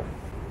as well.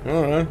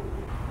 Alright.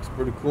 It's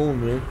pretty cool,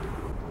 man.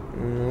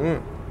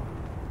 Alright.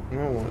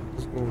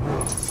 Let's go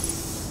here.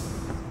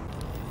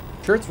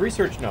 Church's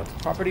research notes.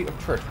 Property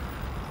of Church.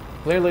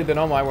 Clearly the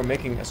Nomai were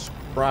making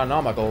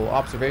astronomical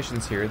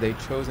observations here. They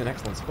chose an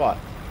excellent spot.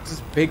 What's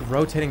this big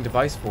rotating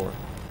device for?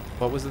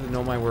 What was it the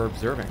Nomai were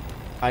observing?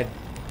 I'd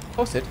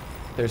post it.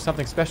 There's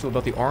something special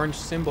about the orange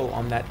symbol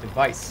on that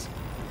device.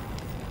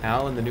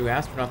 Al and the new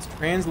astronaut's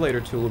translator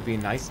tool would be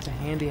nice to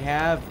handy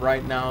have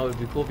right now. It'd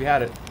be cool if you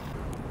had it.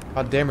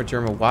 God damn it,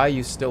 Jerma, why are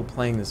you still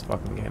playing this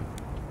fucking game?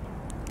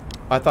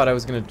 I thought I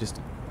was gonna just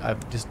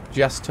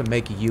to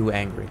make you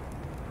angry.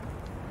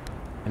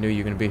 I knew you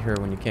were gonna be here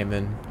when you came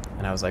in,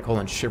 and I was like, hold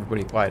on, shh,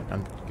 everybody quiet.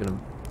 I'm gonna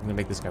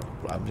make this guy.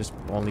 I'm just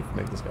only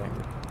make this guy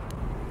angry.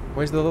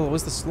 Where's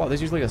the slot?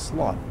 There's usually a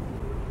slot.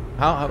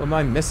 How am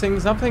I missing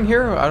something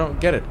here? I don't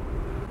get it.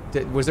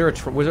 Was there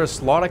a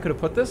slot I could have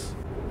put this?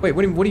 Wait,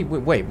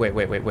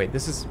 wait.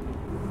 This is...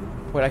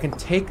 Wait, I can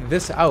take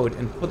this out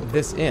and put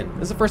this in.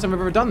 This is the first time I've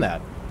ever done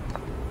that.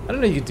 I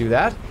didn't know you could do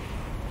that.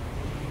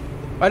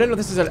 I didn't know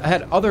this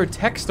had other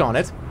text on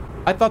it.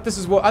 I thought this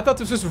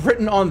was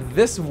written on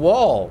this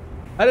wall.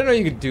 I didn't know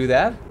you could do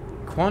that.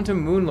 Quantum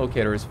moon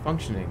locator is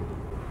functioning.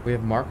 We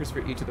have markers for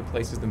each of the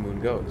places the moon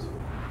goes.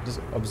 Just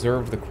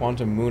observe the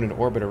quantum moon in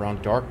orbit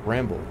around Dark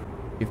Bramble.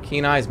 You have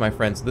keen eyes, my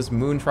friends. This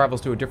moon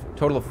travels to a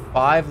total of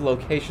 5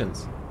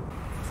 locations.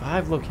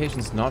 5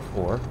 locations, not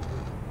 4.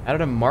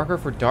 Added a marker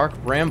for Dark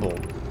Bramble.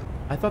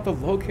 I thought the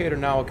locator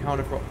now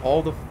accounted for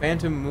all the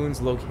phantom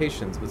moon's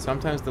locations, but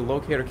sometimes the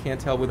locator can't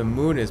tell where the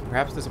moon is.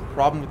 Perhaps there's a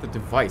problem with the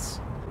device.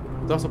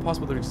 It's also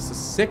possible there exists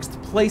a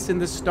 6th place in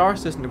this star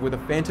system where the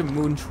phantom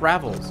moon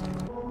travels.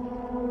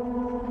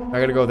 I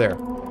gotta go there.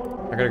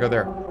 I gotta go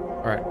there.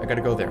 Alright, I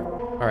gotta go there.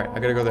 Alright, I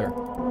gotta go there.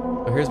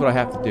 So here's what I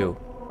have to do.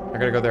 I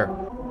gotta go there.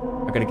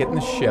 I gotta get in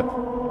the ship.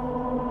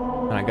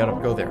 And I gotta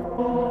go there.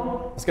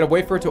 Just gotta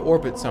wait for it to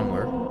orbit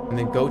somewhere. And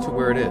then go to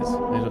where it is.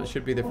 And it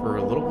should be there for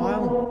a little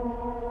while.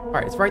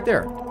 Alright, it's right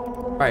there.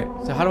 Alright,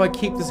 so how do I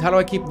keep this? How do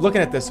I keep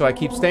looking at this so I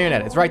keep staring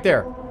at it? It's right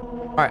there.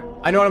 Alright,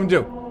 I know what I'm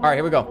gonna do. Alright,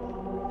 here we go.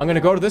 I'm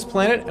gonna go to this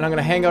planet and I'm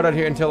gonna hang out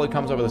here until it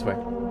comes over this way.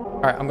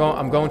 Alright, I'm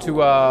going to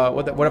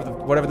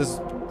whatever this,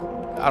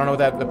 I don't know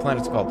what the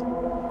planet's called.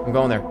 I'm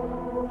going there.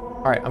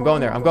 Alright, I'm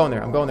going there. I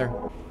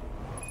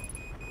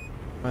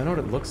know what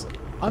it looks like.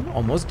 I'm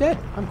almost dead.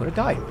 I'm gonna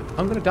die.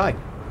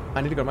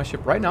 I need to go to my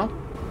ship right now.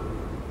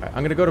 Alright,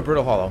 I'm gonna go to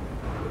Brittle Hollow.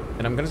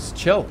 And I'm gonna just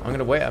chill. I'm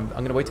gonna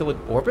wait till it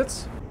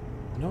orbits.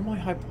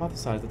 Nomai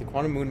hypothesized that the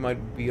quantum moon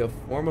might be a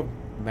form of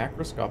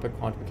macroscopic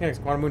quantum mechanics.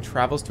 Quantum moon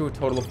travels to a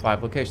total of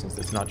 5 locations.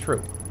 That's not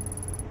true.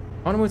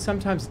 Quantum moon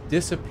sometimes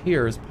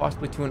disappears,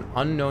 possibly to an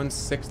unknown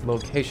 6th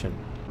location.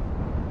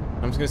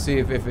 I'm just gonna see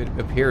if it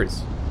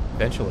appears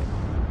eventually.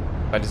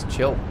 If I just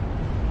chill.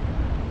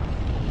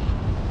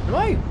 Am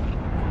I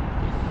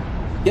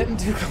getting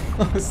too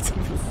close to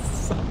the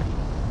sun?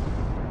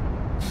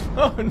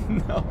 Oh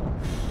no.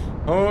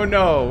 Oh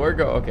no.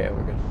 Okay,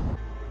 we're good.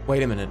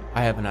 Wait a minute.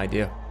 I have an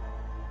idea.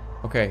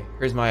 Okay,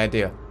 here's my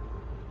idea.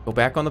 Go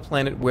back on the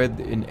planet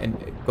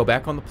and go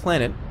back on the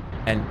planet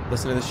and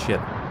listen to this shit.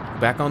 Go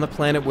back on the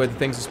planet where the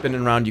things are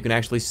spinning around. You can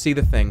actually see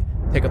the thing.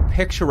 Take a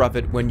picture of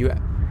it when you...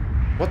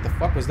 What the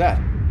fuck was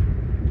that?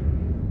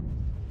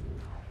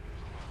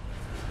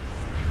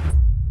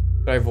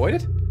 Did I avoid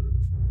it?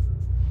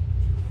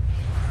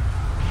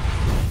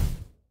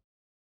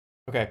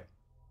 Okay.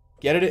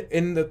 Get it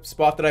in the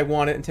spot that I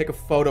want it and take a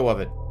photo of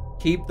it.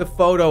 Keep the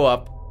photo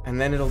up and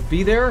then it'll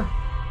be there.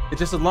 It's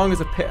just as long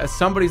as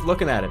somebody's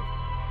looking at it.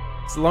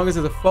 As long as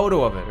there's a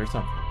photo of it or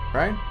something,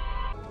 right?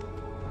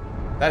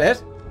 Is that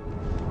it?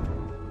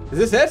 Is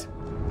this it?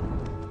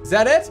 Is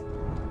that it?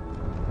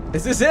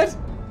 Is this it?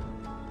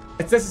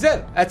 This is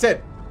it. That's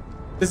it.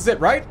 This is it,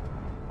 right?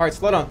 All right,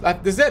 slow down.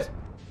 This is it.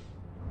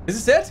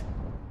 Is this it?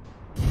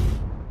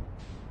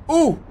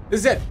 Ooh,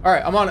 this is it. All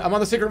right, I'm on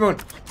the secret moon.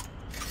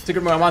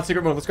 Secret moon. I'm on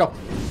secret moon. Let's go.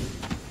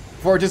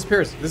 Before it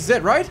disappears. This is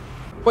it, right?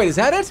 Wait, is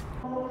that it?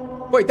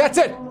 Wait, that's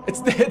it.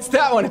 It's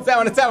that one. It's that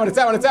one. It's that one. It's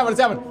that one. It's that one.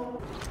 It's that one.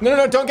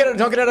 No, don't get it.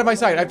 Don't get it out of my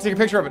sight. I have to take a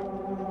picture of it.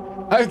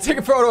 I have to take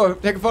a photo of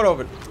it. Take a photo of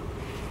it.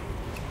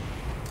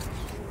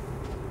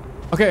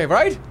 Okay,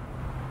 right?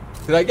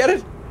 Did I get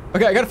it?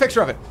 Okay, I got a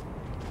picture of it.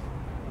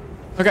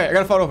 Okay, I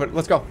got a photo of it.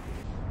 Let's go.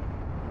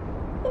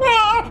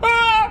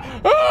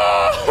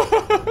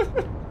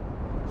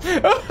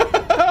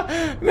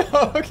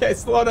 No, okay,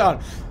 slow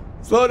down.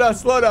 Slow down,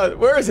 slow down.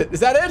 Where is it?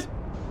 Is that it?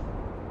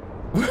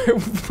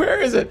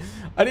 Where is it?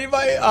 I need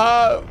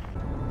my,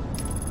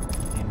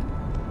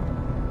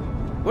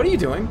 What are you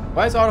doing?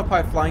 Why is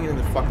autopilot flying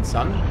into the fucking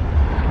sun?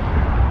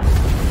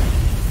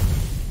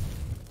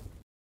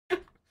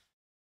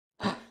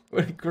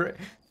 What a great,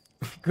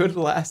 good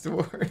last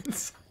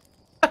words.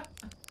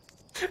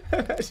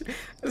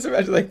 Just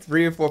imagine like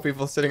 3 or 4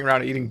 people sitting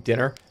around eating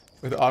dinner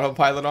with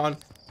autopilot on.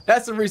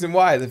 That's the reason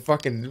why the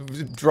fucking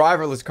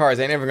driverless cars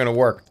ain't ever gonna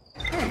work.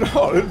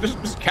 No,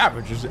 this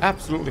cabbage is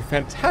absolutely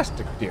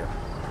fantastic, dear.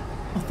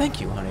 Oh, thank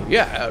you, honey.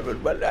 Yeah,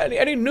 but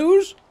any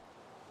news?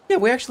 Yeah,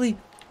 we actually...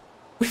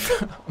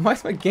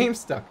 Why's my game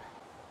stuck?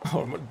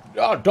 Oh,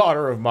 a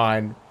daughter of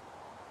mine.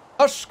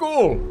 How's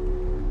school?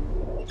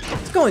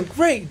 It's going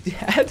great,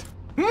 Dad.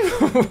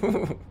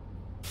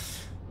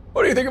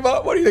 What do you think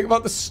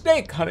about the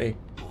steak, honey?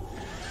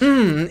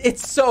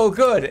 It's so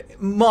good.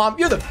 Mom,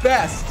 you're the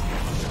best.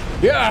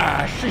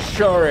 Yeah, she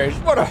sure is.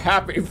 What a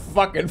happy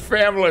fucking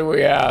family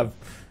we have.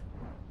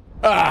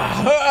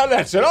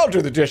 That's it. I'll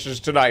do the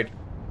dishes tonight.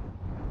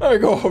 Let me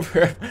go over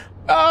here.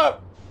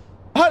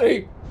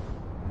 Honey,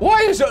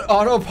 why is an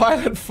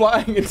autopilot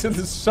flying into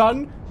the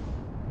sun?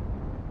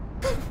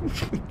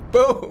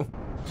 Boom.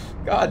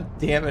 God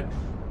damn it.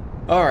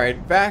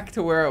 Alright, back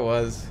to where it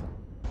was.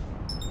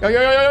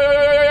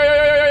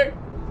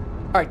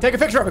 Alright, take a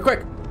picture of it,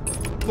 quick.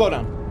 Slow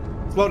down.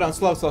 Slow down,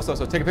 slow.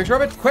 Take a picture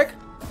of it, quick.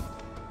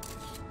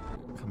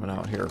 Coming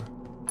out here.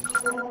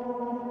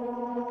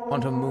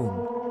 Quantum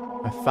moon.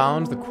 I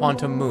found the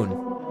quantum moon.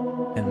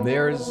 And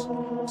there's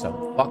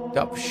some fucked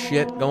up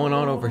shit going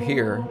on over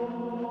here.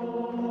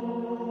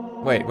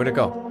 Wait, where'd it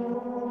go?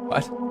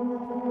 What?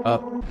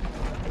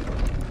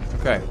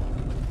 Okay.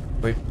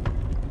 Wait.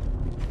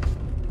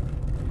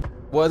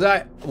 Was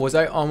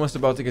I almost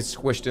about to get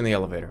squished in the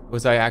elevator?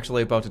 Was I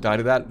actually about to die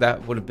to that?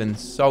 That would have been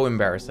so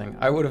embarrassing.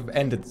 I would have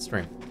ended the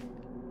stream.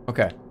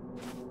 Okay.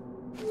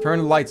 Turn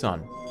the lights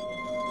on.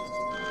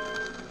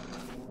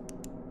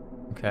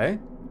 Okay.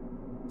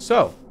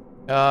 So,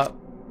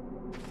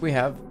 we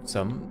have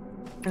some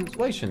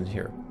translation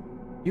here.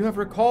 You have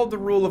recalled the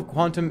rule of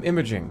quantum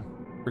imaging.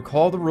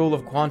 Recall the rule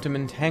of quantum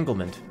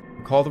entanglement.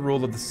 Recall the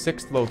rule of the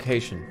 6th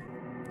location.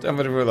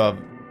 Somebody with a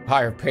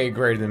higher pay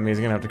grade than me is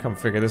gonna have to come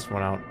figure this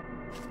one out.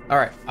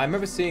 Alright, I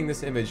remember seeing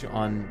this image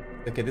on...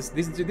 Okay, these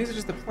are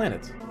just the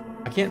planets.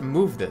 I can't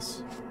move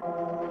this.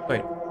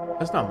 Wait,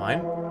 that's not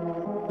mine.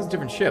 This is a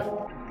different ship.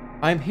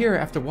 I am here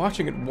after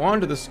watching it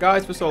wander the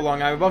skies for so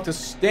long. I'm about to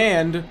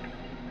stand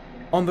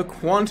on the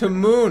quantum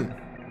moon.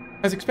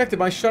 As expected,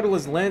 my shuttle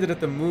has landed at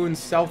the moon's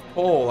south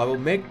pole. I will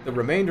make the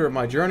remainder of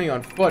my journey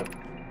on foot.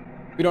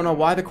 We don't know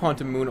why the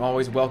quantum moon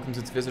always welcomes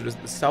its visitors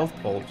at the south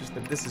pole, just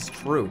that this is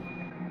true.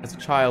 As a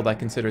child, I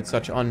considered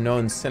such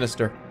unknowns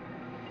sinister.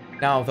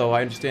 Now, though,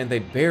 I understand they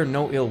bear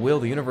no ill will.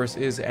 The universe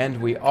is, and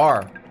we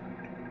are.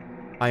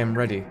 I am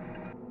ready.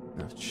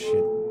 Oh,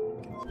 shit.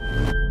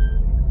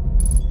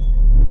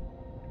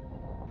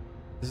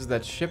 This is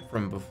that ship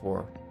from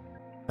before.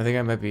 I think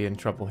I might be in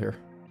trouble here.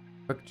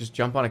 Quick, just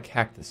jump on a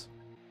cactus.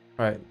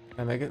 Alright, can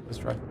I make it? Let's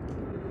try.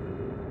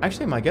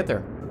 Actually, I might get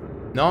there.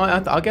 No,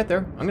 I'll get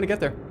there. I'm gonna get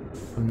there.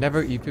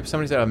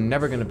 Somebody said I'm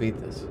never gonna beat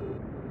this.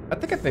 I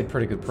think I've made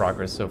pretty good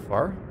progress so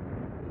far.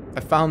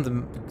 I found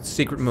the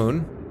secret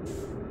moon.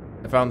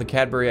 I found the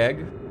Cadbury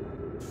egg.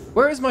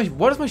 What is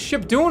my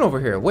ship doing over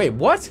here? Wait,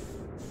 what?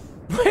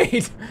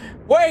 Wait,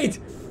 Wait!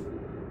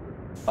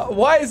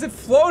 Why is it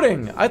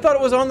floating? I thought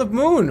it was on the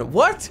moon.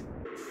 What?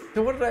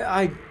 So what did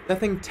that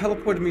thing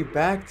teleported me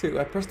back to?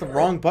 I pressed the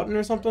wrong button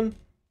or something?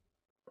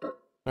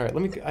 Alright,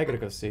 I gotta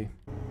go see.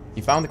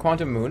 You found the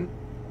quantum moon.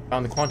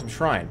 Found the quantum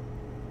shrine.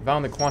 You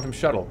found the quantum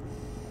shuttle.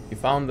 You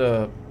found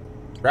the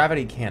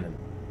gravity cannon.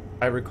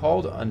 I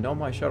recalled a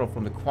Nomai shuttle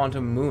from the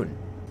quantum moon.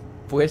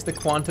 Where's the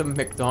quantum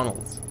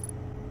McDonald's?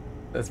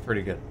 That's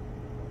pretty good.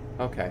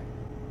 Okay.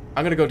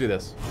 I'm gonna go do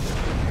this.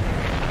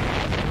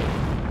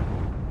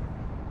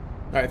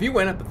 Alright, if you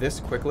went up this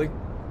quickly,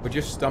 would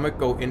your stomach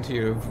go into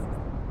your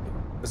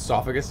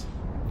esophagus?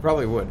 You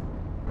probably would.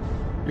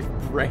 Your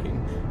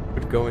brain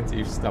would go into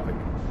your stomach.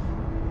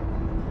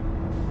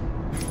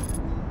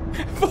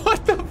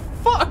 What the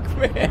fuck,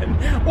 man?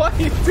 Why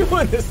are you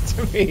doing this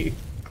to me?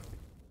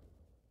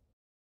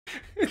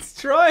 It's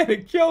trying to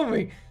kill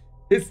me.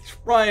 It's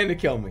trying to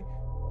kill me.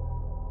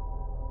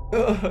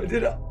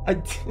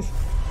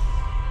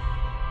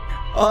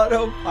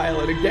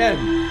 Autopilot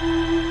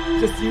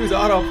again. Just use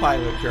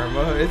autopilot,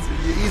 Jerma. It's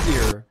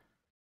easier.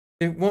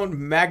 It won't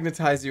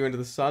magnetize you into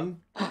the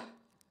sun.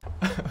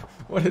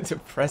 What a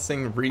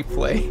depressing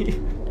replay.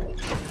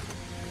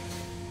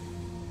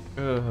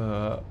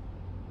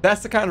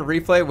 That's the kind of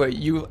replay where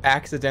you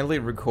accidentally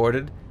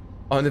recorded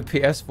on the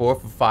PS4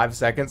 for 5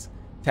 seconds.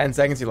 10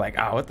 seconds, you're like,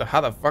 oh,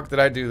 how the fuck did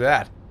I do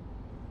that?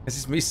 It's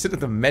just me sitting at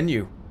the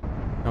menu.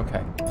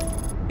 Okay.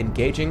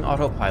 Engaging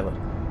autopilot.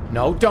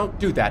 No, don't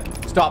do that.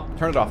 Stop.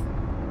 Turn it off.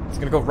 It's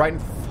gonna go right in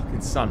the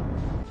fucking sun.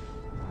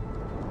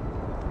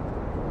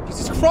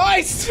 Jesus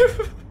Christ!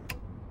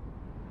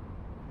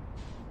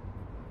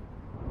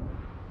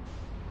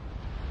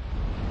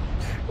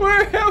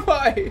 Where am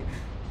I?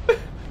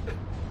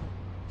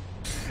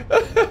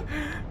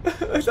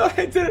 I thought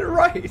I did it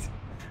right.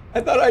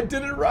 I thought I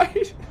did it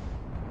right.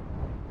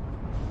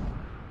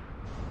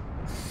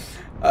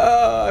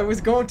 I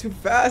was going too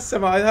fast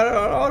somehow. I had it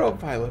on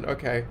autopilot.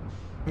 Okay.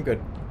 I'm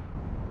good.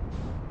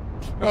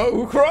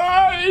 Oh,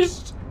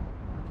 Christ!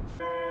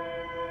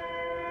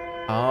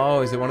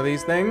 Oh, is it one of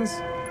these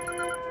things?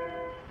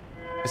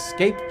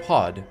 Escape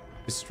pod.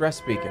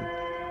 Distress beacon.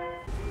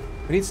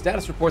 We need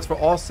status reports for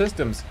all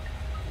systems.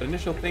 But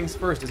initial things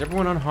first. Is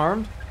everyone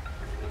unharmed?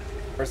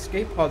 Our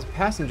escape pod's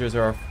passengers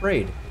are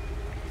afraid.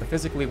 They're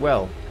physically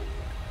well.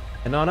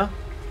 Inanna,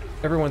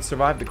 everyone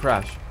survived the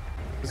crash.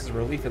 This is a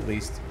relief at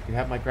least. You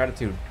have my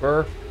gratitude.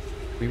 Burr,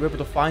 were you able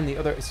to find the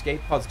other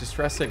escape pod's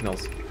distress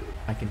signals?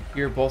 I can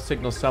hear both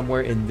signals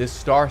somewhere in this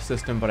star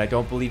system, but I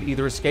don't believe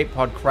either escape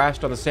pod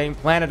crashed on the same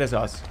planet as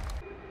us.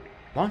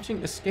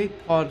 Launching escape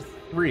pod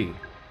 3.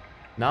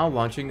 Now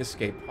launching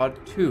escape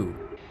pod 2.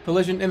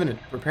 Collision imminent.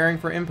 Preparing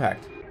for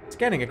impact.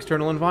 Scanning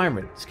external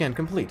environment. Scan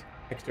complete.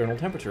 External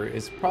temperature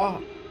is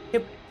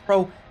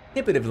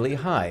prohibitively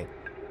high.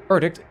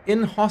 Verdict: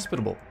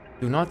 inhospitable.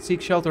 Do not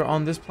seek shelter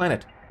on this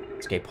planet.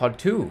 Escape pod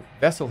 2.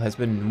 Vessel has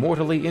been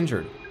mortally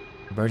injured.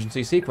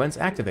 Emergency sequence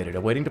activated.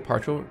 Awaiting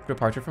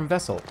departure from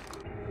vessel.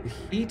 The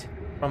heat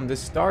from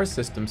this star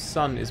system's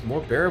sun is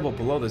more bearable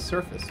below the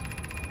surface.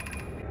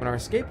 When our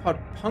escape pod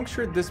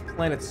punctured this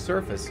planet's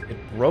surface, it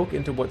broke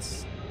into what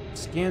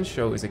scans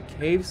show is a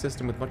cave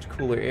system with much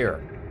cooler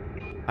air.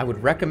 I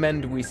would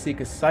recommend we seek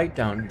a site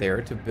down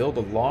there to build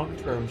a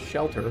long-term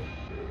shelter.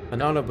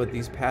 Inanna, but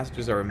these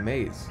passages are a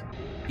maze.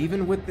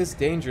 Even with this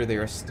danger, they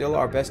are still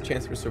our best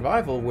chance for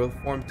survival. We'll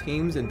form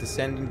teams and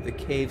descend into the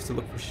caves to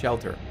look for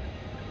shelter.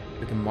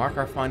 We can mark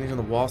our findings on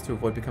the walls to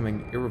avoid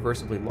becoming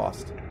irreversibly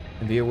lost.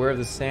 And be aware of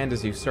the sand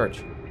as you search.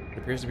 It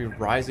appears to be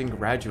rising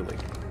gradually.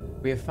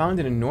 We have found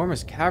an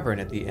enormous cavern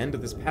at the end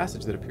of this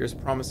passage that appears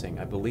promising.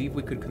 I believe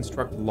we could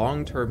construct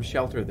long-term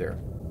shelter there.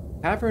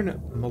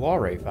 Cavern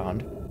Malare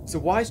found. It's a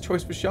wise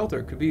choice for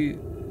shelter.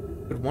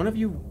 Could one of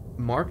you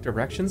mark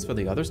directions for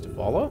the others to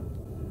follow?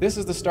 This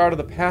is the start of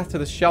the path to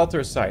the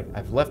shelter site.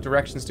 I've left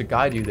directions to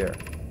guide you there.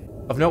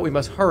 Of note, we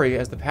must hurry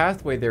as the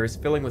pathway there is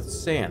filling with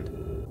sand.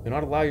 Do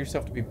not allow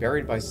yourself to be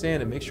buried by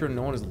sand and make sure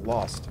no one is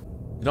lost.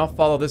 Do not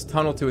follow this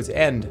tunnel to its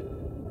end.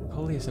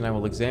 Coleus and I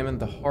will examine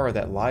the horror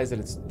that lies at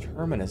its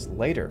terminus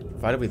later,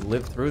 provided we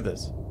live through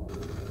this.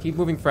 Keep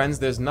moving, friends.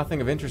 There's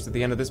nothing of interest at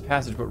the end of this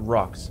passage but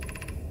rocks.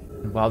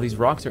 And while these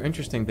rocks are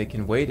interesting, they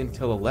can wait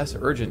until a less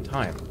urgent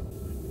time.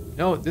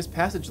 No, this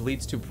passage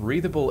leads to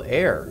breathable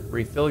air.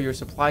 Refill your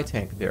supply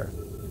tank there.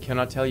 I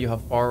cannot tell you how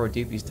far or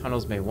deep these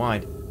tunnels may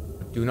wind,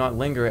 but do not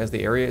linger as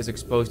the area is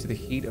exposed to the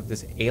heat of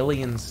this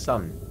alien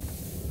sun.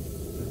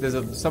 If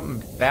there's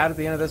something bad at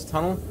the end of this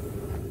tunnel,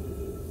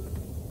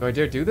 do I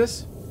dare do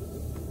this?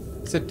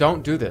 I said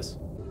don't do this.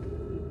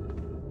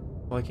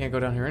 Well, I can't go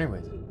down here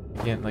anyways.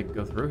 I can't, like,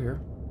 go through here.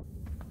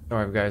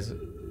 Alright, guys.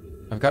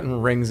 I've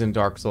gotten rings in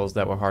Dark Souls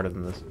that were harder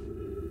than this.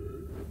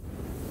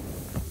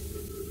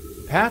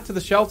 The path to the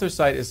shelter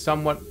site is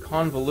somewhat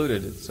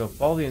convoluted, so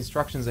follow the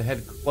instructions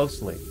ahead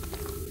closely.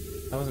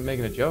 I wasn't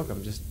making a joke,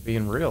 I'm just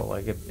being real.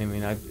 Like,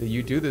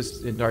 you do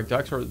this in Dark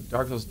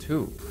Souls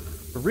 2.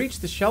 To reach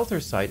the shelter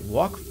site,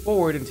 walk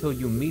forward until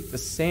you meet the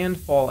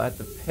sandfall at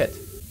the pit,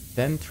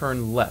 then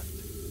turn left.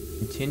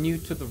 Continue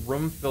to the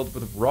room filled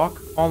with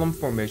rock column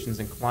formations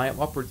and climb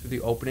upward through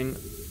the opening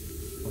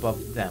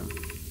above them.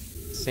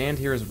 Sand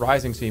here is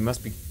rising, so you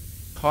must be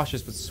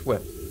cautious but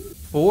swift.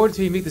 Forward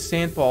until you meet the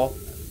sandfall.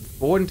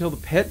 Forward until the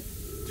pit.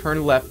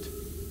 Turn left.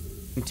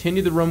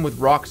 Continue the room with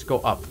rocks. Go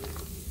up.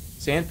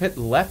 Sand pit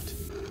left.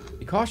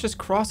 Be cautious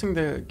crossing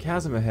the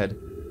chasm ahead.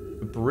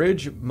 The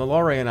bridge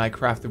Malore and I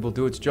crafted will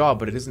do its job,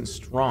 but it isn't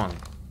strong.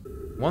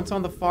 Once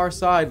on the far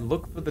side,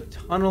 look for the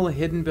tunnel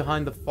hidden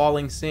behind the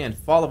falling sand.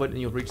 Follow it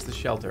and you'll reach the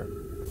shelter.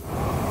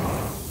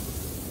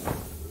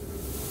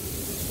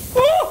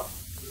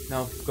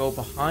 Now go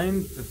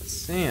behind the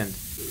sand.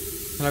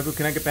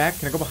 Can I get back?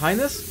 Can I go behind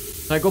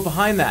this? Can I go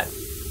behind that?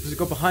 Does it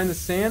go behind the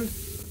sand?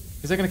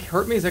 Is that gonna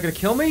hurt me? Is that gonna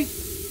kill me?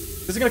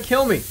 This is gonna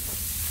kill me.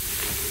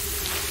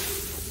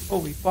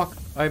 Holy fuck.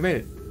 I made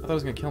it. I thought it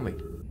was gonna kill me.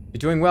 You're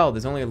doing well.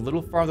 There's only a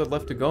little farther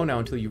left to go now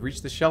until you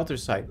reach the shelter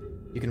site.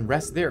 You can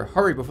rest there.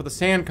 Hurry before the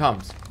sand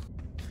comes.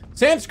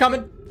 Sand's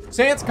coming!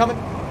 Sand's coming!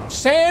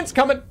 Sand's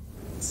coming!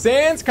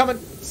 Sand's coming!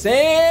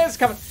 Sand's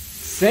coming!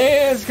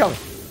 Sand's coming!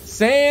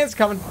 Sand's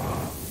coming!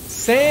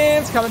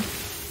 Sand's coming!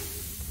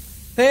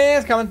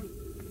 Sand's coming!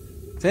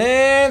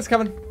 Sand's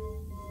coming!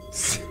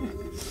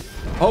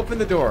 Open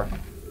the door.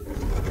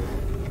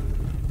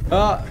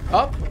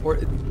 Up? Or...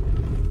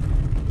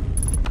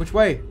 Which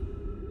way?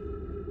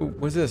 Ooh,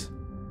 what's this?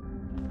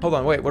 Hold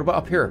on, wait, what about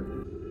up here?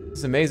 This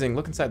is amazing.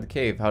 Look inside the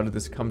cave. How did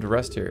this come to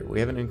rest here? We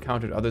haven't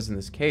encountered others in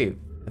this cave.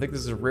 I think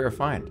this is a rare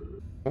find.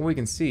 From what we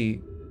can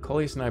see,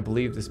 Coleus and I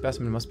believe the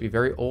specimen must be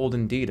very old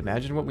indeed.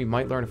 Imagine what we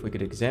might learn if we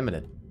could examine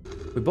it.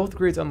 We both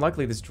agree it's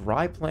unlikely this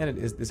dry planet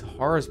is this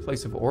horror's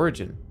place of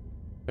origin,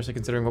 especially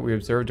considering what we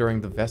observed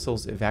during the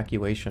vessel's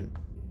evacuation.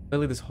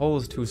 Clearly this hole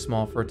is too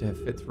small for it to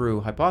have fit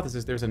through.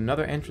 Hypothesis, there's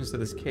another entrance to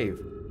this cave.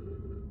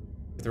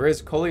 If there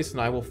is, Coleus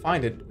and I will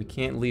find it. We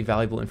can't leave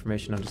valuable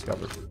information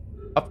undiscovered.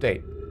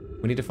 Update.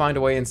 We need to find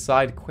a way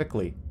inside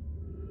quickly.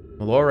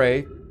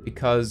 Malore,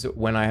 because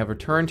when I have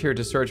returned here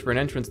to search for an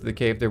entrance to the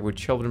cave, there were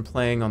children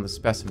playing on the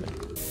specimen.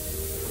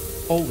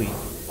 Holy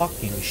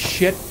fucking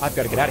shit. I've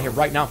got to get out of here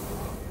right now.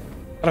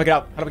 How do I get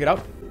out? How do I get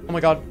out? Oh my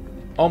god.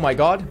 Oh my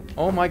god.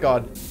 Oh my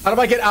god. How do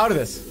I get out of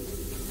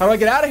this? How do I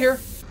get out of here?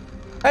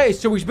 Hey,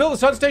 so we should build a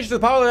sun station to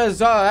the power as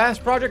Ash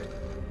project?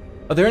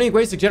 Are there any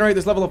ways to generate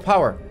this level of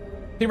power?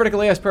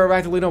 Theoretically, yes,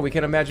 practically no. We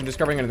can't imagine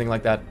discovering anything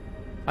like that.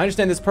 I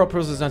understand this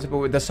proposal is not simple,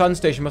 but the sun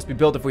station must be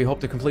built if we hope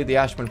to complete the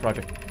Ashman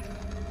project.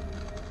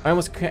 I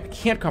almost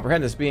can't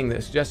comprehend this being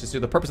the suggested. So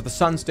the purpose of the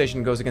sun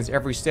station goes against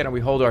every standard we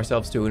hold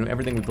ourselves to and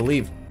everything we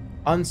believe.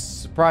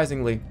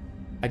 Unsurprisingly,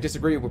 I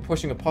disagree. We're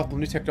pushing a possible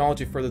new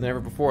technology further than ever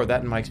before.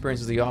 That, in my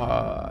experience, is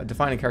the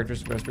defining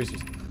characteristic of our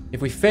species.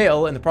 If we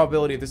fail, and the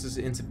probability of this is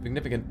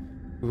insignificant,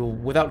 we will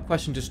without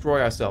question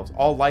destroy ourselves.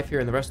 All life here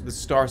and the rest of the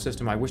star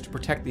system. I wish to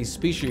protect these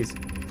species.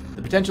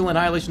 The potential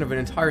annihilation of an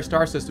entire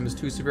star system is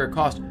too severe a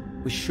cost.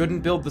 We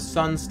shouldn't build the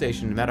sun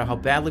station, no matter how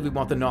badly we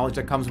want the knowledge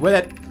that comes with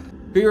it.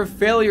 Fear of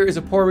failure is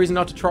a poor reason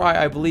not to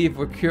try. I believe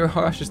we're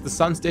cautious the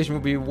sun station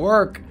will be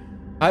work.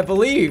 I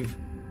believe.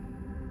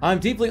 I'm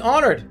deeply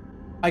honored.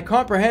 I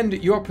comprehend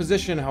your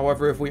position,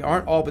 however, if we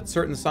aren't all but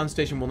certain the sun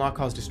station will not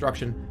cause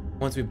destruction.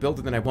 Once we've built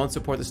it, then I won't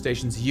support the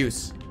station's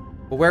use.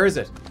 But where is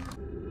it?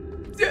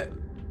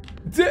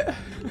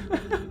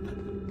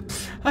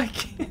 I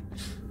can't.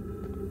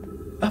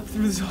 Up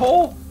through this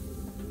hole?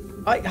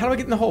 How do I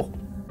get in the hole?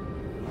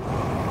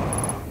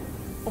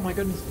 Oh my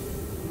goodness.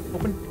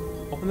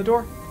 Open the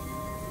door.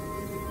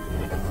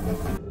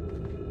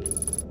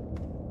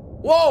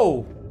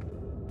 Whoa!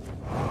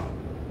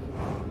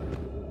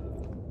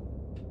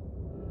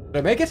 Did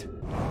I make it?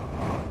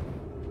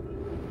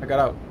 I got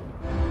out.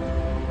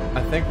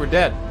 I think we're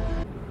dead.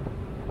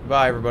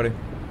 Bye, everybody.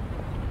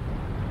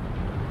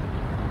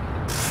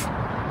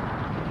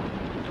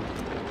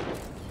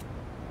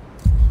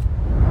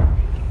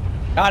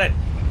 Got it!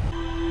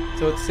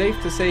 So it's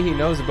safe to say he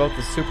knows about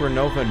the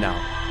supernova now.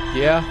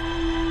 Yeah?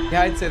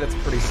 Yeah, I'd say that's a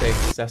pretty safe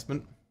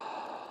assessment.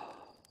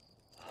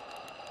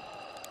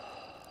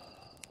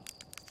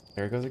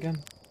 There it goes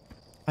again.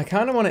 I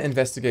kind of want to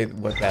investigate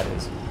what that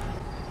is.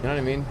 You know what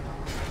I mean?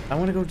 I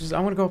want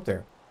to go up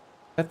there.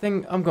 That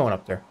thing, I'm going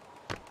up there.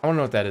 I want to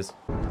know what that is.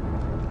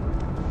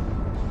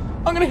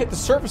 I'm gonna hit the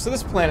surface of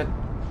this planet.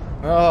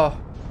 Oh.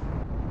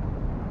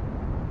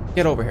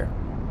 Get over here.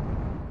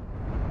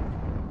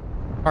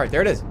 Alright,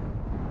 there it is.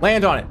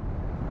 Land on it.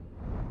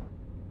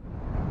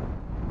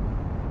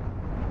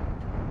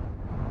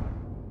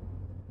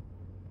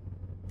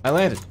 I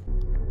landed.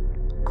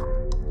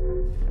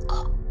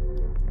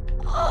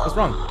 What's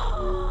wrong?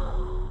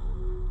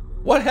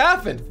 What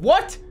happened?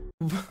 What?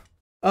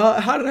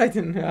 How did I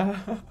didn't...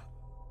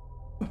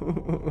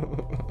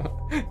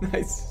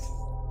 Nice.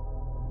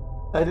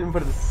 I didn't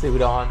put the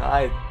suit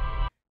on.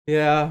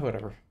 Yeah,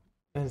 whatever.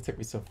 It took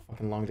me so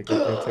fucking long to get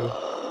there, too.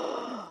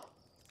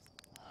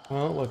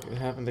 Well, look, it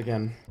happened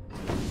again.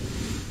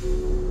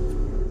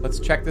 Let's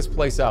check this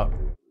place out.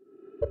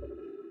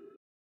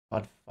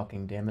 God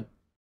fucking damn it.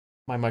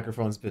 My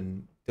microphone's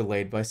been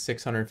delayed by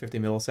 650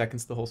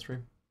 milliseconds the whole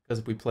stream.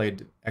 Because we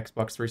played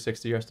Xbox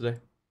 360 yesterday.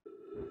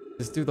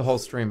 Just do the whole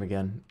stream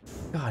again.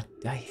 God,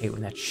 I hate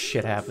when that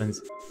shit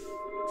happens.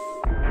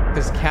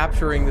 Because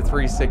capturing the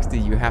 360,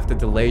 you have to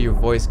delay your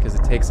voice because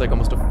it takes like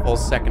almost a full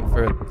second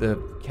for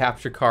the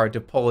capture card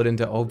to pull it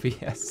into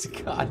OBS.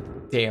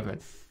 God damn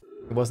it.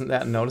 Wasn't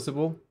that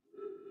noticeable?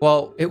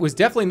 Well, it was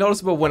definitely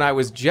noticeable when I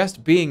was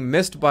just being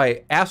missed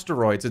by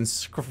asteroids and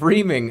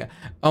screaming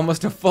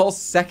almost a full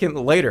second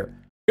later.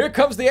 Here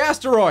comes the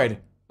asteroid!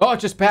 Oh, it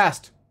just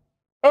passed.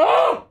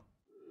 Oh!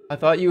 I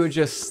thought you were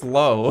just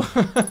slow.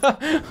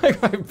 Like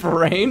my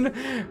brain.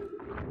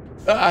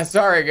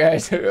 Sorry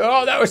guys.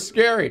 Oh, that was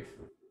scary.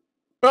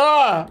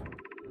 Ah!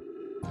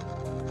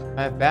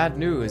 I have bad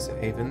news,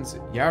 Avens.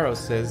 Yarrow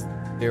says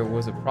there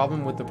was a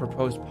problem with the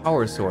proposed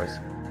power source,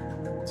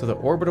 so the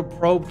orbital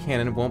probe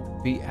cannon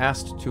won't be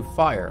asked to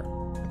fire.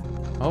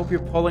 I hope you're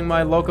pulling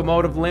my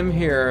locomotive limb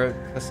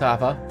here,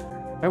 Cassava.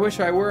 I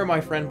wish I were,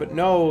 my friend, but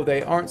no,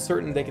 they aren't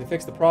certain they can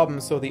fix the problem,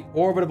 so the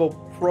orbital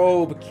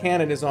probe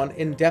cannon is on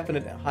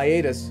indefinite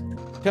hiatus.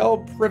 Tell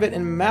Privet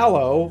and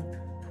Mallow,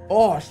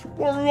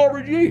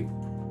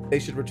 they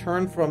should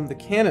return from the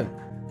cannon.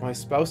 My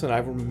spouse and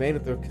I will remain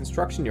at the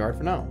construction yard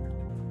for now.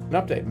 An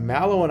update.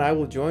 Mallow and I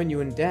will join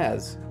you in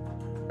Daz.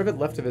 Privet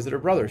left to visit her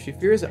brother. She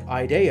fears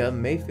Idea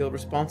may feel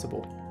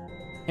responsible.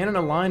 Cannon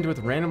aligned with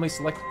randomly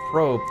selected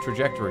probe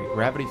trajectory.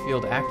 Gravity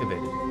field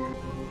activated.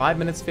 5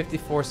 minutes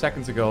 54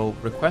 seconds ago.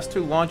 Request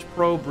to launch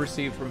probe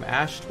received from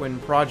Ash Twin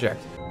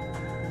Project.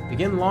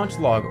 Begin launch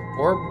log.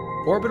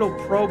 Orbital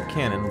probe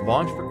cannon.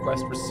 Launch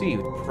request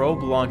received.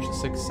 Probe launch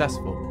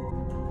successful.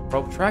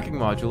 Probe tracking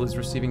module is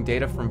receiving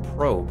data from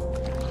probe.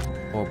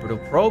 Orbital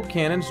probe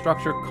cannon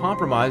structure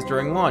compromised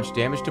during launch.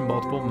 Damage to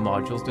multiple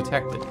modules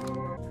detected.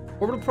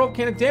 Orbital probe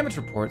cannon damage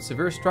report.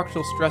 Severe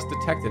structural stress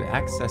detected.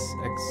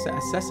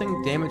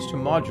 Assessing damage to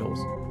modules.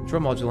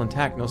 Control module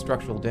intact. No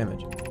structural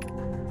damage.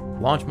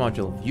 Launch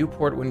module.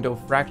 Viewport window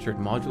fractured.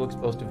 Module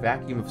exposed to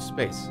vacuum of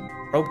space.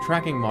 Probe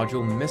tracking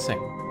module missing.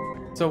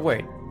 So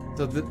wait.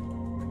 So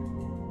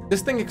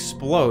this thing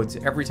explodes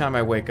every time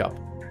I wake up.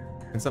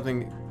 And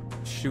something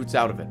shoots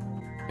out of it.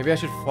 Maybe I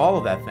should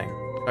follow that thing.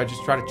 Should I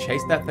just try to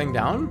chase that thing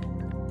down?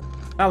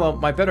 Hello,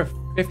 my better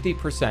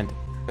 50%.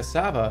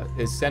 Cassava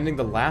is sending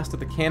the last of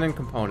the cannon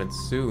components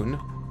soon.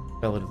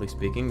 Relatively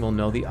speaking, we'll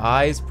know the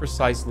eye's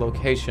precise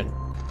location.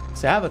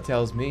 Cassava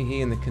tells me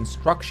he and the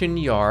construction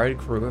yard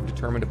crew have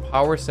determined a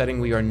power setting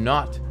we are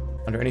not,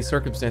 under any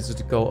circumstances,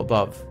 to go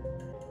above.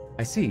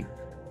 I see.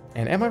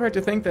 And am I right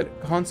to think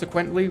that,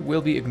 consequently,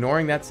 we'll be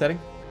ignoring that setting?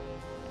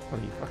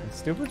 What, are you fucking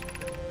stupid?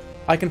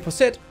 I can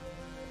posit.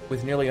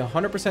 With nearly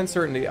 100%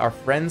 certainty, our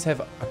friends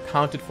have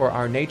accounted for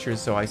our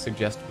natures, so I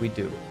suggest we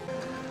do.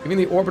 Giving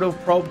the orbital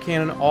probe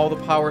cannon all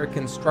the power it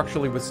can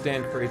structurally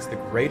withstand creates the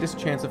greatest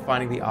chance of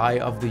finding the eye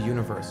of the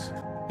universe.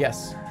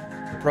 Yes,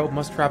 the probe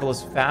must travel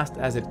as fast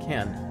as it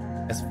can.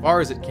 As far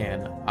as it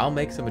can, I'll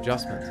make some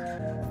adjustments.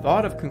 The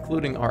thought of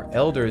concluding our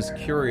elders'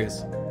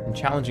 curious and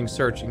challenging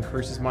search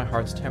increases my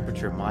heart's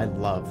temperature, my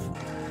love.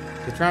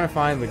 They're trying to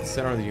find like the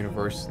center of the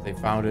universe. They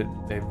found it.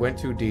 They went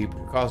too deep.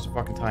 It caused a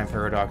fucking time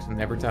paradox. And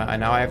every time,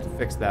 now I have to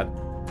fix that.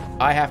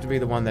 I have to be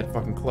the one that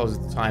fucking closes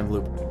the time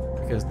loop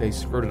because they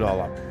screwed it all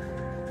up.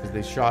 Because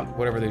they shot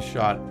whatever they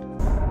shot.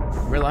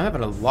 Really, I'm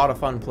having a lot of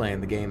fun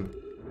playing the game.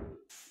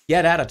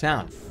 Get out of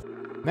town.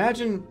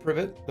 Imagine,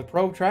 Privet, the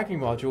probe tracking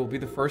module will be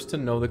the first to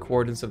know the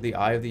coordinates of the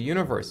eye of the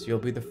universe. You'll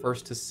be the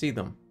first to see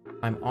them.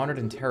 I'm honored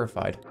and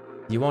terrified.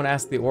 You won't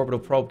ask the orbital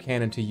probe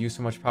cannon to use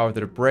so much power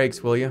that it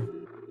breaks, will you?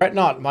 Fret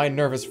not, my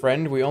nervous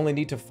friend. We only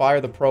need to fire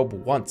the probe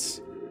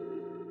once.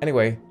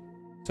 Anyway,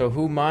 so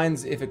who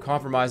minds if it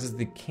compromises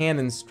the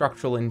cannon's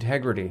structural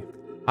integrity?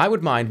 I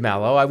would mind,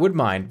 Mallow. I would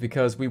mind,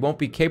 because we won't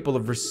be capable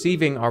of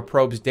receiving our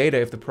probe's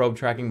data if the probe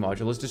tracking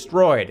module is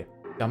destroyed.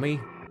 Dummy.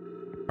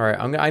 Alright,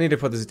 I need to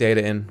put this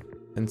data in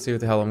and see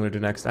what the hell I'm going to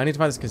do next. I need to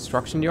find this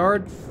construction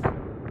yard.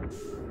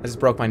 I just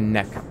broke my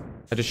neck.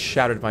 I just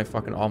shattered my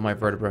fucking all my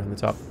vertebrae from the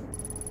top.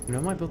 You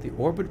know, I built the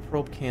orbit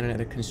probe cannon at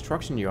a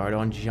construction yard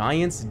on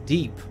Giants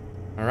Deep.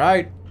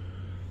 Alright.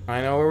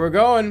 I know where we're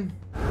going.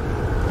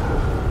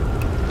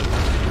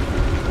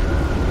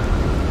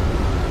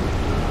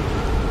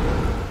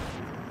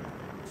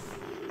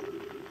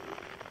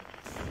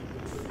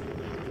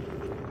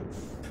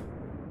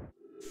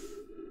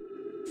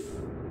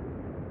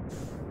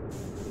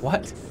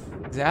 What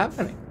is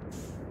happening?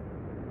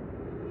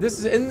 This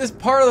is in this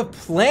part of the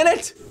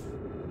planet?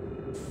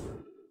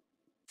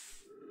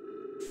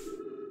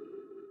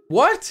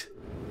 What?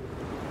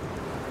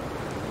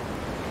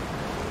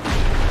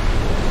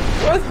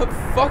 Where the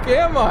fuck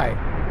am I?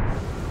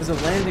 There's a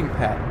landing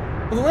pad.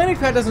 Well, the landing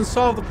pad doesn't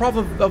solve the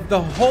problem of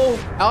the whole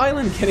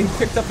island getting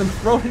picked up and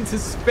thrown into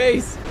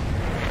space.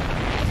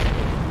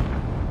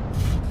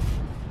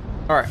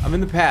 Alright, I'm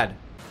in the pad.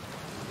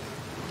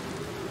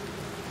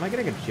 Am I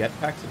getting a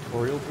jetpack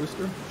tutorial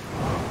booster?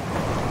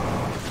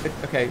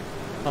 Okay.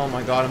 Oh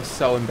my god, I'm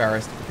so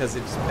embarrassed because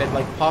it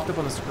like popped up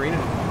on the screen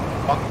and it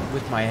fucked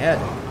with my head.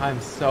 I'm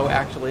so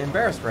actually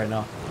embarrassed right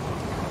now.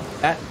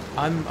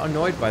 I'm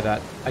annoyed by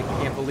that. I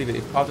can't believe it.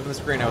 It popped up on the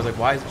screen. I was like,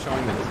 why is it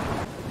showing me this?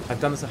 I've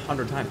done this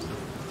 100 times.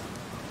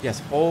 Yes,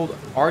 hold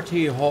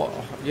RT, hold,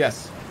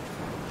 yes.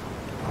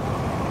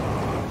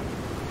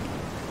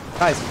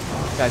 Guys,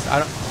 I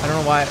don't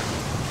know why,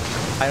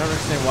 I don't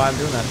understand why I'm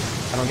doing that.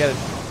 I don't get it.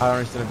 I don't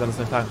understand. I've done this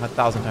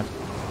 1,000 times.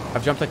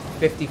 I've jumped like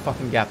 50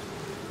 fucking gaps.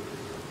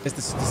 Is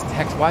this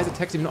text, why is the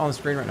text even on the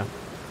screen right now?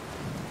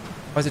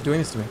 Why is it doing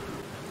this to me?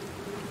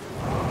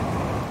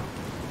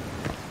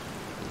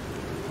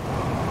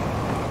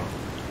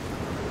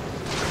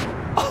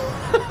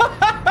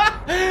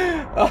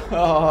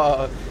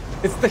 Oh,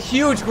 it's the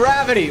huge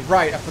gravity.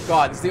 Right, I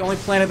forgot. It's the only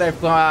planet that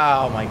I've...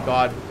 Oh my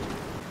god.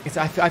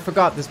 I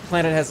forgot this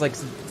planet has like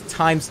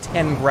times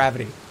 10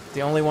 gravity. It's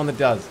the only one that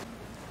does.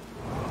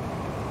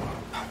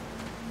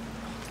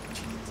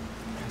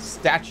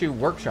 Statue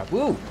workshop.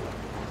 Ooh.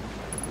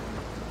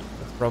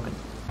 That's broken.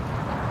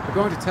 We're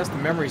going to test the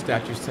memory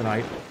statues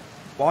tonight.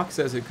 Block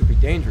says it could be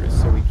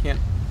dangerous, so we can't...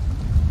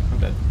 I'm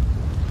dead.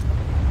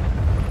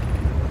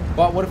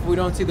 But what if we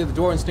don't see the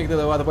door and sneak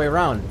the other way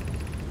around?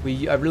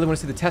 I really want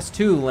to see the test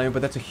too, Lane,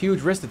 but that's a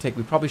huge risk to take.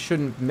 We probably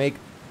shouldn't make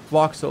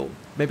Flock, so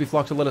maybe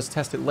Flock will let us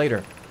test it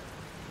later.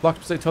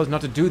 Flock told us not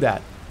to do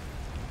that.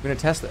 We're going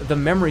to test the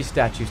memory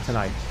statues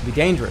tonight. It'll be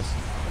dangerous.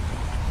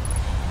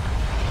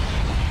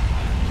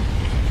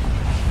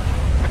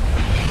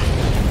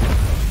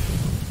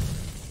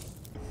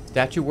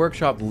 Statue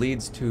workshop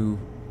leads to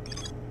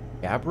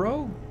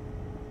Gabbro?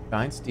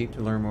 Giant steep to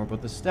learn more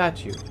about the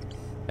statue.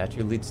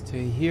 Statue leads to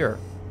here.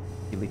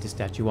 You lead to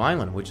Statue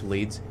Island, which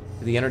leads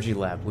to the energy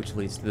lab, which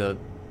leads to the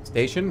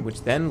station,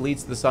 which then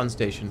leads to the sun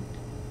station.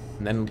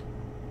 And then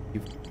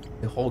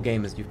the whole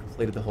game is, you've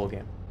completed the whole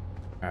game.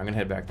 Alright, I'm gonna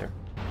head back there.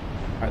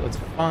 Alright, let's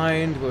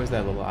find, where's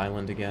that little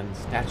island again?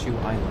 Statue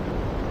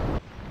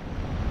Island.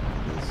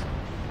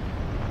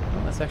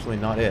 Well, that's actually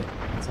not it.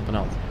 It's something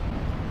else.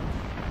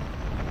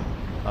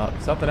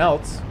 Something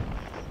else.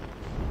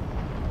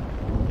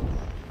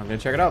 I'm gonna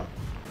check it out.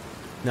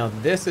 Now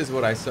this is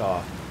what I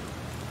saw.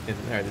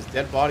 There's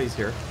dead bodies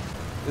here.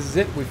 This is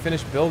it. We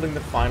finished building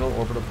the final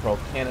orbital probe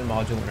cannon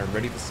module and are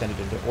ready to send it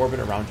into orbit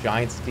around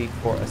Giant Steep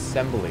for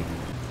assembly.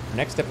 Our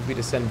next step will be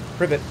to send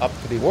Privet up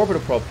to the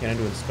orbital probe cannon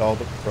to install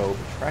the probe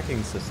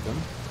tracking system.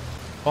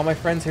 All my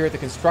friends here at the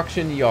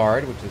construction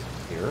yard, which is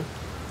here,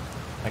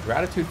 my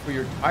gratitude for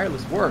your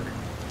tireless work.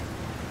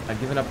 I've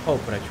given up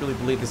hope, but I truly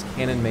believe this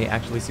cannon may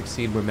actually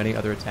succeed where many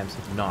other attempts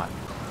have not.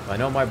 I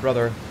know my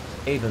brother,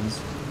 Avens,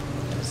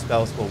 and his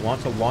spouse will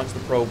want to launch the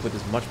probe with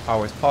as much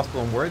power as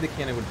possible and worry the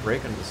cannon would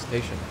break under the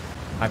station.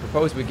 I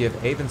propose we give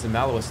Avens and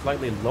Mallow a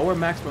slightly lower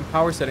maximum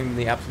power setting than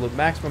the absolute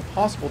maximum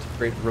possible to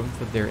create room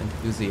for their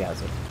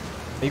enthusiasm.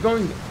 Are you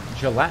going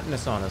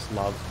gelatinous on us,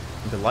 love?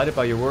 I'm delighted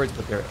by your words,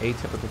 but they're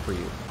atypical for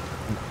you.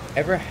 And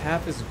ever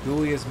half as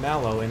gooey as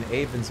Mallow and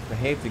Avens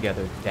behave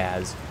together,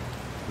 Daz.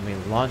 You may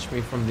launch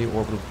me from the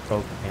orbital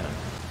probe cannon.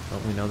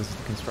 Well, we know this is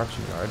the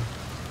construction yard.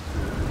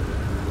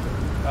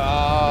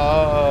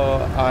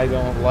 Oh, I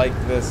don't like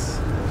this.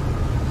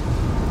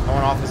 I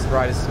want off this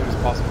ride as soon as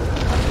possible.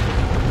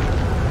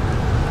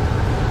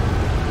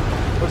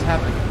 What's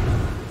happening?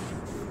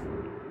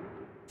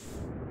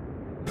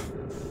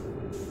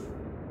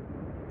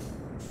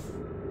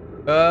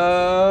 Oh,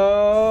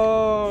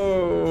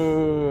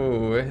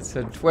 it's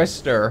a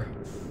twister.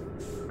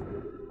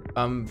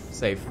 I'm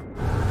safe.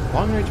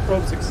 Long-range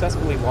probe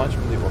successfully launched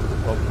from the orbital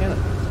probe cannon.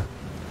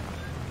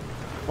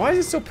 Why is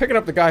it still picking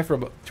up the guy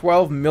from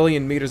 12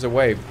 million meters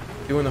away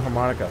doing the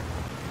harmonica?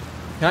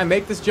 Can I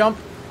make this jump?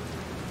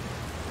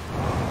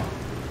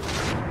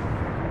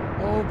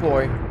 Oh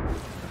boy.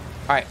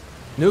 Alright,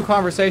 new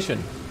conversation.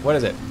 What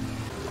is it?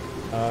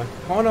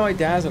 Konoe,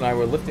 Daz, and I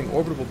were lifting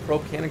orbital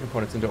probe cannon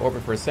components into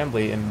orbit for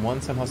assembly, and one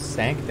somehow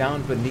sank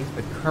down beneath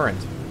the current.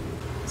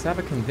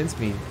 Sava convinced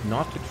me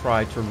not to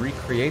try to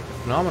recreate the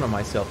phenomenon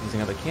myself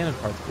using other cannon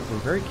parts, because we're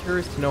very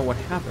curious to know what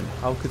happened.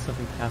 How could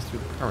something pass through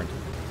the current?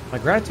 My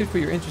gratitude for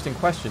your interesting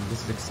question.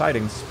 This is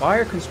exciting.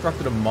 Spire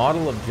constructed a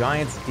model of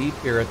Giant's Deep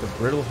here at the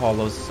Brittle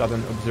Hollows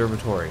Southern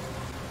Observatory,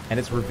 and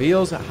it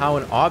reveals how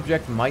an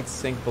object might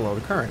sink below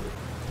the current.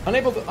 I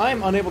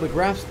am unable to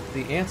grasp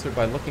the answer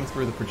by looking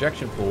through the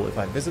projection pool. If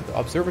I visit the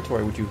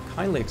observatory, would you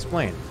kindly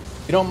explain?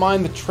 If you don't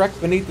mind the trek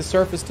beneath the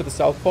surface to the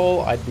South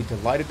Pole, I'd be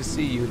delighted to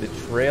see you. The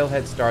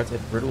trailhead starts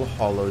at Brittle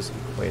Hollows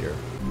equator.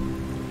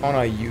 Oh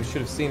no, you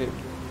should have seen it.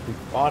 We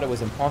thought it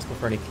was impossible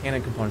for any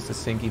cannon components to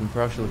sink even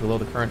partially below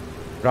the current,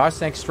 but ours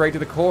sank straight to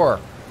the core.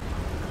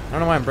 I don't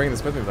know why I'm bringing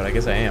this with me, but I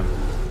guess I am.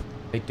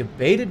 They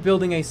debated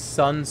building a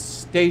sun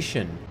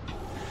station.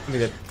 I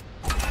mean, that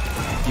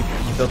you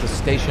built a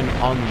station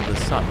on the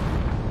sun.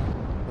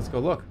 Let's go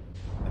look.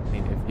 I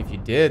mean, if you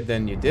did,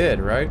 then you did,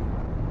 right?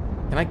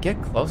 Can I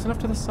get close enough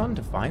to the sun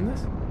to find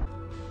this?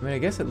 I mean, I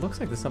guess it looks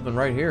like there's something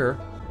right here.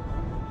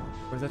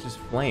 Or is that just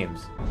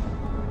flames?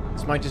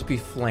 This might just be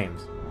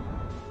flames.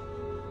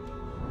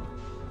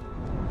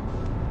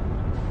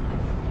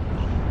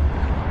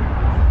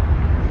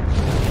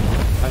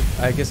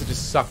 I guess it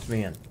just sucked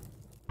me in.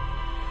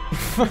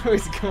 I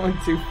was going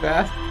too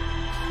fast.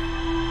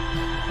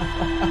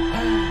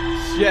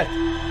 Shit.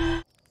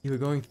 You were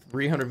going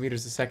 300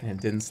 meters a second and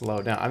didn't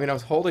slow down. I mean, I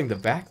was holding the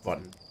back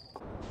button.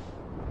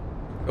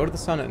 Go to the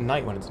sun at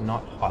night when it's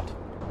not hot.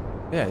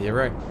 Yeah, you're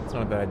right. That's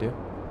not a bad idea.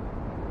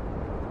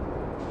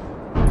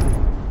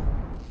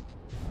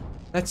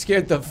 That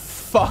scared the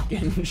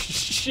fucking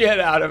shit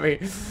out of me.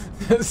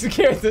 That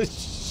scared the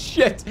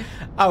shit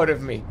out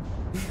of me.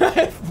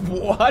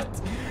 What?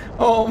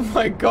 Oh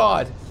my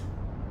god.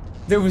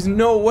 There was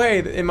no way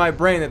in my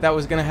brain that that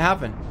was gonna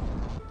happen.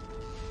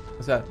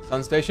 What's that?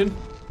 Sun station?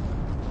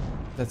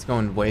 That's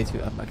going way too...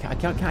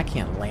 I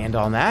can't land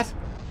on that.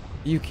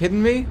 Are you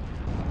kidding me?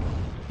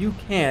 You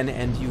can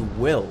and you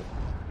will.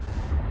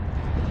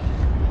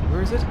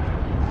 Where is it?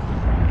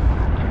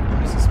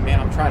 Jesus, man,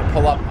 I'm trying to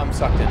pull up. I'm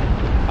sucked in.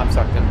 I'm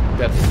sucked in. I'm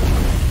dead.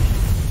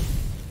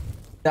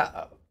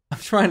 I'm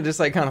trying to just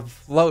like kind of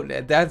float.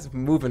 That's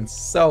moving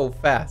so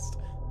fast.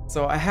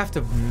 So I have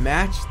to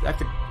match.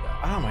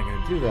 How am I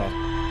going to do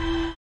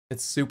that?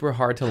 It's super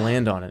hard to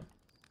land on it.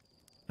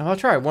 Now, I'll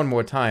try it one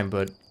more time,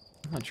 but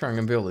I'm not sure I'm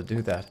going to be able to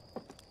do that.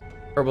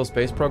 Kerbal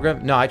Space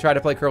Program? No, I tried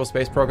to play Kerbal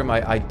Space Program.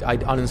 I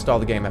uninstalled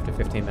the game after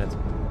 15 minutes.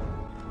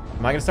 Am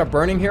I going to start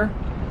burning here?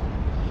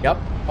 Yep.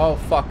 Oh,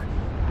 fuck.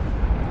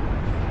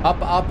 Up,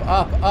 up,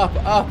 up, up,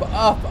 up,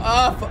 up,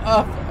 up,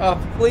 up, up,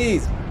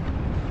 please.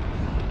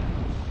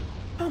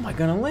 How am I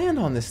gonna land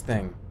on this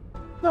thing?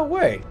 No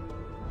way.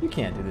 You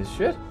can't do this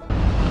shit.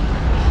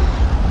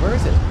 Where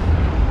is it?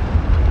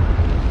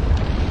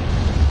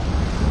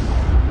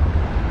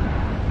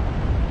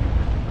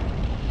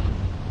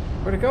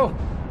 Where'd it go?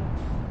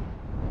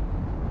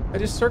 I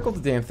just circled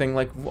the damn thing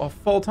like a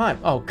full time.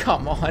 Oh,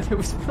 come on. It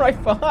was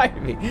right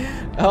behind me.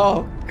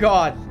 Oh,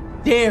 god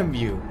damn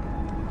you.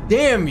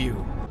 Damn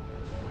you.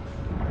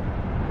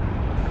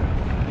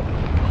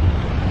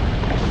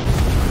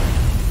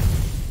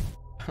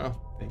 Oh,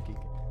 thank you.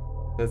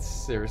 That's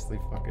seriously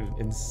fucking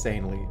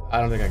insanely. I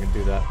don't think I can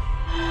do that.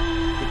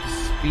 With the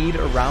speed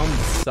around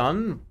the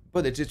sun,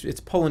 but it's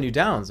pulling you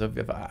down. So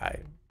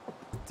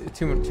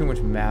too much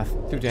math,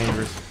 too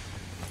dangerous.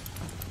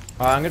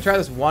 I'm gonna try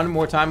this one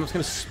more time. I'm just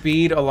gonna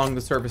speed along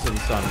the surface of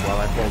the sun while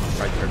I hold the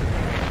right trigger.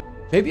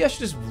 Maybe I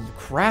should just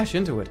crash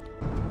into it.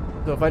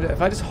 So if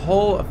I just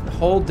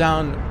hold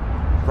down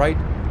right,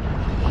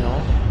 you know,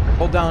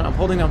 hold down. I'm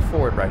holding down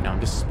forward right now. I'm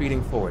just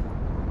speeding forward.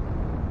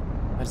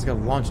 I just got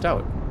launched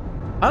out.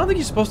 I don't think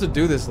you're supposed to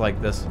do this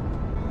like this.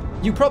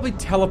 You probably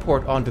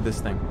teleport onto this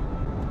thing.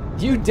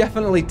 You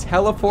definitely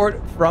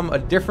teleport from a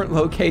different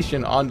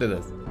location onto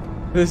this.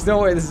 There's no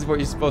way this is what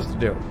you're supposed to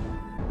do.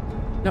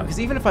 No, because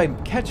even if I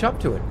catch up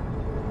to it...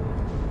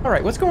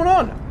 Alright, what's going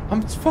on?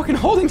 I'm fucking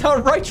holding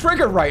down right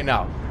trigger right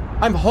now.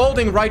 I'm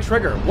holding right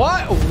trigger.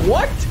 What?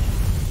 What?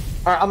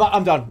 Alright,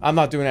 I'm done. I'm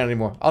not doing that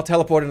anymore. I'll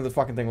teleport into the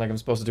fucking thing like I'm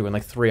supposed to do in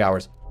like 3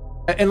 hours.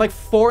 In like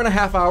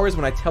 4.5 hours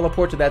when I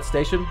teleport to that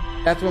station,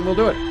 that's when we'll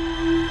do it.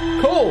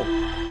 Cool!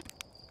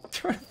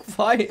 Trying to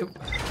fly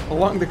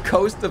along the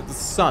coast of the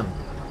sun.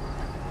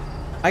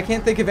 I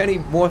can't think of any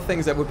more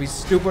things that would be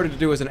stupider to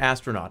do as an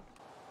astronaut.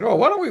 No,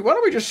 why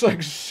don't we just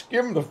like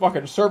skim the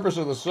fucking surface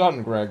of the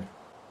sun, Greg?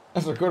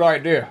 That's a good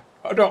idea.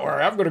 Oh, don't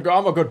worry, I'm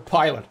a good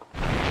pilot.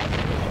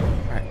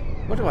 Alright,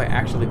 what do I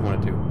actually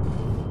want to do?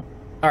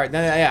 Alright,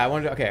 yeah, I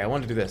want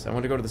to do this. I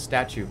want to go to the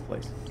statue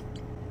place.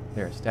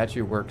 There,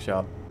 statue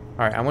workshop.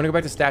 Alright, I want to go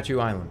back to Statue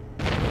Island.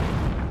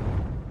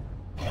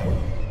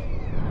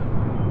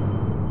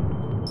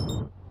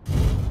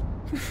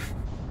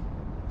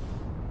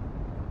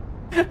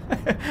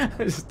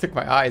 I just took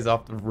my eyes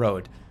off the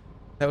road.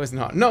 That was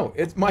not... No,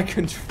 it's my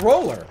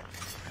controller!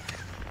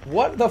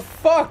 What the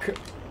fuck?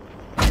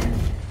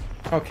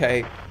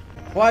 Okay.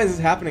 Why is this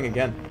happening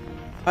again?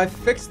 I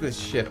fixed this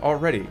shit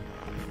already.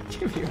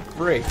 Give me a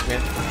break, man.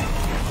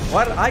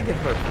 Why did I get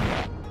hurt from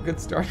that? Good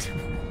start to...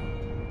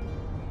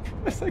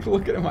 I was like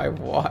looking at my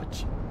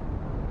watch.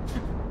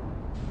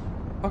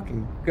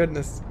 Fucking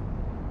goodness.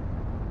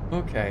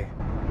 Okay.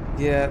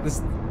 Yeah,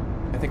 this...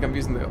 I think I'm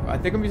using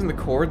the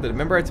cord that...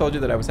 Remember I told you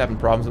that I was having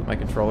problems with my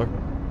controller?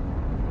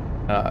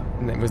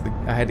 And it was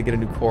I had to get a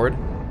new cord.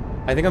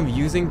 I think I'm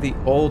using the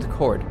old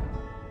cord.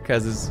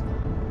 Because there's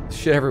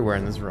shit everywhere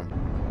in this room.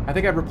 I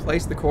think I've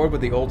replaced the cord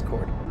with the old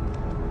cord.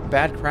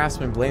 Bad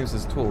craftsman blames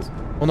his tools.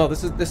 Well, no,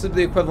 this is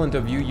the equivalent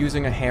of you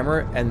using a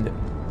hammer and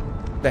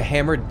the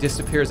hammer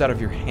disappears out of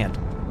your hand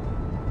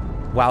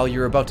while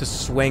you're about to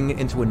swing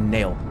into a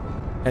nail,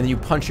 and then you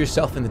punch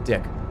yourself in the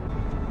dick.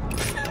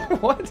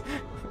 What?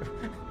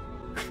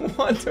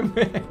 Quantum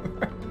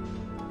hammer.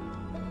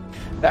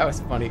 That was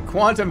funny.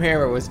 Quantum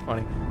hammer was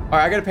funny. All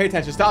right, I gotta pay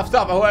attention. Stop,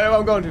 stop. Oh,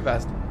 I'm going too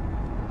fast.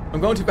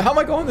 I'm going too. How am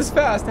I going this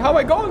fast? How am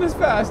I going this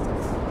fast?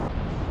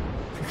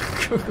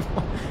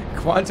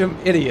 Quantum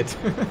idiot.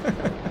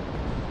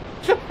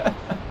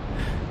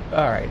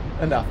 All right,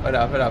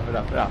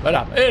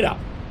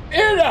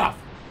 enough.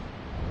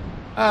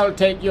 I'll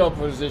take your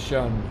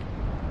position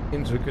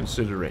into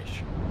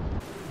consideration.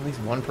 At least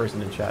one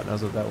person in chat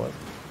knows what that was.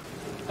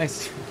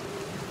 Nice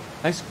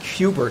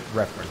Qbert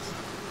reference.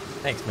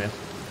 Thanks, man.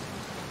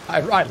 I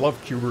love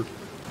Qbert.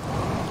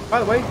 By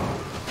the way,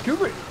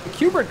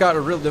 Qbert got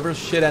the real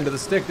shit end of the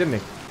stick, didn't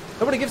he?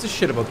 Nobody gives a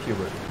shit about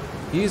Qbert.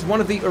 He's one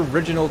of the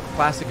original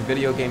classic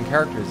video game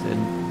characters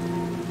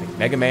in like,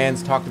 Mega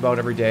Man's talked about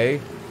every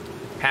day.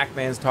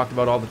 Pac-Man's talked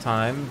about all the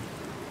time.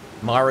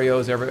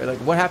 Mario's like,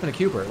 what happened to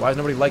Q*bert? Why does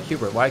nobody like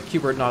Q*bert? Why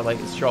Q*bert not like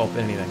show up in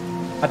anything?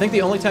 I think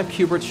the only time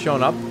Q*bert's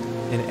shown up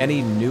in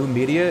any new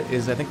media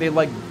is I think they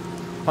like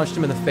punched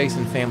him in the face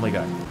in Family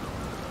Guy.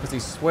 Because he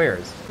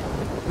swears.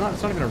 It's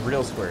not even a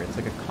real swear, it's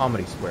like a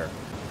comedy swear.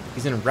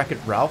 He's in Wreck-It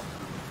Ralph.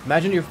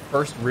 Imagine your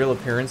first real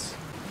appearance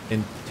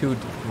in 2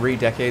 to 3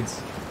 decades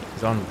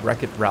is on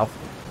Wreck-It Ralph.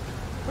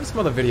 What are some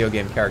other video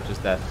game characters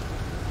that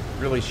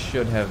really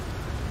should have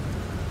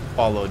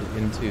followed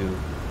into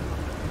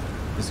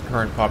this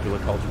current popular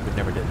culture but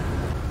never did?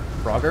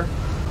 Frogger?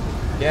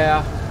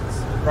 Yeah,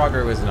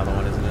 Frogger was another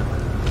one, isn't it?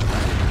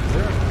 Is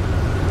there?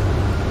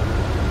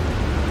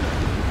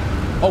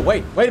 Oh,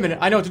 wait a minute.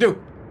 I know what to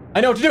do.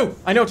 I know what to do.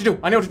 I know what to do.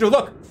 I know what to do.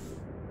 Look.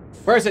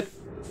 Where is it?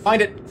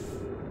 Find it.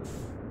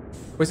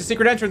 Where's the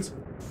secret entrance?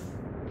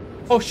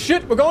 Oh,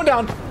 shit. We're going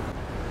down.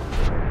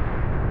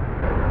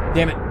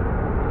 Damn it.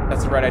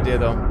 That's the right idea,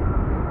 though.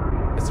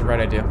 That's the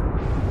right idea.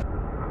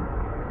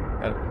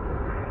 Got it.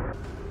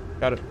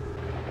 Got it.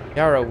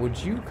 Yara, would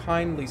you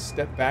kindly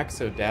step back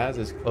so Daz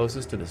is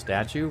closest to the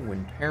statue?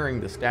 When pairing,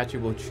 the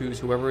statue will choose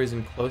whoever is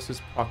in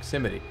closest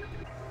proximity.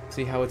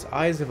 See how its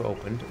eyes have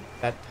opened?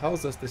 That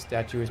tells us the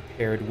statue is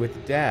paired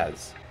with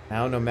Daz.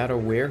 Now, no matter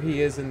where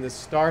he is in the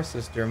star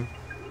system,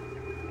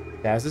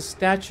 Daz's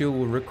statue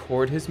will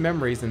record his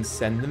memories and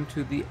send them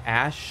to the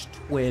Ash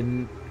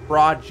Twin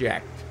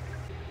Project.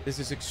 This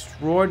is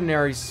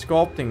extraordinary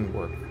sculpting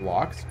work,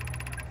 Vlox.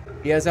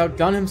 He has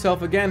outdone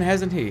himself again,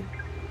 hasn't he?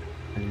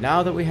 And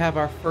now that we have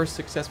our first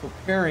successful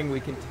pairing,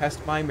 we can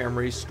test my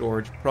memory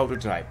storage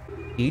prototype.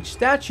 Each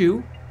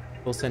statue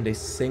will send a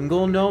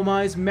single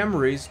Nomai's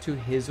memories to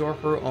his or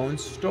her own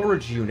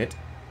storage unit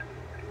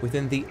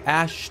within the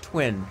Ash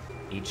Twin.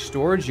 Each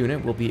storage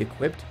unit will be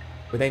equipped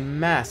with a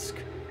mask,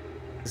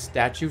 the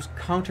statue's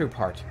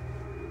counterpart,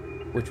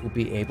 which will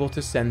be able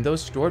to send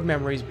those stored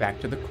memories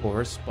back to the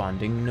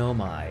corresponding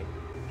Nomai.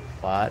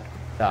 What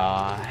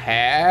the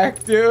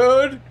heck,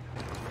 dude?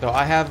 So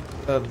I have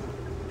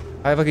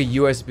like a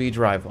USB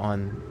drive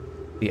on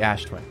the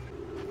Ash Twin.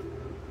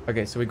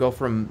 Okay, so we go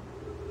from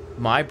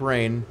my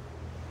brain,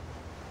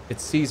 it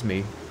sees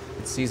me,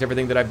 it sees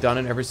everything that I've done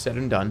and ever said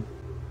and done,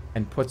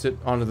 and puts it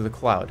onto the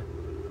cloud.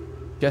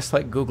 Just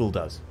like Google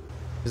does.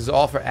 This is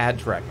all for ad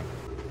tracking.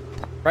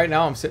 Right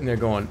now I'm sitting there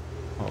going,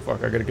 oh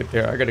fuck, I gotta get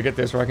there. I gotta get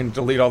there so I can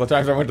delete all the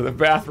times I went to the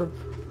bathroom.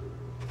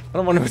 I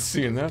don't want to be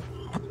seeing that.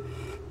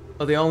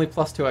 Oh, the only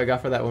 +2 I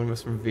got for that one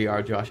was from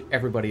VR, Josh.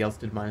 Everybody else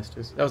did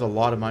 -2s. That was a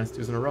lot of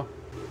 -2s in a row.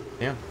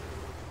 Yeah.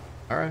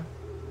 Alright.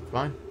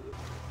 Fine.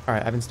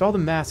 Alright, I've installed the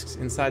masks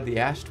inside the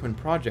Ash Twin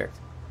project.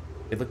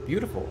 They look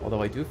beautiful,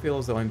 although I do feel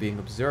as though I'm being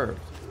observed.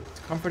 It's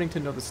comforting to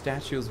know the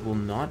statues will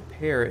not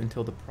pair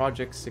until the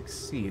project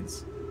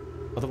succeeds.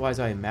 Otherwise,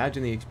 I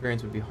imagine the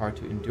experience would be hard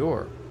to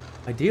endure.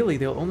 Ideally,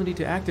 they'll only need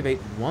to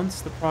activate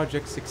once the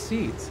project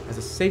succeeds, as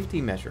a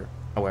safety measure.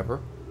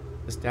 However,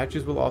 the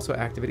statues will also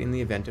activate in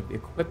the event of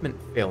equipment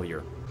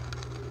failure.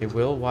 They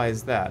will? Why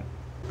is that?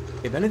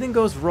 If anything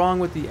goes wrong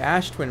with the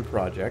Ash Twin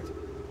project,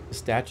 the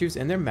statues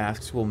and their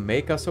masks will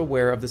make us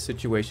aware of the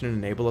situation and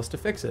enable us to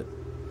fix it.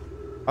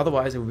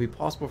 Otherwise, it would be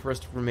possible for us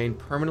to remain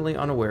permanently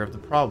unaware of the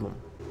problem.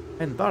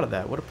 I hadn't thought of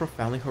that. What a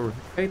profoundly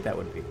horrific fate that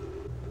would be.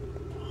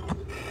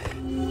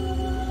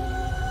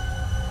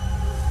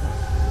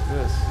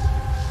 This.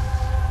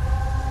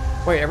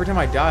 Wait, every time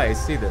I die, I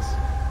see this.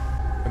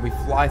 And we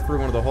fly through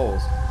one of the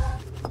holes.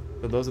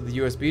 So those are the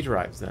USB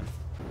drives, then.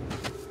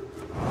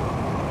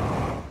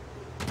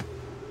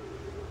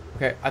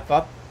 Okay, I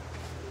thought...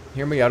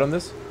 Hear me out on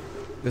this.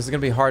 This is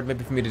going to be hard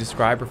maybe for me to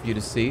describe or for you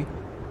to see.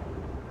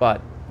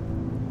 But...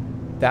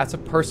 that's a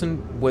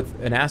person with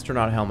an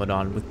astronaut helmet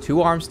on, with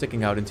 2 arms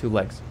sticking out and 2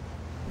 legs.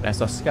 And I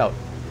saw Scout.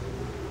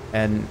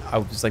 And I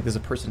was just like, there's a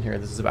person here.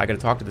 I gotta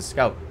talk to the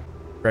Scout.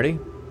 Ready?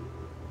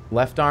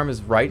 Left arm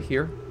is right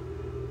here.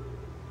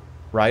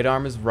 Right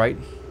arm is right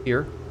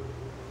here.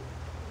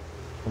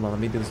 Hold on, let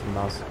me do this with the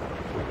mouse.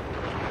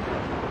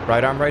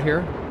 Right arm right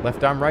here.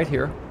 Left arm right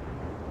here.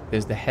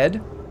 There's the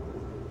head.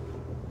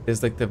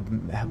 There's like the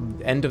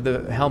end of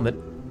the helmet.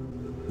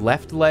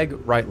 Left leg,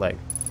 right leg.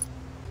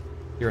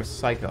 You're a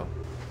psycho.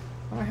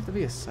 Why do I have to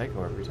be a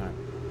psycho every time?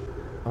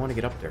 I want to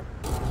get up there.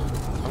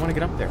 I want to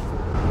get up there.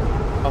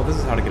 Oh, this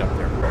is how to get up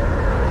there.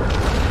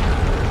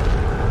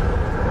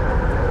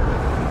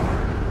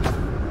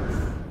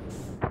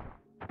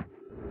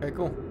 Okay,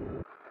 cool.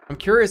 I'm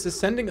curious, is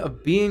sending a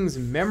being's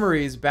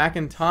memories back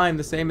in time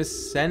the same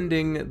as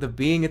sending the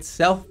being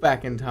itself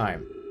back in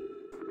time?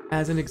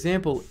 As an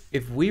example,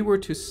 if we were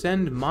to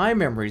send my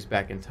memories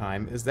back in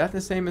time, is that the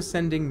same as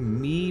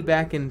sending me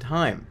back in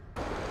time?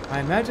 I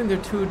imagine they're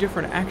 2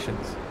 different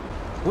actions.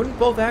 Wouldn't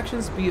both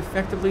actions be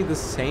effectively the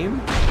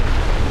same?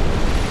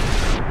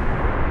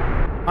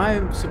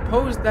 I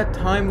suppose that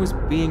time was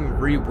being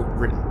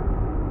rewritten.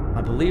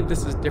 I believe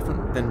this is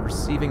different than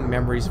receiving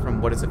memories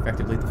from what is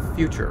effectively the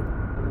future.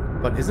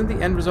 But isn't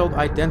the end result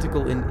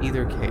identical in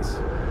either case?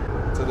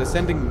 So they're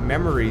sending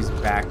memories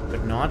back,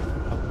 but not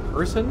a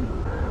person?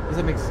 Does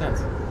that make sense?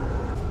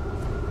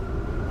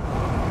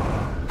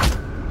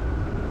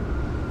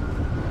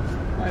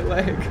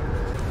 leg?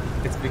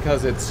 It's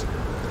because it's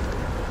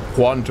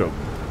Quantum.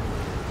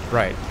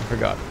 right. I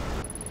forgot.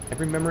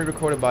 Every memory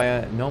recorded by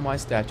a Nomai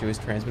statue is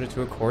transmitted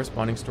to a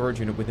corresponding storage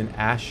unit with an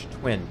Ash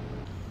Twin.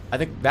 I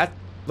think that...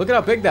 Look at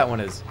how big that one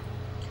is.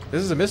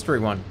 This is a mystery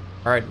one.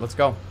 All right, let's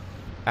go.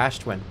 Ash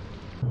Twin.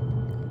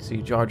 See,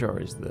 Jar Jar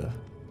is the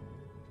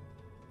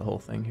whole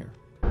thing here.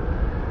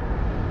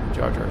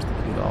 Jar Jar is the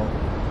key to all.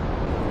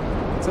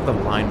 I said the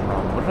line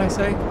wrong. What did I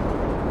say?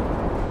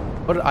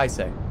 What did I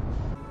say?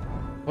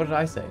 What did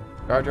I say?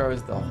 Jar Jar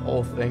is the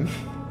whole thing.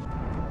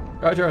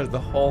 Jar Jar is the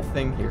whole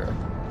thing here.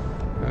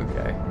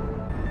 Okay.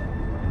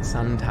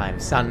 Sun time,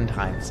 sun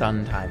time,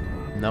 sun time.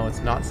 No,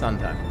 it's not sun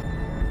time.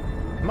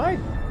 Am I?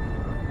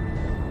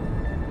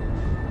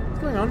 What's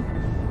going on?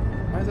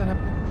 Why is that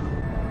happening?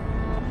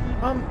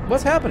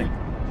 What's happening?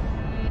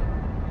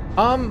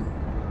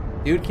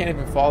 Dude can't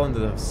even fall into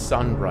the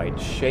sun right.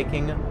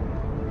 Shaking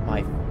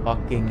my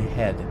fucking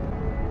head.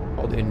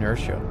 Called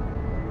inertia.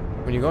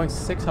 When you're going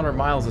 600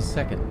 miles a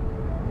second,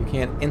 you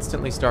can't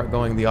instantly start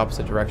going the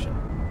opposite direction.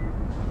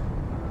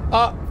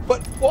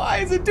 But why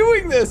is it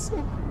doing this?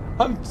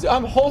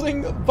 I'm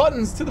holding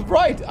buttons to the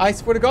right. I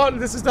swear to God,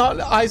 this is not.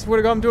 I swear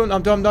to God,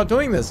 I'm not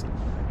doing this.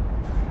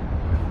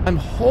 I'm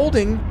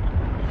holding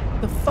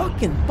the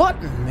fucking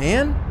button,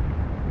 man.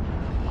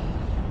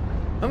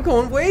 I'm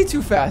going way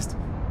too fast.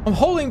 I'm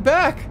holding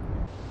back.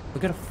 We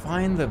gotta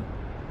find the...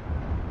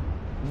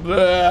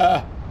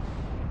 Blah.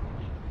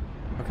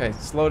 Okay,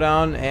 slow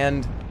down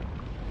and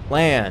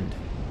land.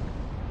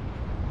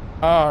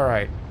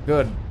 Alright,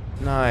 good.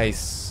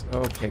 Nice.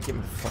 Okay, get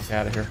me the fuck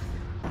out of here.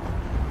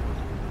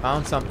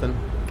 Found something.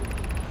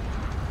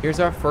 Here's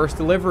our first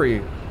delivery.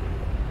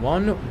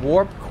 One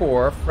warp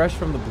core fresh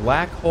from the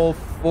Black Hole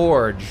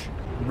Forge.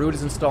 Root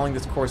is installing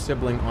this core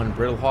sibling on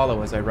Brittle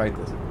Hollow as I write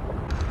this.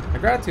 My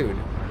gratitude.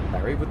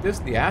 Larry, with this,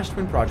 the Ash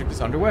Twin project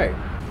is underway.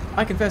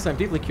 I confess I'm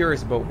deeply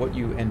curious about what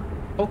you and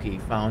Pokey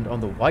found on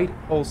the White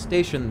Hole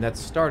Station that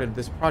started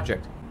this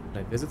project, and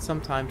I visit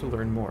sometime to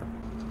learn more.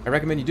 I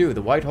recommend you do.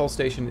 The White Hole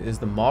Station is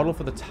the model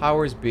for the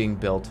towers being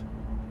built,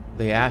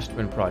 the Ash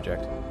Twin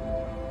project.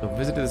 A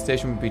visit to the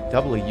station would be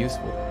doubly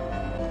useful.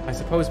 I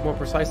suppose more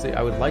precisely,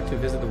 I would like to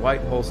visit the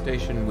White Hole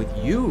Station with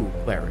you,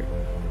 Larry.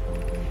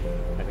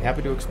 I'd be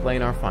happy to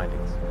explain our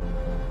findings.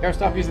 Gotta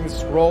stop using the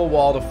scroll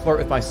wall to flirt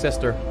with my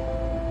sister.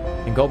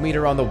 And go meet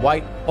her on the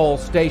White Hole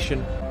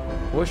Station.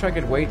 I wish I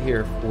could wait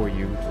here for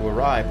you to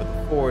arrive, but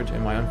the forge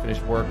and my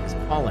unfinished work is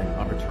calling.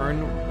 I'll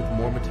return with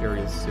more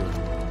materials soon.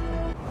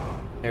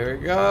 There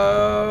it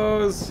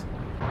goes.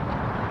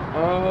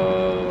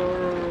 Oh.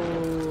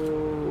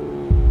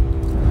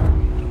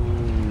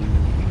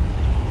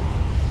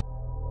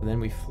 And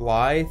then we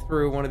fly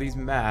through one of these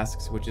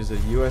masks, which is a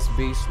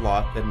USB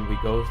slot. Then we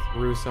go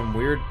through some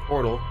weird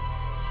portal.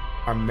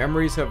 Our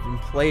memories have been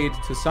played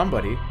to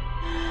somebody.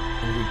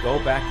 And we go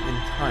back in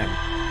time.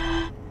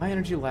 High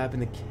energy lab in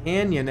the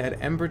canyon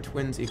at Ember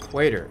Twins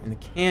Equator. In the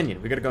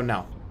canyon. We gotta go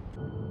now.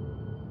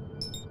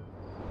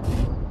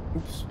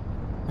 Oops.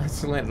 I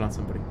just landed on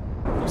somebody.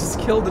 You just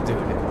killed the dude.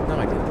 No,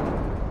 I didn't.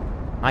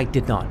 I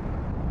did not.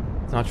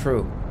 It's not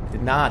true. I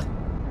did not.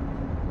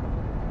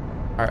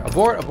 Alright,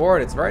 abort,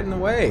 abort. It's right in the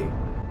way.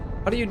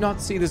 How do you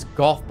not see this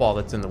golf ball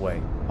that's in the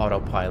way?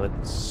 Autopilot.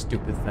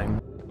 Stupid thing.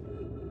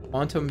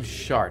 Quantum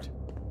Shard.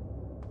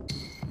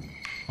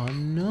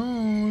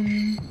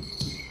 Unknown.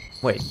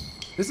 Wait,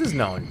 this is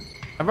known.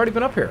 I've already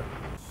been up here.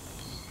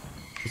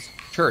 It's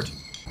church.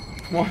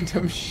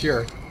 Quantum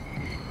shirt.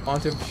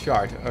 Quantum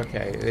shard.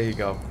 Okay, there you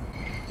go.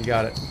 You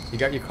got it. You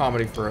got your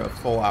comedy for a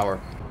full hour.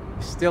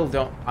 I still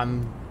don't.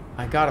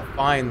 I gotta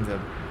find the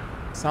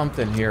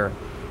something here.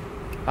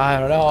 I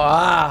don't know.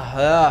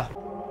 I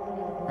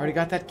already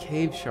got that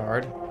cave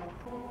shard.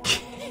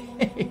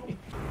 Cave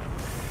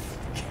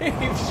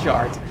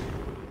shard.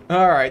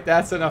 All right,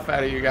 that's enough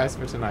out of you guys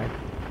for tonight.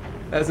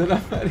 That's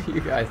enough out of you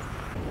guys.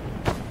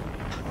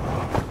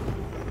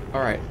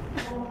 Alright.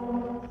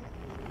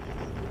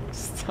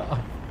 Stop.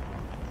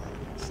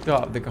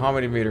 Stop. The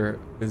comedy meter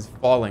is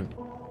falling.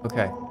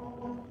 Okay.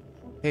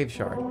 Cave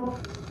shard.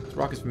 This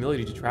rock is familiar.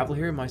 Did you travel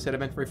here, my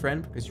sedimentary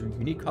friend? Because your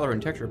unique color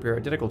and texture appear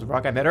identical to the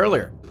rock I met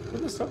earlier.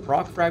 Isn't this some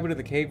rock fragment of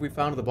the cave we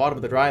found at the bottom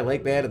of the dry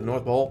lake bed at the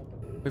North Pole?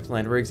 We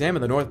plan to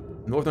re-examine the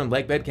northern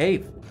lake bed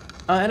cave.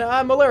 And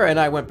Malera and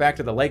I went back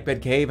to the lake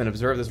bed cave and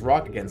observed this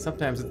rock again.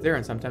 Sometimes it's there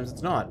and sometimes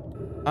it's not.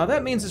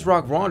 That means this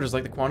rock wanders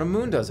like the quantum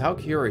moon does. How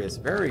curious.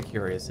 Very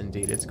curious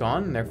indeed. It's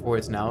gone, and therefore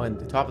it's now in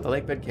the top of the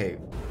lake bed cave.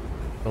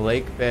 The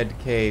lake bed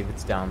cave.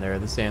 It's down there.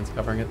 The sand's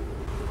covering it.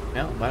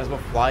 Well, might as well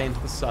fly into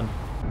the sun.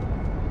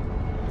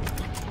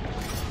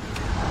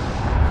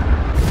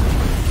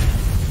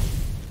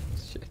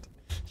 Shit.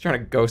 He's trying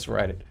to ghost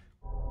ride it.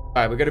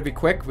 Alright, we gotta be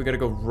quick. We gotta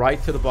go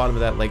right to the bottom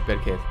of that lake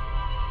bed cave.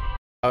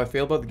 How I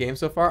feel about the game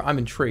so far? I'm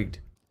intrigued.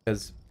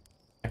 Because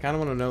I kind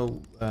of want to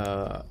know...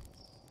 I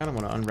kind of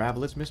want to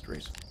unravel its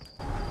mysteries.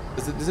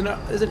 There's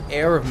an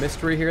air of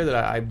mystery here that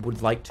I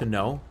would like to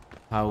know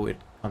how it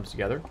comes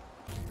together.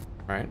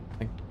 Alright,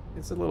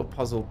 it's a little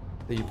puzzle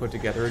that you put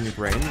together in your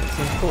brain. It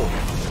seems cool.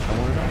 I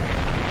want to know.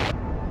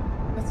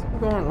 I'm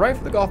going right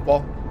for the golf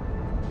ball.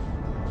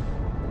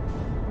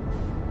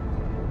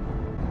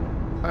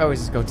 I always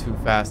just go too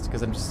fast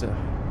because I'm just,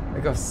 I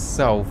go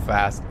so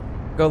fast.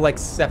 I go like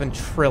 7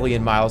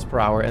 trillion miles per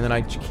hour and then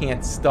I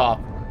can't stop.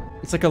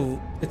 It's like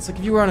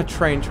if you were on a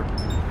train.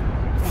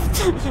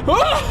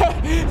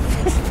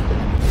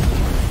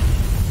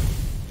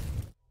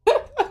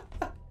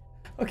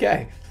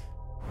 Okay.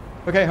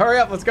 Okay, hurry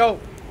up, let's go.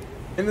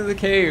 Into the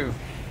cave.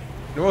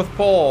 North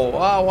Pole.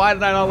 Oh, why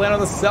did I not land on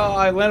the south?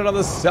 I landed on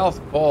the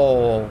South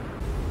Pole.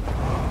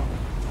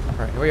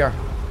 Alright, here we are.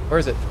 Where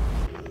is it?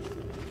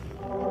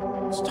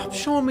 Stop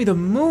showing me the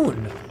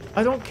moon.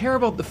 I don't care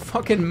about the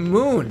fucking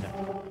moon.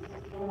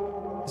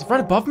 Is it right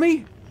above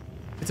me?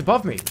 It's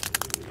above me.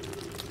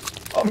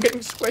 Oh, I'm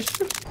getting squished.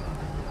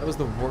 That was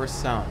the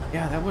worst sound.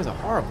 Yeah, that was a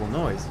horrible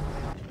noise.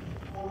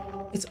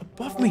 It's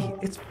above me.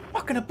 It's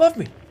fucking above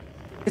me.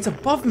 It's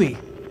above me.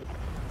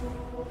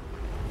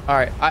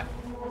 Alright,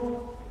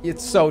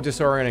 it's so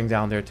disorienting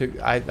down there too.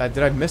 Did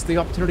I miss the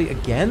opportunity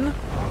again?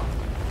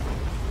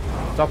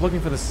 Stop looking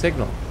for the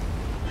signal.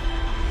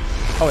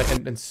 Oh,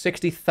 and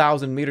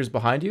 60,000 meters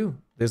behind you,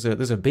 there's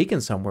a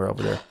beacon somewhere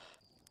over there.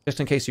 Just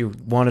in case you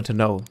wanted to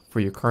know for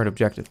your current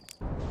objective.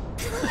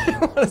 I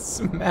want to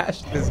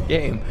smash this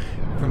game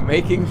from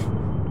making...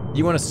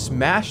 You want to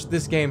smash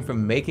this game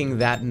from making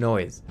that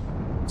noise.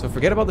 So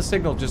forget about the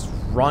signal, just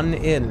run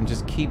in and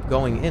just keep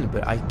going in.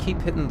 But I keep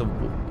hitting the...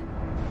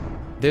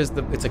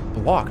 It's like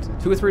blocked.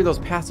 2 or 3 of those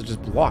passages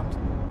blocked.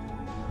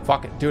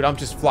 Fuck it. Dude, I'm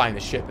just flying the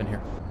ship in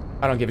here.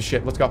 I don't give a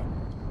shit. Let's go.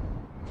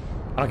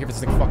 I don't care if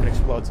this thing fucking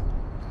explodes.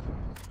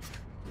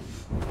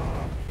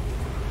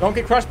 Don't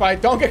get crushed by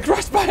it. Don't get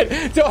crushed by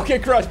it. Don't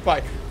get crushed by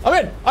it.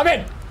 I'm in. I'm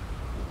in.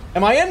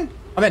 Am I in?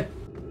 I'm in.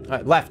 All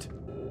right, left.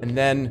 And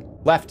then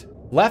left.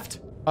 Left.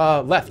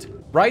 Left.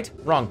 Right.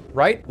 Wrong.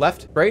 Right.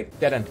 Left. Right.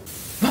 Dead end.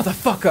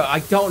 Motherfucker, I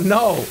don't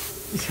know.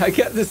 I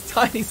get this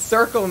tiny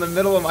circle in the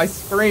middle of my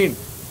screen.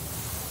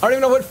 I don't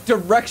even know what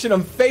direction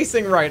I'm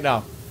facing right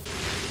now.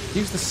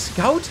 Use the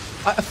scout?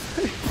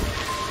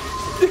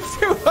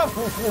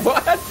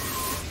 What?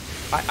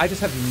 I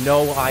just have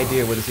no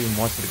idea where this even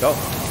wants me to go.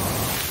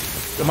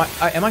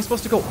 Am I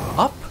supposed to go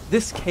up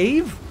this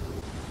cave?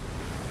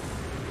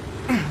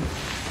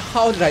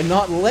 How did I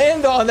not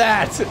land on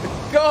that?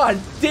 God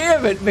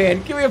damn it,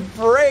 man. Give me a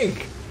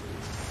break.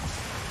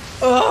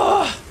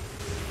 Ugh.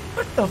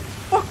 What the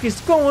fuck is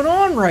going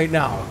on right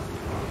now?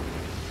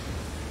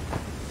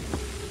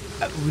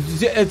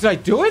 Did I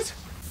do it?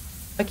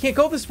 I can't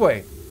go this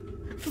way.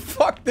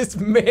 Fuck this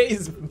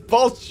maze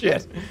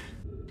bullshit.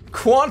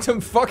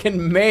 Quantum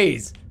fucking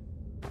maze.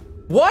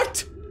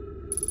 What?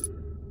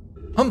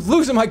 I'm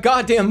losing my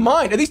goddamn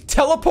mind. Are these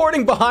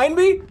teleporting behind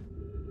me?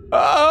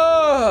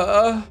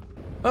 Am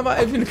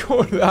I even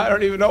going? I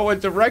don't even know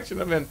what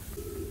direction I'm in.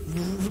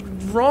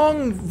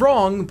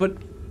 Wrong, but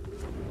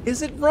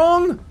is it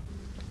wrong?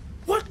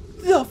 What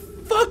the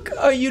fuck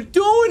are you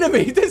doing to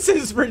me? This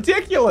is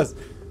ridiculous.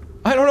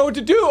 I don't know what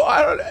to do.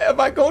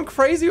 Am I going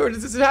crazy or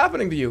is this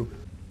happening to you?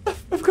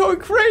 I'm going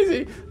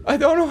crazy. I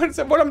don't know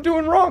what I'm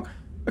doing wrong.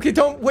 Okay,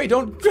 don't.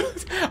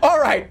 All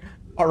right,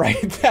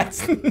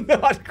 that's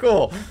not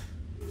cool.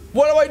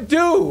 What do I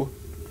do?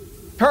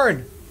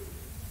 Turn.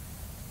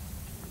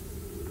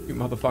 You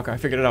motherfucker, I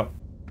figured it out.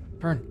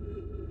 Turn.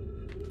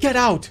 Get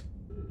out.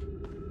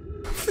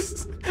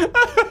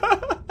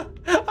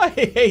 I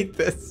hate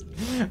this.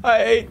 I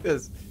hate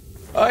this.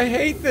 I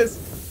hate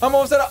this. I'm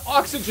almost out of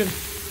oxygen.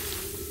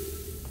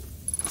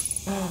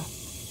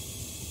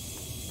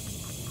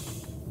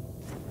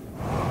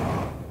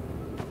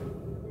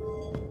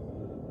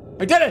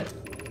 I did it!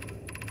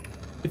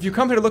 If you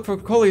come here to look for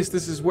Coleus,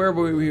 this is where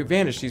we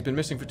vanished. He's been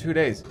missing for 2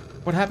 days.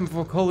 What happened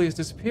before Coleus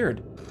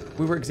disappeared?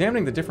 We were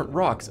examining the different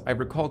rocks. I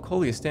recall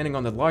Coleus standing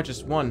on the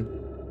largest one,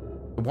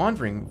 the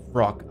Wandering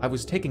Rock. I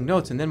was taking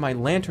notes and then my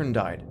lantern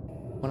died.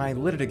 When I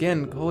lit it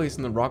again, Coleus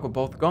and the rock were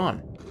both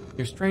gone.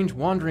 Your strange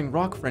Wandering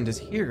Rock friend is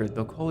here,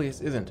 though Coleus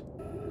isn't.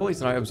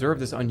 Coleus and I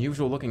observed this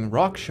unusual looking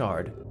rock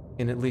shard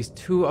in at least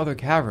 2 other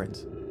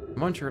caverns.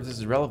 I'm unsure if this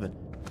is relevant.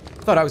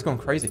 I thought I was going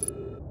crazy.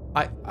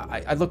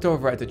 I looked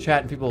over at the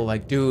chat and people were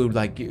like, dude,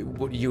 like,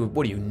 what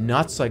are you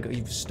nuts? Like,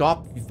 you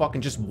stop, you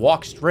fucking just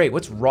walk straight.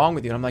 What's wrong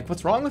with you? And I'm like,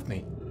 what's wrong with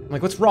me? I'm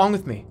like, what's wrong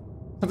with me?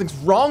 Something's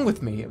wrong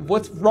with me.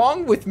 What's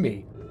wrong with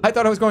me? I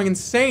thought I was going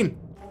insane.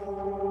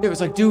 It was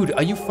like, dude,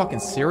 are you fucking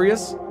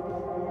serious?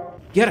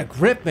 Get a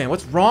grip, man.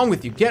 What's wrong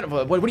with you?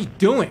 What are you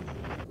doing?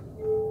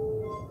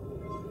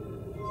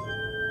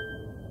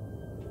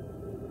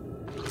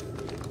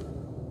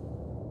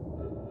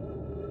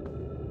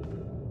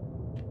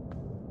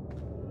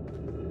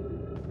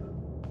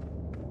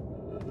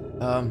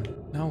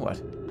 Now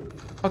what?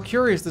 How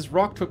curious, this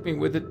rock took me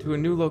with it to a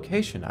new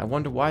location. I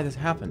wonder why this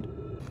happened.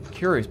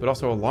 Curious, but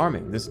also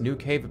alarming. This new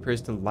cave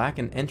appears to lack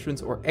an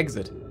entrance or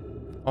exit.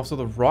 Also,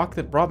 the rock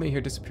that brought me here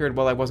disappeared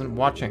while I wasn't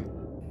watching.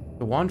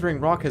 The Wandering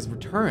Rock has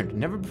returned.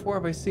 Never before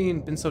have I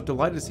been so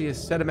delighted to see a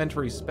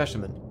sedimentary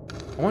specimen.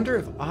 I wonder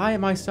if I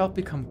myself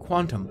become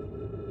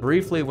quantum.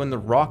 Briefly, when the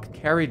rock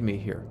carried me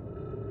here.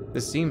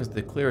 This seems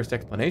the clearest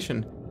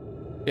explanation.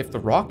 If the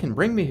rock can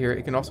bring me here,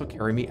 it can also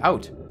carry me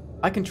out.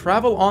 I can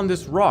travel on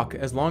this rock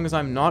as long as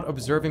I'm not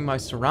observing my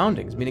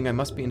surroundings, meaning I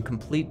must be in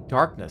complete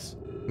darkness.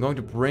 I'm going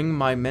to bring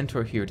my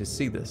mentor here to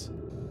see this.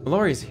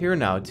 Mallory is here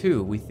now,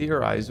 too. We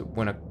theorize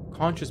when a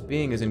conscious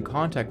being is in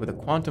contact with a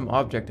quantum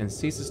object and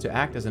ceases to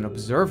act as an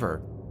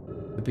observer,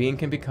 the being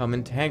can become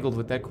entangled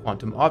with that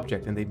quantum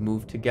object and they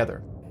move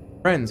together.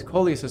 Friends,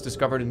 Coleus has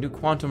discovered a new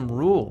quantum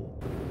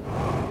rule.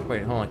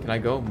 Wait, hold on. Can I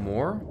go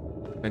more?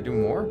 Can I do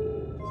more?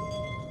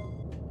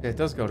 Yeah, it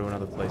does go to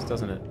another place,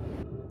 doesn't it?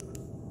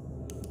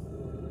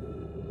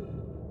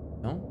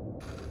 No?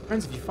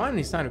 Friends, if you find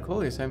any sign of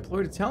Coleus, I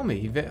implore you to tell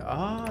me.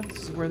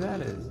 This is where that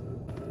is.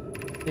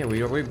 Yeah,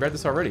 we read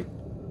this already.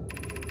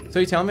 So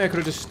you telling me I could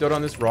have just stood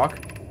on this rock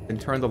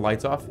and turned the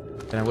lights off,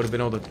 and I would have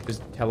been able to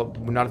just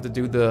not have to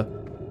do the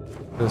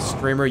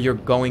streamer "you're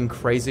going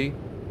crazy,"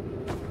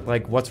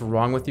 like "what's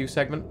wrong with you"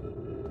 segment?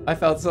 I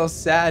felt so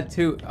sad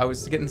too. I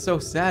was getting so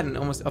sad and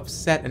almost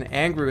upset and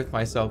angry with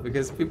myself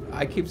because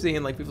I keep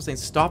seeing like people saying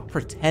stop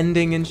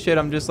pretending and shit.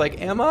 I'm just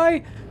like, am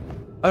I?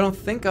 I don't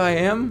think I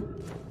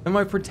am. Am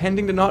I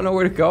pretending to not know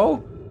where to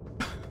go?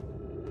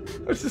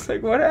 I was just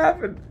like, what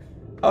happened?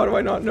 How do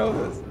I not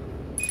know this?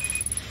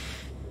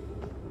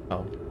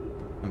 Oh,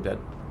 I'm dead.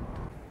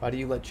 Why do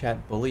you let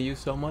chat bully you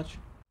so much?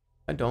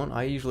 I don't.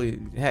 I usually,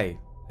 hey,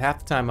 half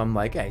the time I'm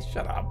like, hey,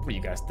 shut up. What do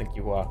you guys think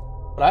you are?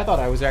 But I thought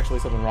I was actually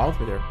something wrong with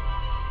me there.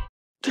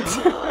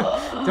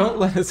 Don't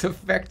let us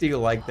affect you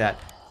like that.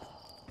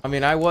 I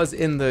mean, I was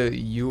in the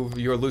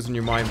you're losing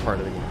your mind part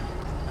of the game.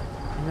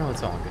 No,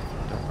 it's all good.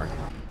 Don't worry.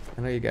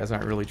 I know you guys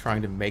aren't really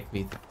trying to make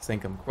me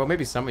think I'm... Well,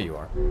 maybe some of you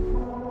are.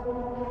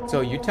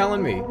 So you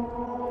telling me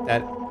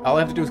that all I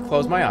have to do is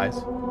close my eyes.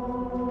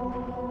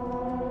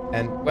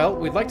 And, well,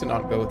 we'd like to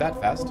not go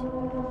that fast.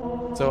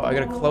 So I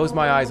gotta close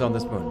my eyes on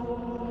this moon.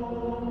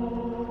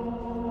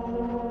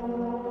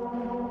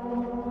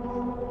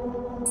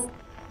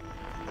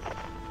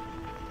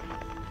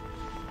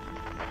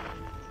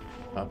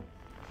 Oh.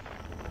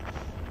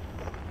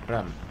 What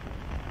happened?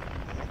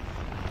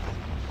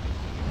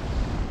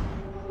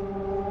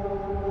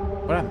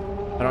 What happened?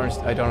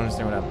 I don't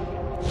understand what happened.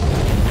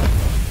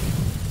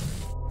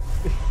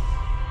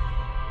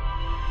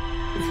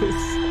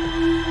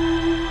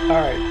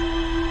 Alright.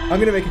 I'm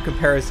gonna make a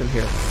comparison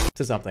here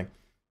to something.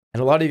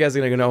 And a lot of you guys are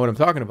gonna know what I'm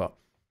talking about.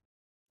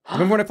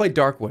 Remember when I played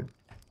Darkwood?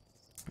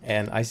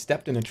 And I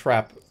stepped in a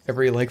trap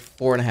every like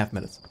 4.5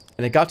 minutes.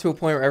 And it got to a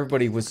point where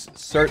everybody was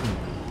certain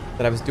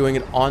that I was doing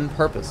it on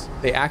purpose.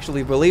 They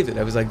actually believed it.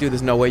 I was like, dude,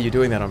 there's no way you're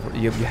doing that on purpose.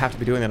 You have to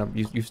be doing that on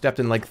you've stepped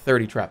in like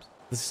 30 traps.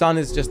 The sun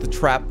is just the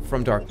trap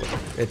from Darkwood.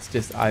 It's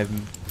just,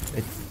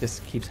 it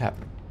just keeps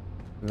happening.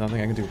 There's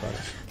nothing I can do about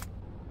it.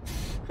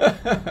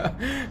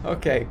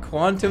 Okay,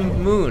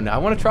 quantum moon. I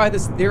want to try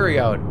this theory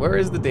out. Where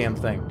is the damn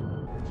thing?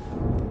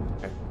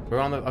 Okay,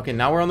 okay,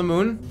 now we're on the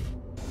moon.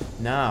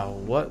 Now,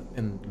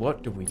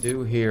 what do we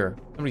do here?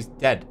 Somebody's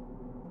dead.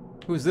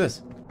 Who's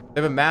this?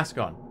 They have a mask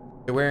on.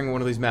 They're wearing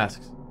one of these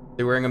masks.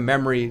 They're wearing a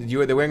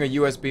they're wearing a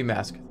USB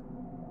mask.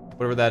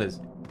 Whatever that is.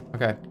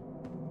 Okay.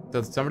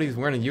 So somebody's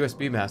wearing a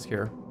USB mask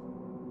here.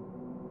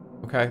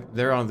 Okay,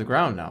 they're on the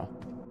ground now.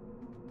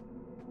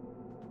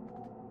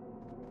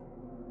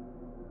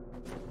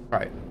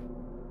 Alright.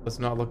 Let's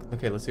not look.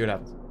 Okay, let's see what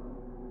happens.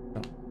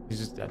 No, he's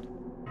just dead.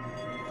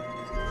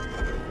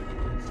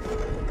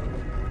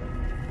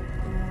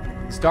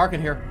 It's dark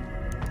in here.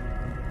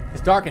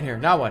 It's dark in here.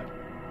 Now what?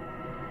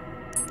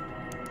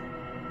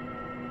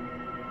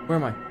 Where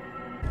am I?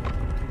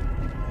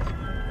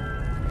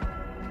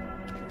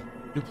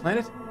 New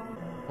planet?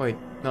 Wait,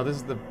 no, this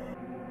is the...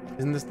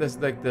 Isn't this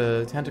like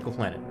the tentacle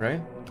planet,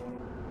 right?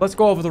 Let's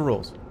go over the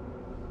rules.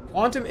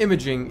 Quantum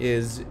imaging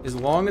is, as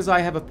long as I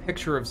have a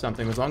picture of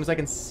something, as long as I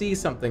can see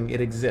something,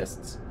 it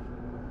exists.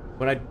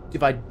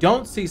 If I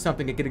don't see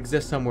something, it could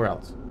exist somewhere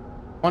else.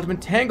 Quantum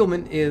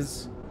entanglement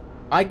is,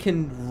 I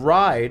can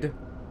ride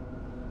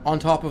on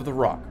top of the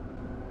rock,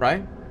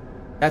 right?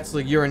 That's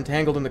like you're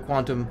entangled in the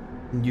quantum,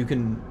 and you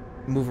can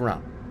move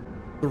around.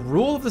 The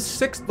rule of the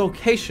 6th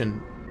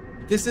location,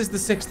 this is the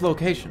 6th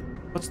location.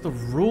 What's the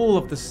rule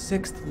of the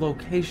 6th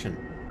location?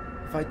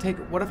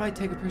 What if I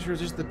take a picture of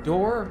just the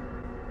door?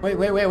 Wait.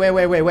 I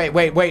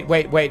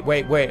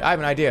have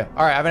an idea.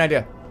 All right, I have an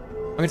idea.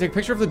 I'm gonna take a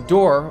picture of the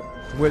door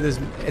where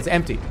it's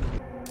empty.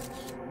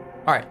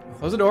 All right,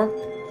 close the door.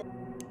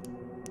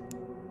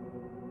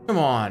 Come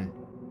on.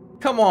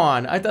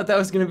 I thought that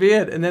was gonna be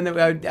it. And then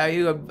that's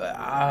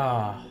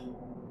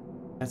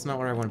not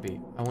where I want to be.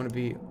 I want to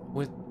be.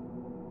 Was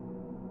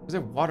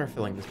there water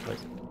filling this place?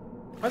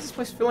 Why is this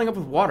place filling up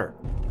with water?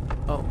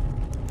 Oh.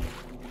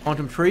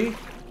 Quantum tree?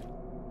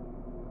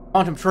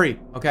 Quantum tree,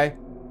 okay?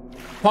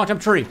 Quantum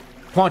tree.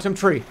 Quantum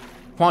tree.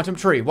 Quantum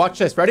tree. Watch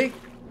this. Ready?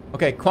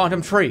 Okay,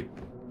 quantum tree.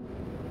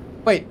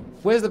 Wait,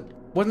 wasn't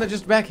that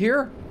just back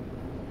here?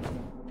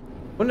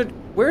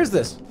 Where is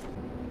this?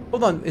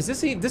 Hold on,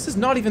 this is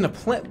not even a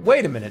planet.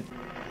 Wait a minute.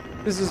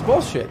 This is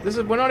bullshit.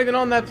 We're not even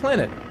on that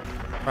planet.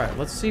 Alright,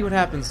 let's see what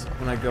happens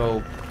when I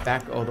go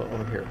back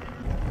over here.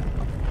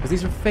 Because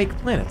these are fake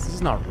planets. This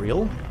is not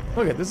real.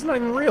 Look at this is not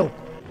even real.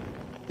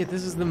 Yeah,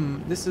 this is the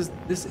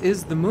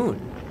moon.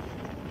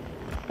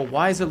 But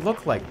why does it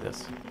look like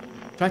this?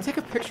 Should I take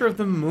a picture of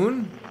the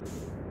moon?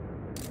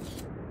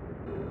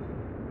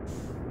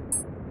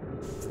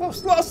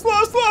 Slow!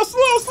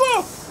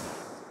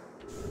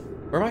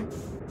 Where am I?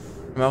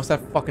 I'm almost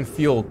at fucking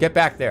fuel. Get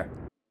back there.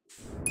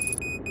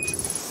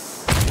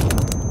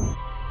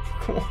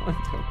 Come on,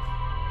 dude.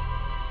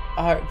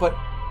 Alright, but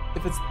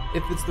if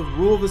it's the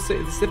rule of the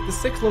if the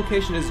sixth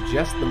location is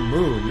just the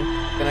moon,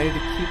 then I need to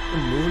keep the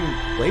moon in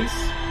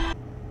place?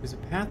 There's a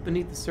path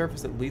beneath the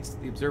surface that leads to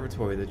the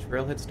observatory. The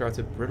trailhead starts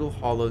at Brittle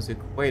Hollow's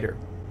equator.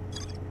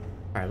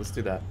 Alright, let's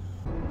do that.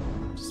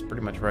 Just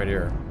pretty much right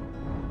here.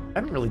 I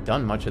haven't really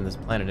done much on this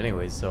planet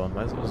anyways, so I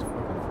might as well just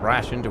fucking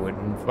crash into it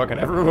and fucking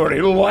everybody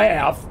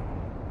laugh.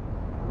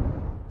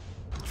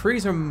 The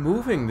trees are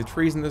moving. The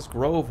trees in this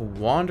grove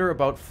wander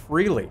about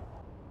freely.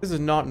 This is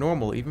not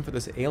normal, even for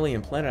this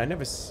alien planet. I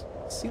never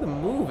see them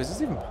move. Is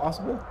this even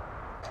possible?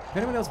 If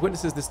anyone else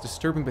witnesses this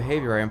disturbing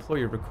behavior, I implore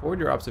you to record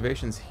your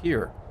observations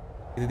here.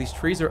 Either these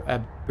trees are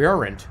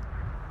aberrant,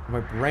 or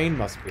my brain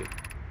must be.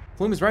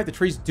 Flume is right, the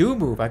trees do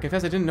move. I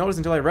confess I didn't notice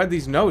until I read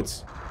these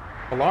notes.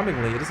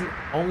 Alarmingly, it isn't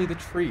only the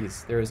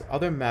trees. There is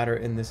other matter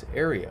in this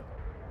area,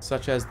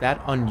 such as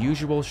that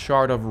unusual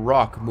shard of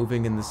rock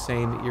moving in the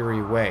same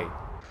eerie way.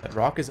 That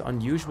rock is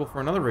unusual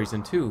for another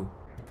reason, too.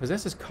 It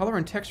possesses color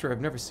and texture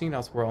I've never seen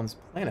elsewhere on this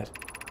planet.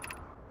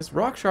 This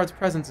rock shard's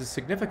presence is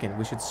significant.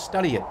 We should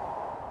study it.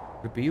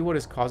 Could it be what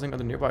is causing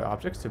other nearby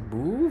objects to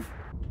move?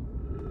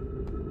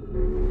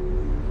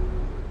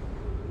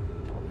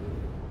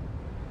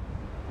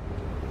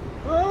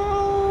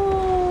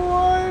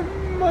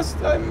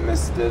 I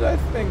missed it, I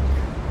think.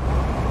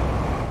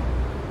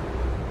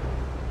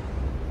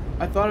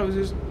 I thought I was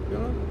just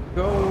gonna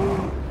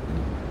go.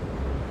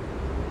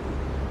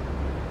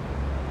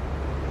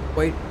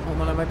 Wait,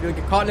 hold on, I might be able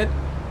to get caught in it.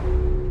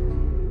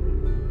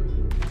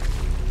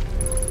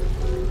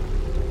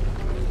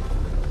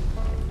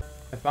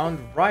 I found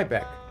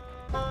Rybeck.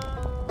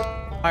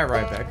 Hi,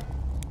 Rybeck.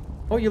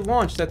 Oh, you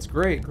launched, that's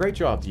great. Great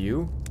job to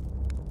you.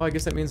 Oh, I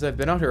guess that means I've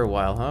been out here a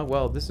while, huh?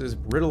 Well, this is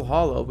Brittle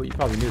Hollow, but you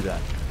probably knew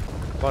that.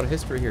 A lot of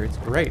history here. It's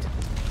great.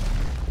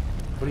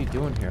 What are you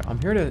doing here? I'm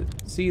here to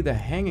see the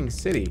Hanging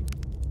City.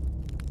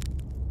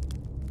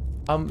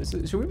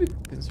 Should we be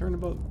concerned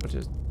about what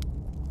just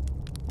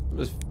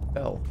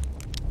fell?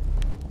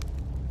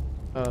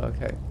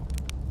 Okay.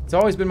 It's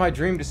always been my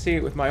dream to see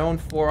it with my own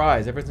 4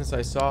 eyes ever since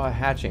I saw a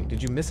hatching.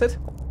 Did you miss it?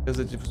 Because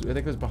I think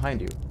it was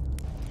behind you.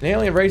 An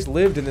alien race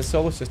lived in this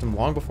solar system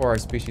long before our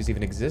species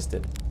even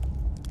existed.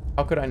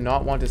 How could I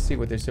not want to see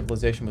what their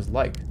civilization was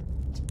like?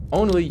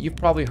 Only, you've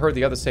probably heard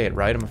the others say it,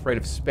 right? I'm afraid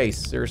of space.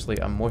 Seriously,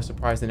 I'm more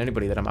surprised than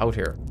anybody that I'm out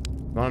here.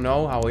 You wanna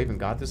know how I even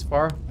got this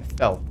far? I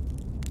fell.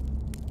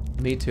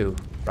 Me too,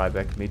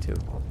 Rybeck, me too.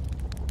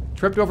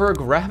 Tripped over a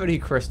gravity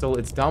crystal.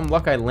 It's dumb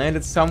luck I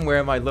landed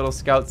somewhere my little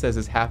scout says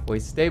is halfway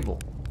stable,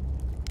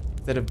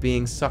 instead of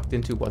being sucked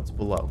into what's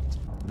below.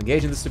 I'm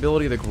engaging the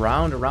stability of the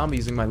ground around me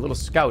using my little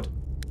scout.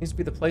 It needs to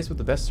be the place with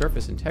the best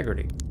surface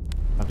integrity.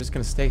 I'm just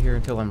gonna stay here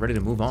until I'm ready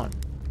to move on.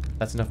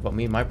 That's enough about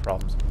me and my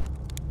problems.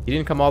 You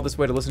didn't come all this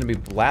way to listen to me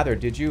blather,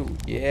 did you?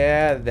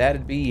 Yeah,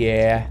 that'd be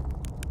yeah.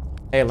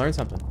 Hey, I learned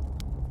something.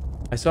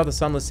 I saw the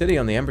Sunless City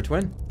on the Ember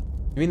Twin.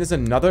 You mean there's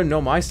another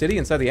Nomai city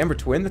inside the Ember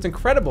Twin? That's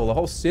incredible, a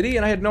whole city,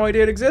 and I had no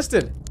idea it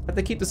existed. How'd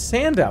they keep the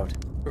sand out?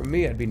 For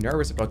me, I'd be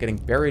nervous about getting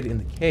buried in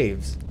the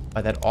caves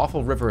by that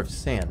awful river of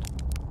sand.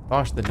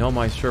 Gosh, the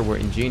Nomai sure were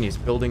ingenious,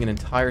 building an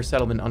entire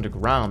settlement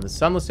underground. The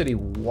Sunless City,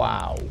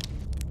 wow.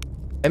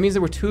 That means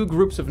there were 2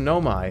 groups of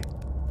Nomai.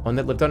 One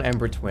that lived on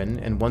Ember Twin,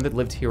 and one that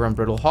lived here on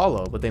Brittle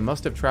Hollow, but they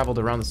must have traveled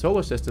around the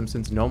solar system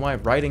since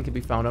Nomai writing can be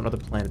found on other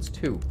planets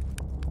too.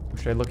 Where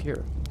should I look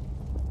here?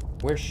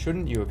 Where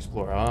shouldn't you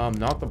explore?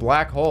 Not the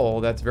black hole,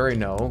 that's very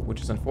no,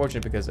 which is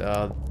unfortunate because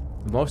the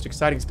most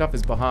exciting stuff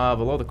is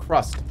below the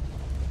crust,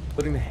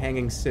 including the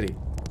Hanging City.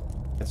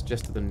 That's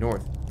just to the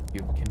north.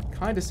 You can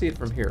kind of see it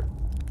from here.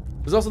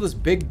 There's also this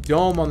big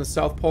dome on the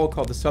South Pole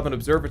called the Southern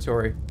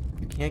Observatory.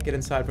 You can't get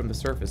inside from the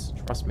surface,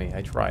 trust me,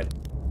 I tried.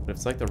 But if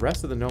it's like the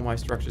rest of the Nomai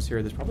structures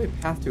here, there's probably a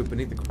path to it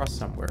beneath the crust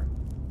somewhere.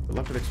 Good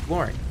luck with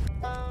exploring.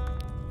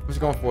 I'm just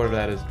going for whatever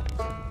that is.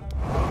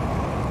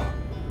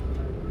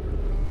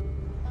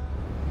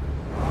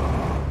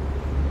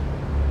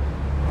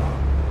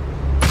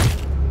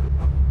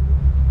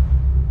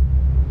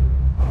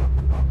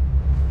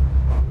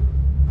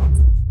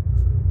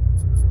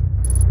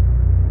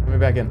 Let me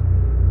back in.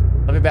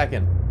 Let me back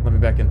in. Let me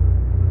back in.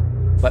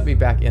 Let me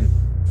back in.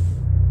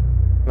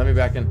 Let me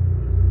back in.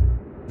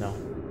 No.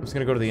 I'm just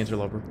gonna go to the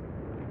interloper.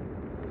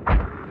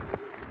 I'm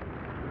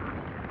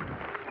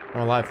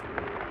alive.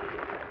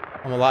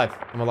 I'm alive.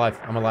 I'm alive.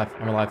 I'm alive.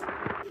 I'm alive.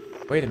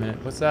 Wait a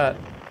minute. What's that?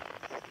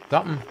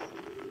 Something.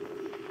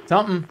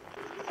 Something.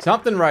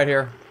 Something right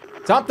here.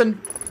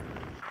 Something.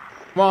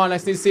 Come on. I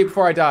just need to see it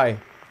before I die.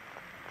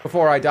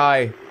 Before I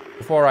die.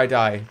 Before I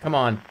die. Come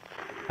on.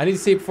 I need to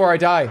see it before I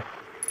die.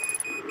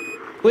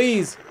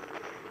 Please.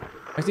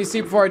 I just need to see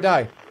it before I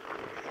die.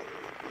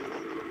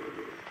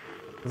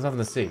 There's nothing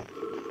to see.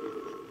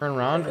 Turn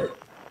around. I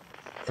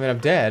mean, I'm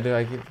dead.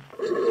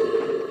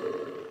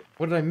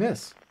 What did I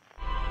miss?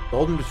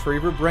 Golden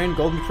retriever brain?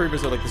 Golden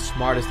retrievers are like the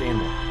smartest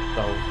animal.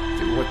 So,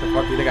 what the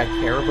fuck do you think I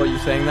care about you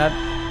saying that?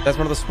 That's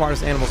one of the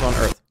smartest animals on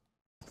Earth.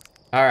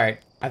 Alright,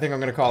 I think I'm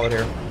gonna call it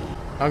here.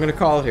 I'm gonna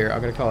call it here.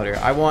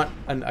 I want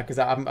because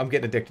I'm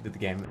getting addicted to the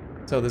game.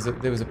 So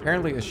there was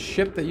apparently a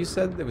ship that you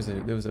said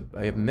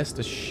I missed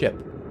a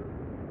ship.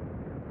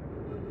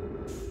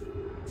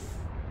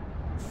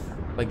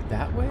 Like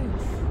that way?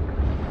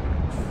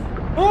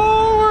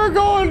 Oh, we're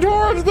going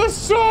towards the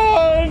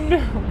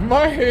sun!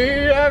 Might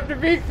have to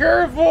be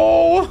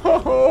careful!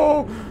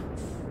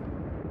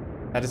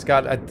 I was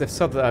trying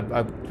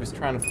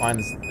to find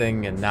this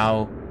thing, and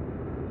now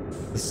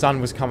the sun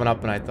was coming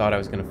up, and I thought I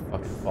was gonna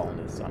fucking fall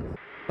into the sun.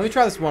 Let me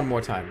try this one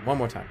more time.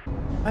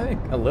 I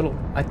think a little.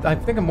 I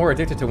think I'm more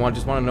addicted to one.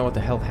 Just want to know what the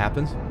hell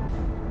happens.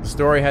 The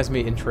story has me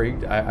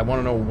intrigued. I want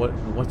to know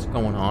what's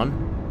going on.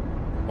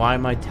 Why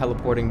am I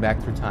teleporting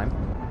back through time?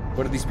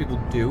 What do these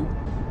people do?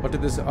 What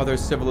did this other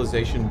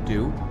civilization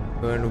do?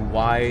 And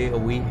why are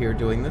we here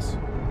doing this?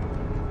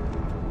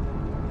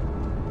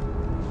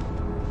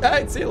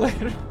 Alright, see you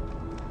later.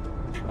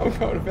 I'm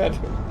going to bed.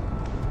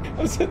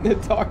 I'm sitting there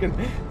talking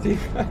to you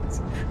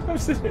guys. I'm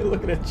sitting there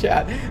looking at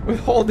chat with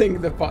holding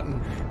the button.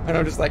 And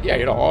I'm just like, yeah,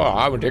 you know,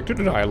 I'm addicted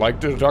and I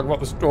like to talk about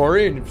the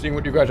story and seeing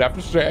what you guys have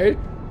to say.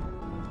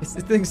 This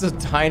thing's so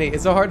tiny.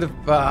 It's so hard to...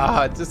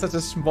 it's just such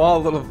a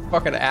small little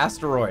fucking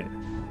asteroid.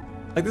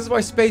 Like, this is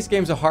why space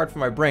games are hard for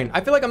my brain.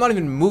 I feel like I'm not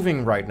even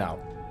moving right now.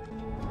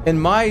 In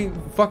my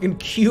fucking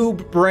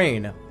cube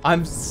brain,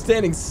 I'm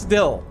standing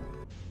still.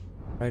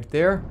 Right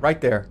there?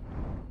 Right there.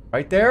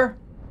 Right there?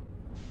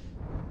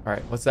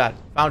 Alright, what's that?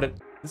 Found it.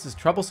 This is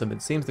troublesome.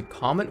 It seems the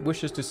comet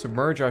wishes to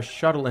submerge our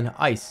shuttle in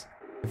ice.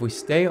 If we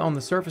stay on the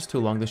surface too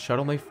long, the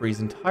shuttle may freeze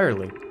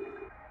entirely.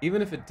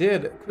 Even if it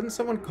did, couldn't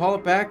someone call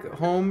it back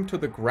home to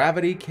the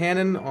gravity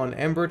cannon on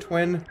Ember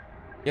Twin?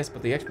 Yes,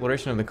 but the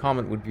exploration of the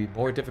comet would be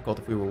more difficult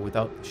if we were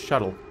without the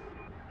shuttle.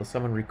 Well,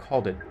 someone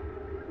recalled it.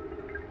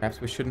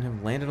 Perhaps we shouldn't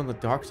have landed on the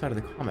dark side of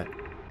the comet.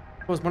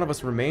 Suppose one of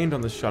us remained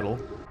on the shuttle,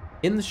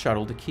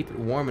 to keep it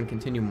warm and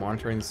continue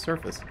monitoring the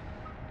surface.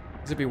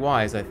 This would be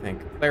wise, I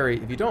think. Larry,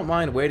 if you don't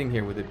mind waiting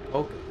here with it,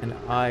 Poke and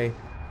I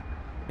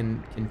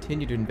can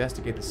continue to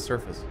investigate the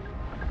surface.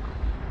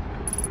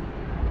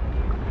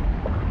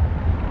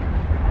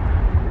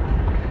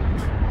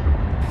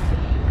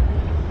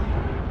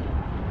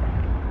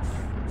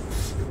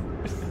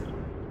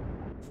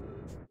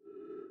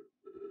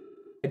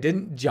 I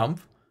didn't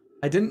jump.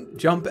 I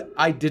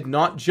did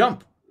not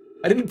jump.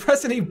 I didn't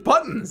press any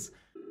buttons.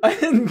 I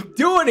didn't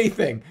do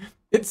anything.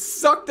 It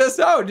sucked us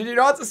out. Did you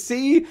not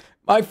see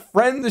my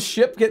friend, the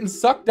ship, getting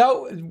sucked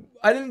out?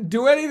 I didn't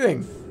do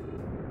anything.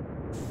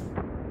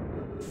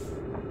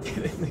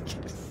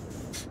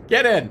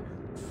 Get in.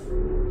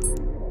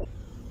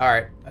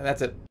 Alright,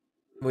 that's it.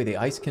 Wait, the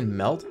ice can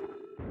melt?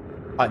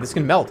 Alright, this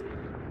can melt.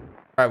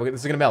 Alright,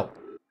 this is gonna melt.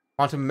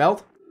 Quantum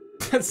melt?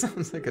 That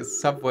sounds like a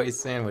Subway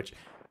sandwich.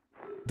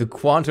 The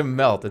quantum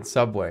melt at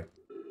Subway.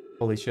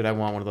 Holy shit, I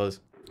want one of those.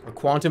 A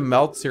quantum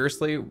melt,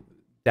 seriously?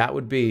 That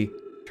would be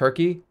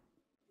turkey,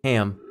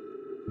 ham,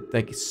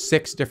 like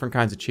 6 different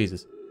kinds of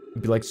cheeses.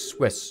 It'd be like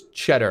Swiss,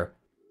 cheddar,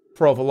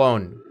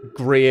 provolone,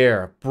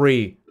 Gruyere,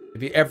 brie. It'd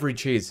be every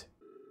cheese.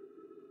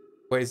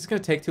 Wait, is this gonna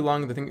take too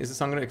long? Is this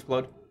song gonna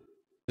explode?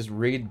 Just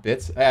read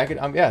bits?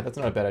 Yeah, that's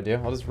not a bad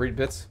idea. I'll just read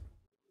bits.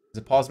 Is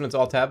it paused when it's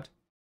all tabbed?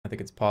 I think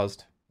it's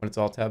paused when it's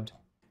all tabbed.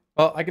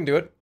 Well, I can do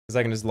it, because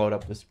I can just load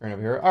up this screen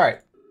over here.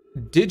 Alright.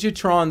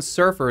 Digitron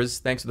Surfers,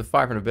 thanks for the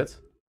 500 bits.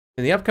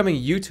 In the upcoming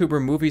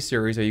YouTuber movie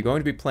series, are you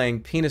going to be playing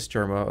Penis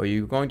Jerma, or are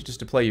you going to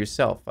just to play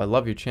yourself? I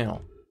love your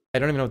channel. I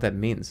don't even know what that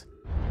means.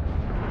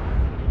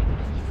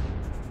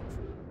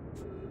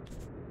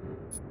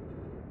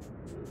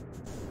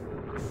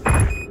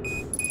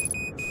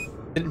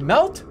 Did it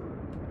melt?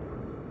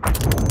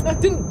 That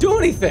didn't do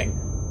anything!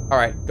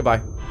 Alright,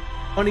 goodbye.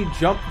 Funny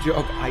jump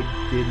joke. I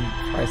didn't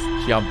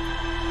press jump.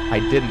 I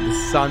didn't. The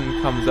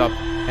sun comes up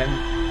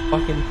and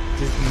fucking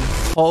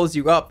just pulls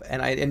you up,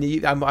 and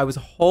I was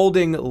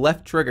holding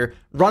left trigger.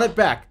 Run it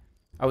back.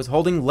 I was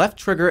holding left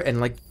trigger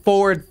and like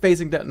forward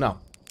facing down. No,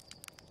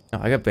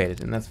 I got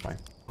baited, and that's fine.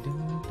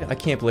 I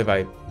can't believe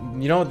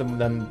you know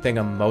the thing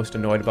I'm most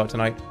annoyed about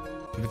tonight?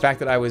 The fact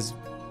that I was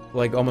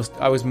like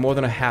I was more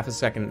than a half a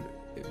second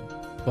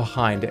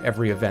behind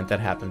every event that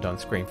happened on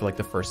screen for like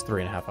the first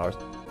 3.5 hours.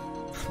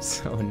 I'm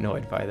so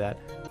annoyed by that.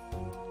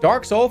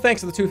 Dark Soul,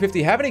 thanks for the 250.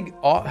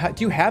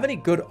 Do you have any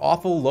good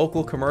awful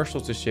local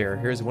commercials to share?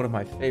 Here's one of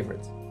my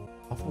favorites.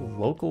 Awful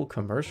local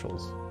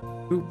commercials.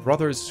 Two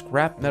Brothers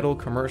scrap metal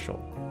commercial.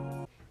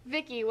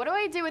 Vicky, what do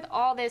I do with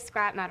all this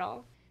scrap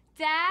metal?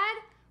 Dad,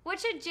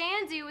 what should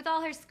Jan do with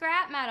all her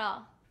scrap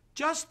metal?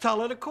 Just tell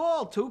her to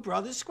call Two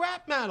Brothers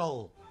Scrap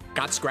Metal.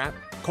 Got scrap?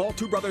 Call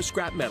Two Brothers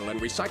Scrap Metal and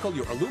recycle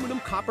your aluminum,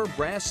 copper,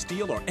 brass,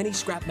 steel, or any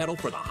scrap metal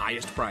for the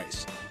highest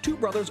price. Two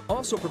Brothers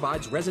also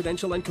provides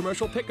residential and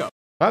commercial pickup.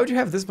 Why would you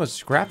have this much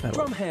scrap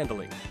metal? Drum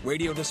handling,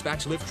 radio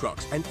dispatch lift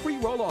trucks, and free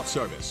roll-off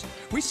service.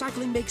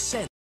 Recycling makes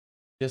sense.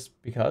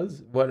 Just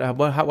because? Why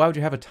would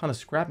you have a ton of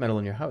scrap metal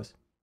in your house?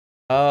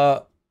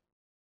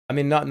 I I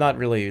mean, not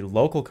really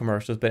local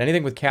commercials, but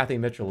anything with Kathy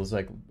Mitchell is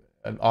like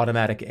an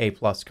automatic A+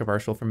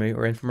 commercial for me, or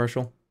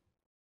infomercial.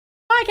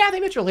 Hi, Kathy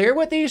Mitchell here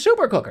with the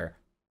super cooker.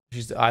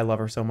 I love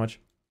her so much.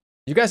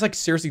 You guys like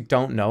seriously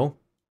don't know.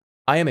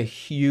 I am a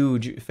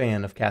huge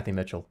fan of Kathy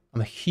Mitchell.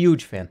 I'm a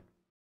huge fan.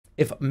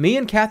 If me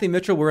and Kathy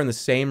Mitchell were in the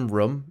same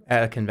room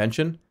at a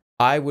convention,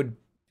 I would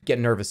get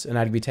nervous and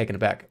I'd be taken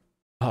aback.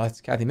 Oh,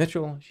 it's Kathy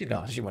Mitchell. She's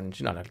not going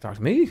to talk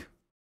to me.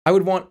 I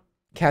would want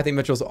Kathy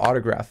Mitchell's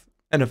autograph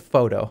and a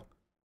photo.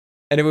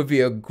 And it would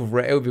be a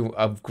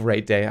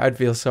great day. I'd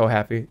feel so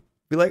happy.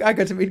 Be like, I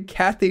got to meet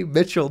Kathy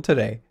Mitchell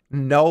today.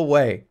 No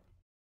way.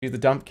 She's the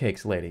dump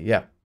cakes lady.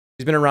 Yeah.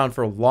 She's been around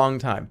for a long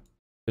time.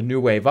 The New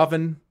Wave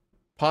Oven,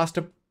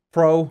 Pasta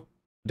Pro,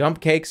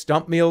 dump cakes,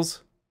 dump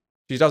meals.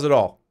 She does it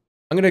all.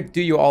 I'm going to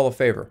do you all a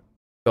favor.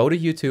 Go to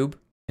YouTube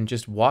and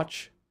just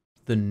watch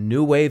the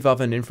New Wave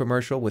Oven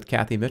infomercial with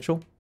Kathy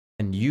Mitchell,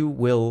 and you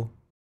will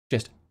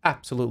just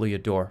absolutely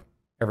adore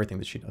everything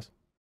that she does.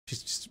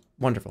 She's just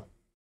wonderful.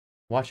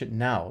 Watch it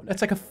now.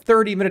 That's like a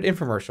 30-minute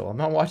infomercial. I'm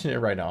not watching it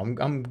right now.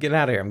 I'm getting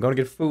out of here. I'm going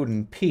to get food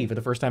and pee for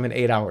the first time in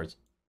 8 hours.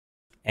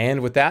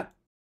 And with that,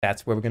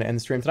 that's where we're going to end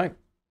the stream tonight.